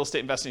 BRRRR, real estate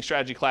investing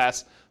strategy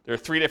class. There are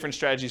 3 different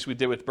strategies we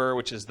did with BRRRR,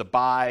 which is the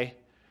buy,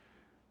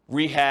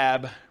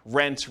 rehab,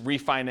 rent,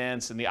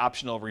 refinance, and the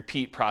optional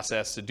repeat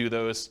process to do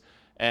those.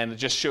 And it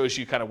just shows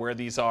you kind of where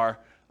these are.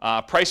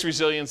 Price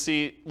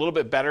resiliency, a little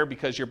bit better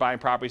because you're buying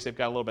properties. They've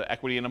got a little bit of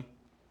equity in them.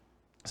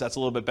 So that's a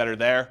little bit better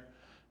there.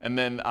 And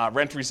then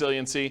rent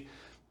resiliency,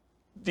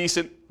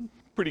 decent,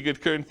 pretty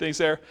good current things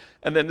there.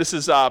 And then this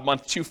is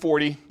month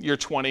 240, year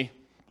 20.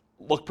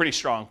 Look pretty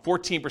strong.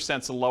 14%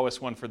 is the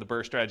lowest one for the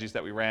BRRRR strategies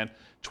that we ran.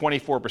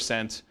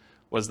 24%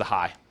 was the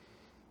high.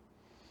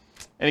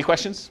 Any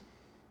questions?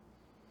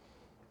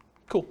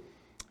 Cool.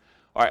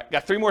 All right,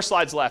 got 3 more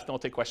slides left, and we'll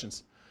take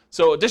questions.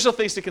 So additional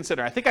things to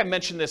consider. I think I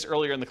mentioned this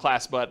earlier in the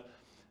class, but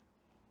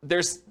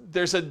there's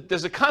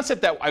a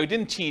concept that I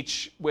didn't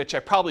teach, which I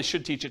probably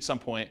should teach at some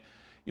point.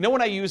 You know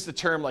when I use the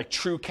term like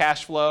true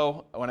cash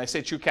flow, when I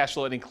say true cash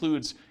flow, it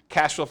includes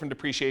cash flow from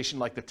depreciation,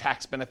 like the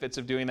tax benefits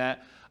of doing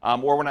that.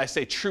 Or when I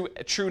say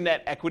true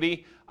net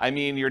equity, I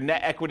mean your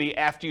net equity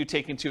after you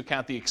take into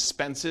account the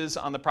expenses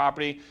on the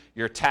property,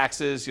 your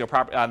taxes,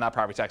 not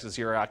property taxes,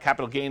 your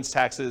capital gains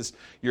taxes,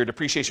 your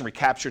depreciation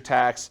recapture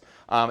tax,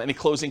 any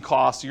closing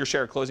costs, your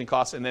share of closing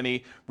costs, and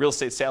any real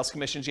estate sales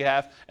commissions you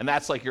have. And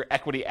that's like your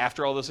equity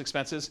after all those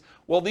expenses.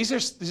 Well, these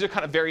are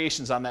kind of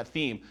variations on that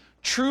theme.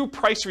 True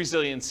price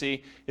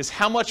resiliency is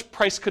how much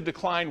price could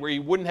decline where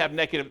you wouldn't have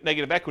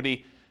negative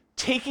equity,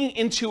 taking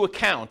into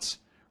account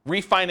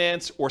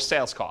refinance or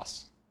sales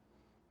costs.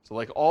 So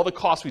like all the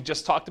costs we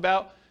just talked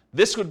about,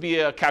 this would be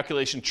a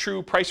calculation.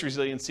 True price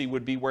resiliency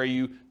would be where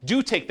you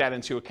do take that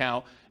into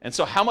account. And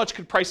so how much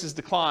could prices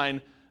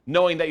decline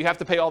knowing that you have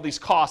to pay all these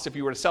costs if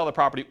you were to sell the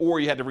property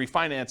or you had to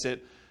refinance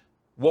it?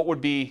 What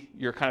would be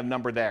your kind of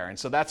number there? And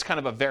so that's kind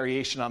of a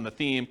variation on the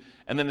theme.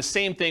 And then the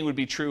same thing would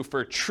be true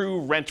for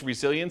true rent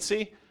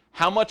resiliency.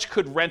 How much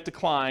could rent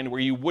decline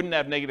where you wouldn't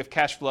have negative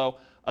cash flow,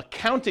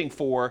 accounting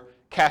for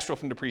cash flow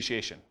from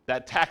depreciation,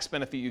 that tax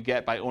benefit you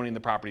get by owning the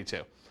property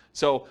too.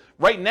 So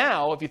right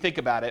now, if you think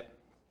about it,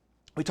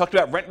 we talked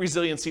about rent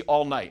resiliency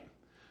all night.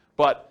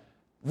 But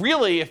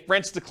really, if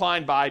rents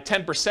decline by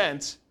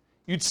 10%,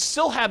 you'd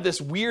still have this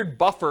weird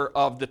buffer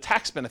of the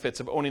tax benefits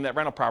of owning that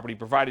rental property,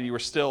 provided you were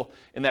still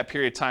in that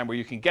period of time where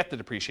you can get the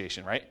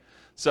depreciation, right?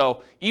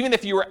 So even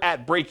if you were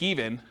at break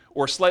even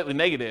or slightly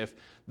negative,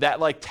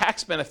 that like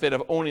tax benefit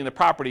of owning the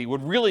property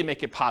would really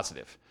make it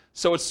positive.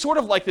 So it's sort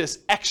of like this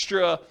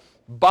extra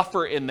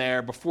buffer in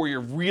there before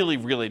you're really,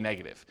 really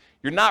negative.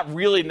 You're not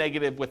really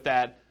negative with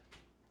that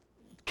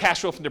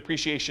cash flow from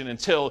depreciation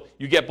until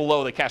you get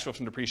below the cash flow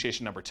from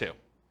depreciation number 2. Does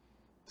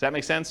that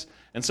make sense?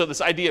 And so this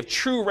idea of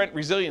true rent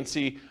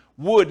resiliency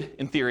would,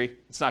 in theory,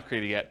 it's not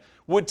created yet,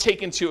 would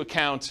take into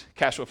account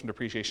cash flow from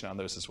depreciation on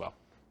those as well.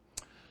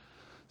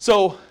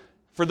 So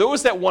for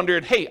those that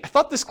wondered, hey, I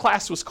thought this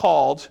class was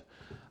called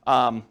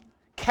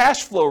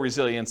cash flow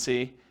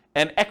resiliency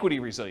and equity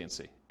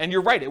resiliency. And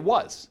you're right, it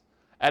was.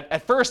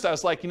 At first, I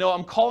was like,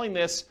 I'm calling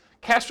this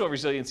cash flow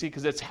resiliency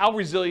because it's how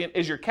resilient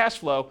is your cash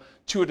flow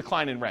to a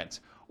decline in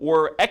rent.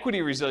 Or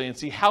equity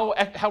resiliency, how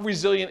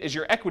resilient is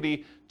your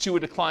equity to a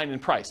decline in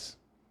price.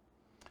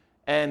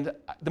 And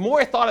the more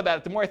I thought about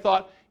it, the more I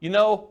thought,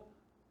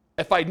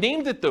 if I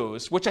named it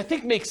those, which I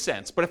think makes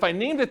sense, but if I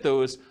named it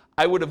those,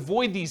 I would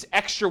avoid these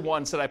extra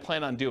ones that I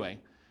plan on doing.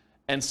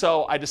 And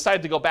so I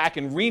decided to go back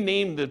and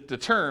rename the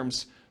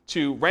terms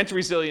to rent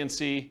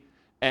resiliency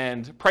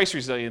and price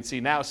resiliency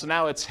now. So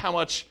now it's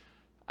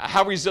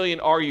how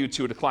resilient are you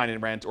to a decline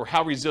in rent, or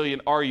how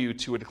resilient are you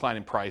to a decline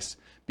in price?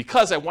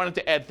 Because I wanted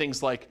to add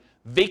things like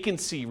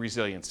vacancy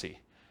resiliency.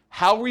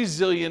 How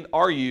resilient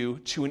are you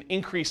to an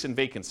increase in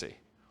vacancy?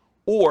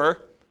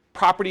 Or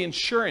property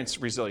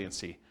insurance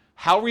resiliency.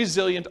 How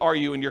resilient are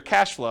you in your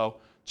cash flow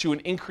to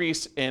an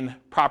increase in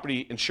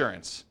property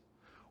insurance?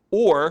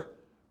 Or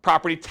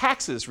property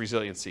taxes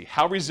resiliency.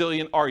 How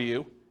resilient are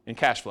you in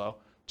cash flow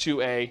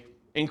to a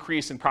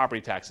increase in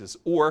property taxes?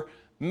 Or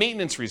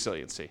maintenance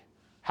resiliency.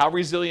 How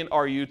resilient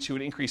are you to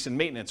an increase in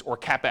maintenance or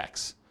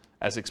CapEx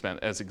as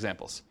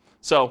examples?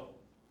 So,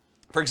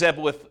 for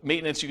example, with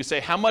maintenance, you could say,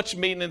 how much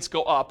maintenance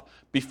go up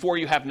before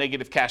you have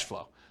negative cash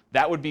flow?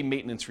 That would be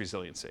maintenance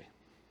resiliency.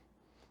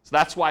 So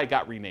that's why it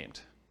got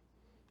renamed.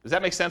 Does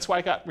that make sense why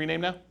it got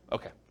renamed now?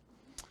 Okay.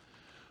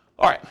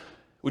 All right.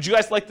 Would you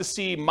guys like to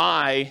see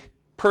my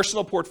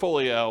personal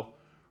portfolio,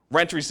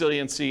 rent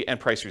resiliency and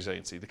price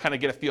resiliency, to kind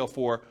of get a feel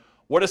for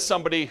what is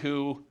somebody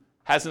who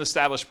has an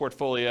established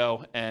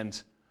portfolio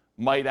and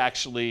might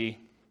actually,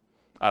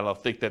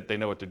 think that they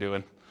know what they're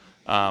doing,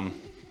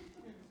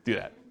 do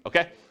that,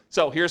 okay?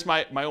 So here's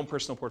my own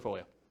personal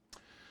portfolio.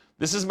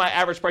 This is my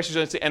average price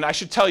resiliency, and I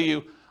should tell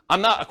you,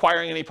 I'm not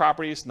acquiring any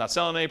properties, not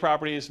selling any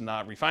properties,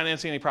 not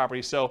refinancing any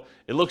properties, so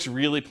it looks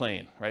really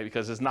plain, right?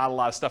 Because there's not a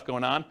lot of stuff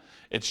going on.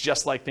 It's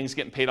just like things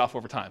getting paid off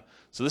over time.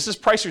 So this is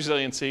price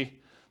resiliency.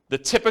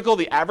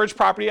 The average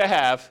property I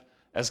have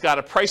has got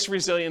a price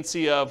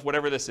resiliency of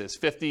whatever this is,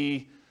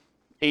 58%,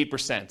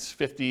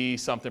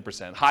 50-something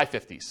percent, high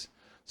 50s.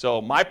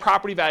 So my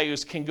property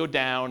values can go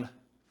down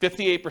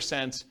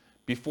 58%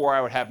 before I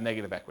would have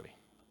negative equity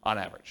on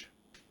average.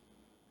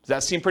 Does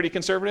that seem pretty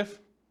conservative?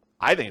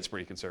 I think it's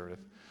pretty conservative.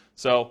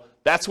 So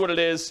that's what it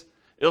is.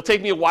 It'll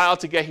take me a while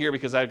to get here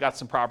because I've got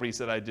some properties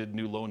that I did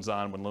new loans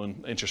on when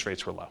loan interest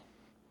rates were low.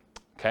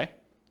 Okay?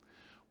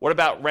 What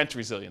about rent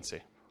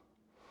resiliency?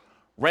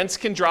 Rents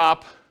can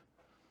drop,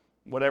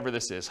 whatever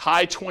this is,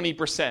 high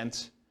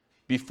 20%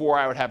 before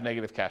I would have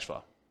negative cash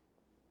flow.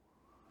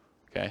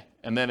 Okay?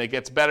 And then it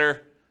gets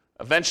better.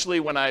 Eventually,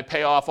 when I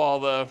pay off all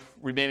the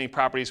remaining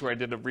properties where I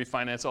did a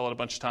refinance all at a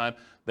bunch of time,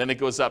 then it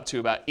goes up to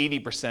about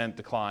 80%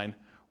 decline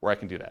where I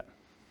can do that.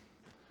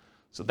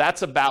 So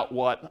that's about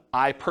what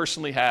I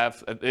personally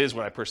have, it is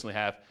what I personally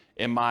have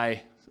in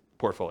my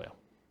portfolio.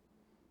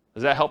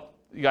 Does that help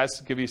you guys,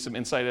 give you some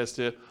insight as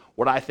to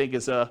what I think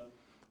is a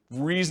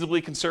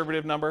reasonably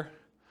conservative number?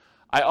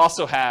 I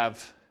also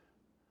have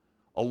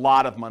a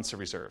lot of months of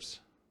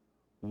reserves,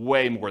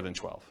 way more than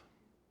 12.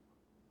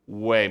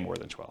 Way more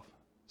than 12.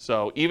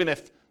 So even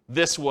if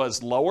this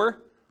was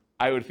lower,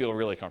 I would feel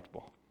really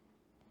comfortable.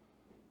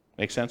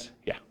 Make sense?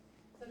 Yeah.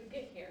 So to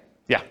get here,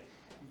 Yeah.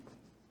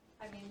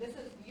 I mean, this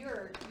is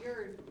your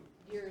years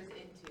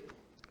into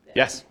this.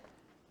 Yes.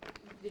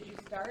 Did you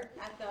start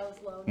at those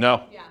low?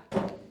 No. Yeah.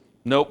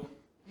 Nope.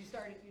 You didn't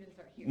start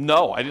here.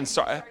 No, I didn't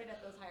start. You started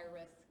at those higher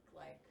risk,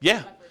 like. Yeah.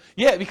 leverage.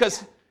 Yeah,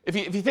 because if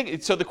you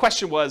think, so the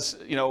question was,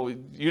 you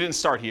didn't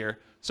start here.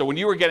 So when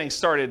you were getting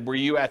started, were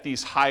you at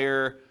these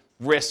higher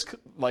risk,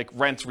 like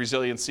rent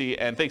resiliency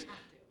and things?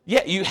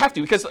 Yeah, you have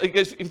to, because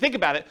if you think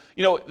about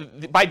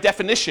it, by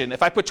definition,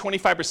 if I put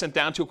 25%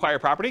 down to acquire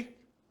property,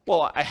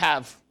 well, I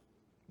have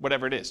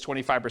whatever it is,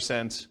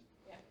 25%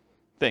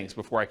 things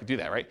before I could do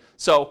that, right?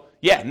 So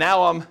yeah,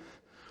 now I'm,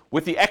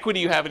 with the equity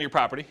you have in your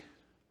property,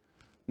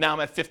 now I'm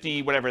at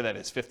 50, whatever that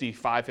is,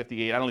 55,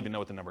 58, I don't even know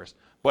what the number is,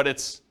 but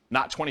it's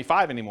not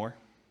 25 anymore,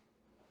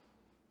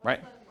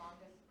 right? What's the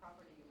longest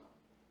property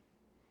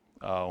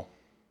you own? Oh,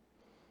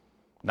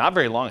 not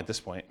very long at this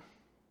point.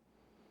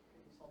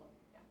 You sold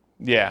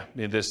them, Yeah,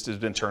 there's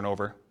been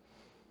turnover.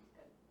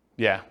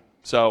 Yeah,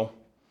 so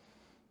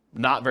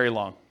not very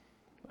long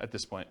at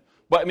this point.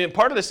 But I mean,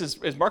 part of this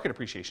is market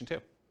appreciation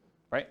too,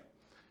 right?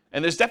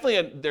 And there's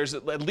definitely there's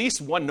at least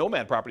one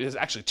nomad property. There's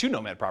actually 2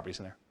 nomad properties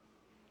in there.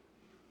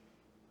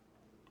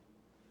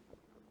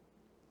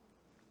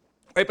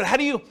 Right, but how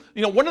do you,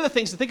 one of the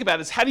things to think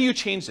about is how do you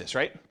change this,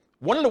 right?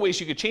 One of the ways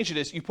you could change it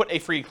is you put a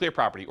free and clear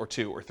property or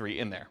 2 or 3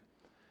 in there.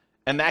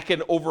 And that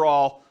can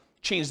overall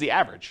change the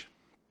average,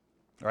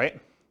 right?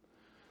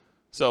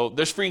 So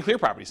there's free and clear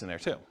properties in there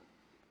too.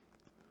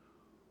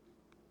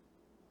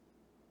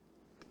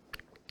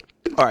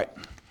 All right.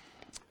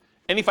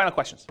 Any final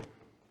questions?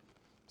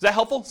 Is that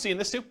helpful, seeing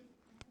this too?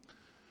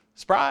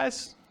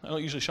 Surprise. I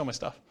don't usually show my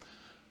stuff.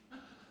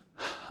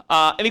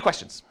 Any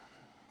questions?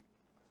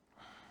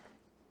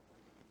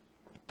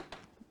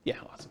 Yeah,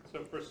 awesome.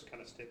 So first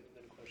kind of statement,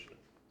 then question.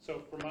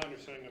 So from my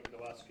understanding of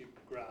the last few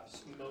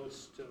graphs,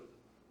 most of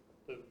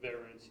the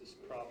variance is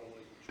probably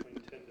between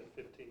 10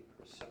 to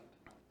 15%.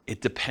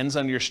 It depends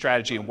on your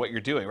strategy and what you're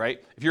doing,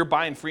 right? If you're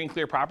buying free and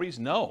clear properties,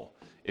 no.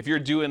 If you're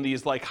doing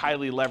these like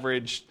highly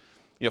leveraged,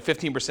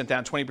 15%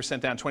 down, 20%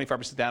 down,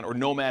 25% down, or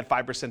Nomad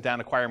 5% down,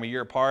 acquire them a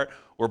year apart,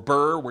 or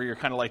Burr, where you're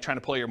kind of like trying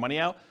to pull your money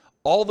out,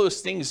 all those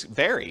things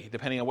vary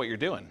depending on what you're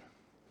doing.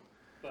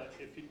 But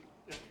if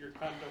you're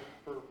kind of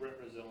for rent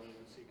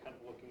resiliency, kind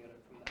of looking at it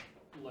from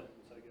that lens,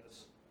 I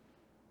guess.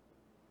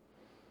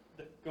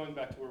 Going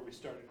back to where we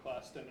started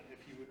class, then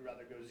if you would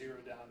rather go 0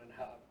 down and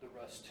have the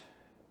rest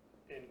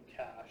in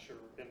cash or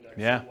index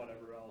or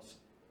whatever else,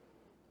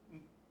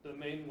 the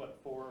main 4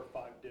 or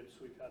 5 dips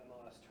we've had in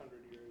the last 100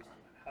 years,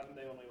 haven't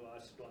they only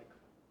lasted like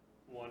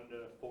 1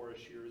 to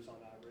 4-ish years on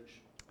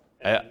average?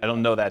 I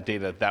don't know that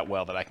data that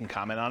well that I can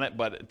comment on it,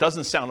 but it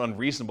doesn't sound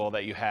unreasonable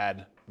that you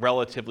had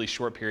relatively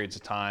short periods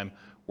of time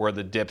where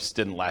the dips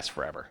didn't last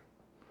forever.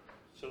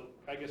 So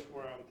I guess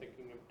where I'm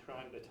thinking of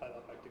trying to tie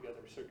that back together,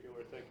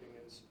 circular thinking,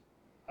 is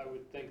I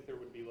would think there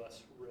would be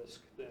less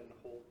risk than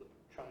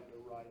trying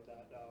to ride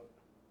that out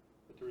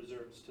with the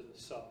reserves to the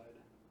side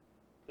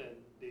than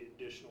the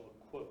additional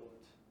equivalent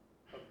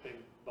of being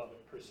above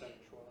it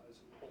percentage-wise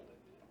and holding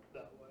it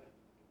that way.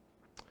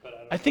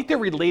 But I think they're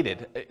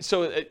related.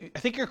 So I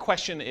think your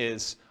question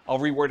is, I'll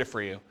reword it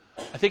for you.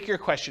 I think your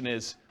question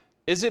is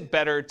it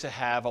better to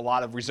have a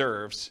lot of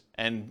reserves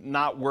and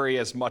not worry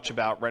as much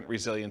about rent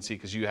resiliency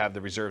because you have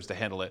the reserves to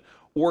handle it?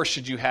 Or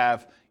should you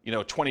have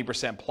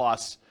 20%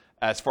 plus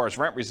as far as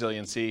rent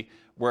resiliency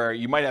where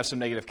you might have some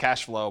negative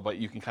cash flow, but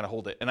you can kind of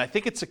hold it? And I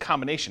think it's a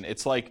combination.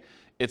 It's like,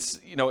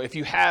 if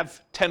you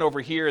have 10 over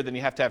here, then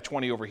you have to have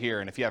 20 over here.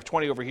 And if you have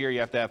 20 over here,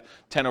 you have to have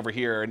 10 over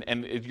here.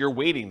 And you're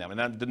weighting them.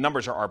 And the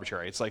numbers are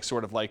arbitrary. It's like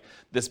sort of like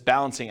this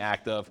balancing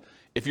act of,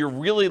 if you're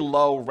really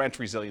low rent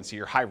resiliency,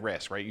 you're high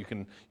risk, right?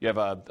 You have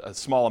a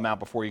small amount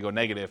before you go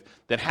negative,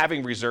 then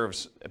having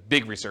reserves,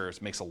 big reserves,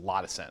 makes a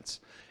lot of sense.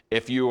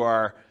 If you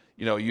are,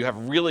 you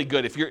have really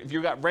good, if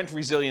you've got rent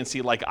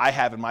resiliency like I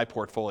have in my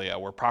portfolio,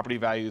 where property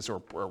values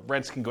or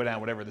rents can go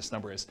down, whatever this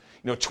number is,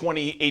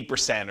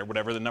 28% or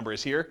whatever the number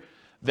is here,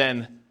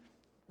 then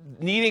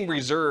needing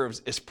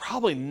reserves is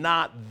probably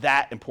not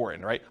that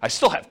important, right? I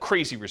still have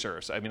crazy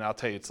reserves. I mean, I'll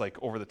tell you, it's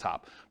like over the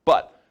top.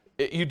 But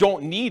you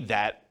don't need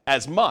that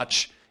as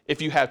much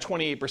if you have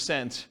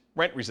 28%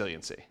 rent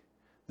resiliency.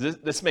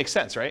 This makes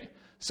sense, right?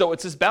 So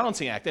it's this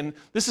balancing act. And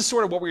this is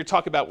sort of what we were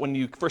talking about when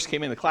you first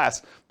came into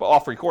class, but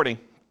off recording,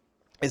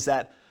 is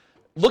that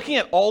looking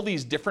at all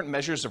these different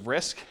measures of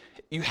risk,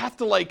 you have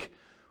to like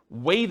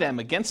weigh them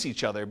against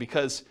each other,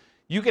 because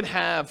you can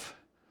have,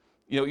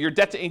 your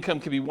debt to income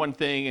can be one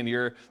thing, and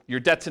your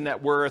debt to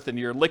net worth and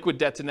your liquid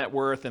debt to net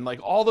worth, and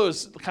like all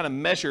those kind of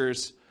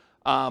measures,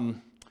 debt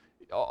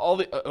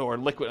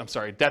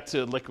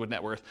to liquid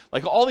net worth,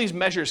 like all these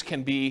measures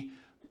can be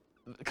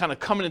kind of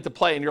coming into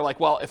play, and you're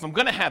like, well, if I'm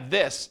going to have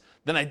this,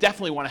 then I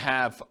definitely want to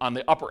have on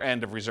the upper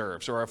end of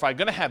reserves. Or if I'm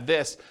going to have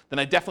this, then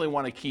I definitely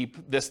want to keep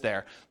this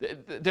there.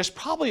 There's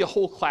probably a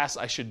whole class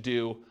I should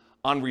do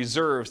on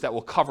reserves that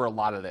will cover a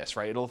lot of this,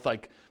 right? It'll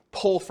like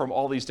pull from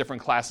all these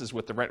different classes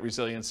with the rent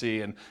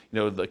resiliency and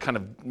the kind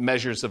of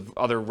measures of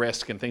other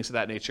risk and things of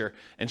that nature,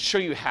 and show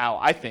you how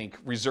I think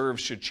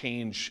reserves should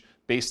change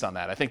based on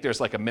that. I think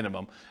there's like a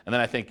minimum, and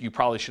then I think you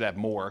probably should have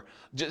more.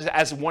 Just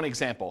as one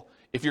example,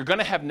 if you're going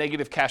to have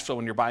negative cash flow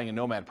when you're buying a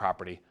nomad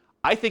property,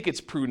 I think it's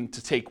prudent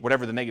to take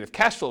whatever the negative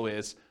cash flow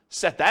is,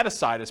 set that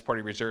aside as part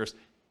of your reserves,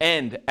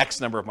 and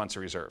X number of months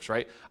of reserves,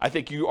 right? I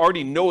think you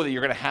already know that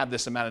you're going to have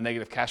this amount of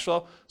negative cash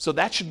flow, so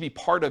that should be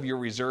part of your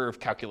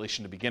reserve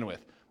calculation to begin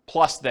with,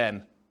 plus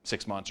then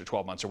 6 months or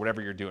 12 months or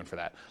whatever you're doing for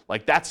that.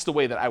 Like, that's the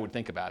way that I would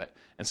think about it.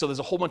 And so there's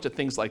a whole bunch of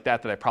things like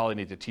that I probably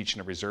need to teach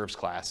in a reserves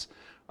class,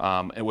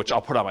 and which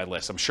I'll put on my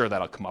list. I'm sure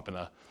that'll come up in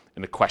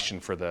a question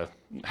for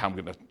how I'm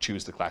going to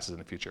choose the classes in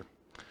the future.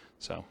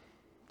 So,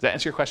 does that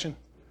answer your question?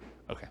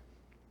 Okay.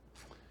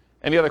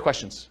 Any other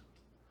questions?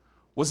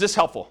 Was this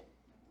helpful?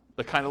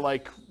 The kind of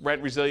like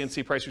rent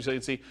resiliency, price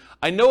resiliency.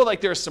 I know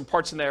like there's some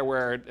parts in there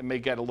where it may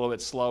get a little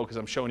bit slow because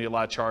I'm showing you a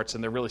lot of charts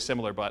and they're really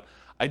similar, but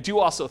I do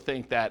also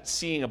think that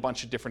seeing a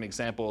bunch of different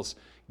examples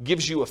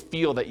gives you a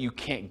feel that you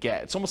can't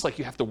get. It's almost like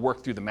you have to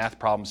work through the math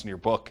problems in your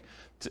book,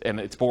 and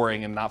it's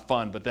boring and not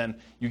fun, but then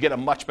you get a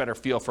much better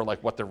feel for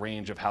like what the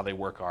range of how they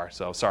work are.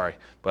 So sorry,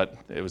 but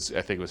I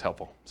think it was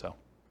helpful. So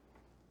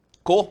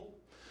cool.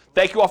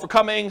 Thank you all for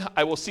coming.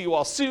 I will see you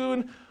all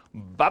soon.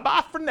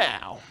 Bye-bye for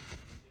now.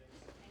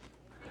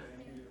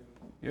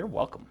 You're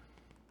welcome.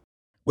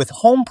 With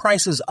home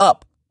prices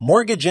up,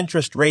 mortgage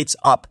interest rates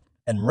up,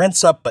 and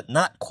rents up but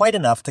not quite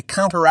enough to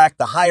counteract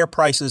the higher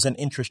prices and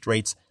interest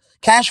rates,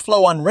 cash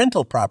flow on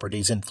rental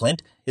properties in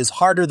Flint is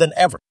harder than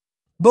ever.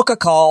 Book a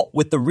call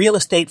with the Real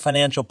Estate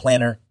Financial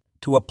Planner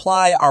to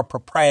apply our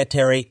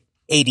proprietary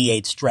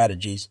 88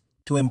 strategies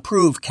to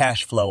improve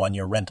cash flow on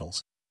your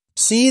rentals.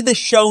 See the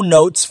show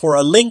notes for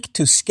a link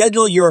to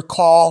schedule your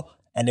call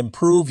and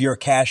improve your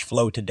cash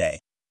flow today.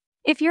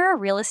 If you're a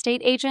real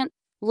estate agent,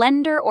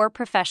 lender, or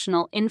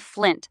professional in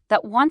Flint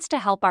that wants to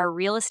help our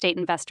real estate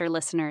investor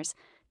listeners,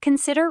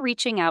 consider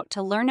reaching out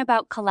to learn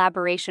about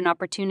collaboration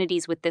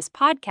opportunities with this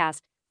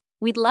podcast.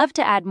 We'd love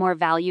to add more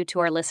value to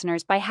our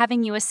listeners by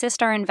having you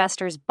assist our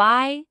investors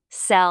buy,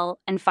 sell,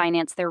 and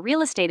finance their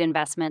real estate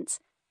investments.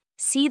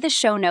 See the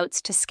show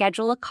notes to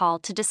schedule a call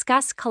to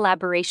discuss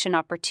collaboration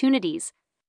opportunities.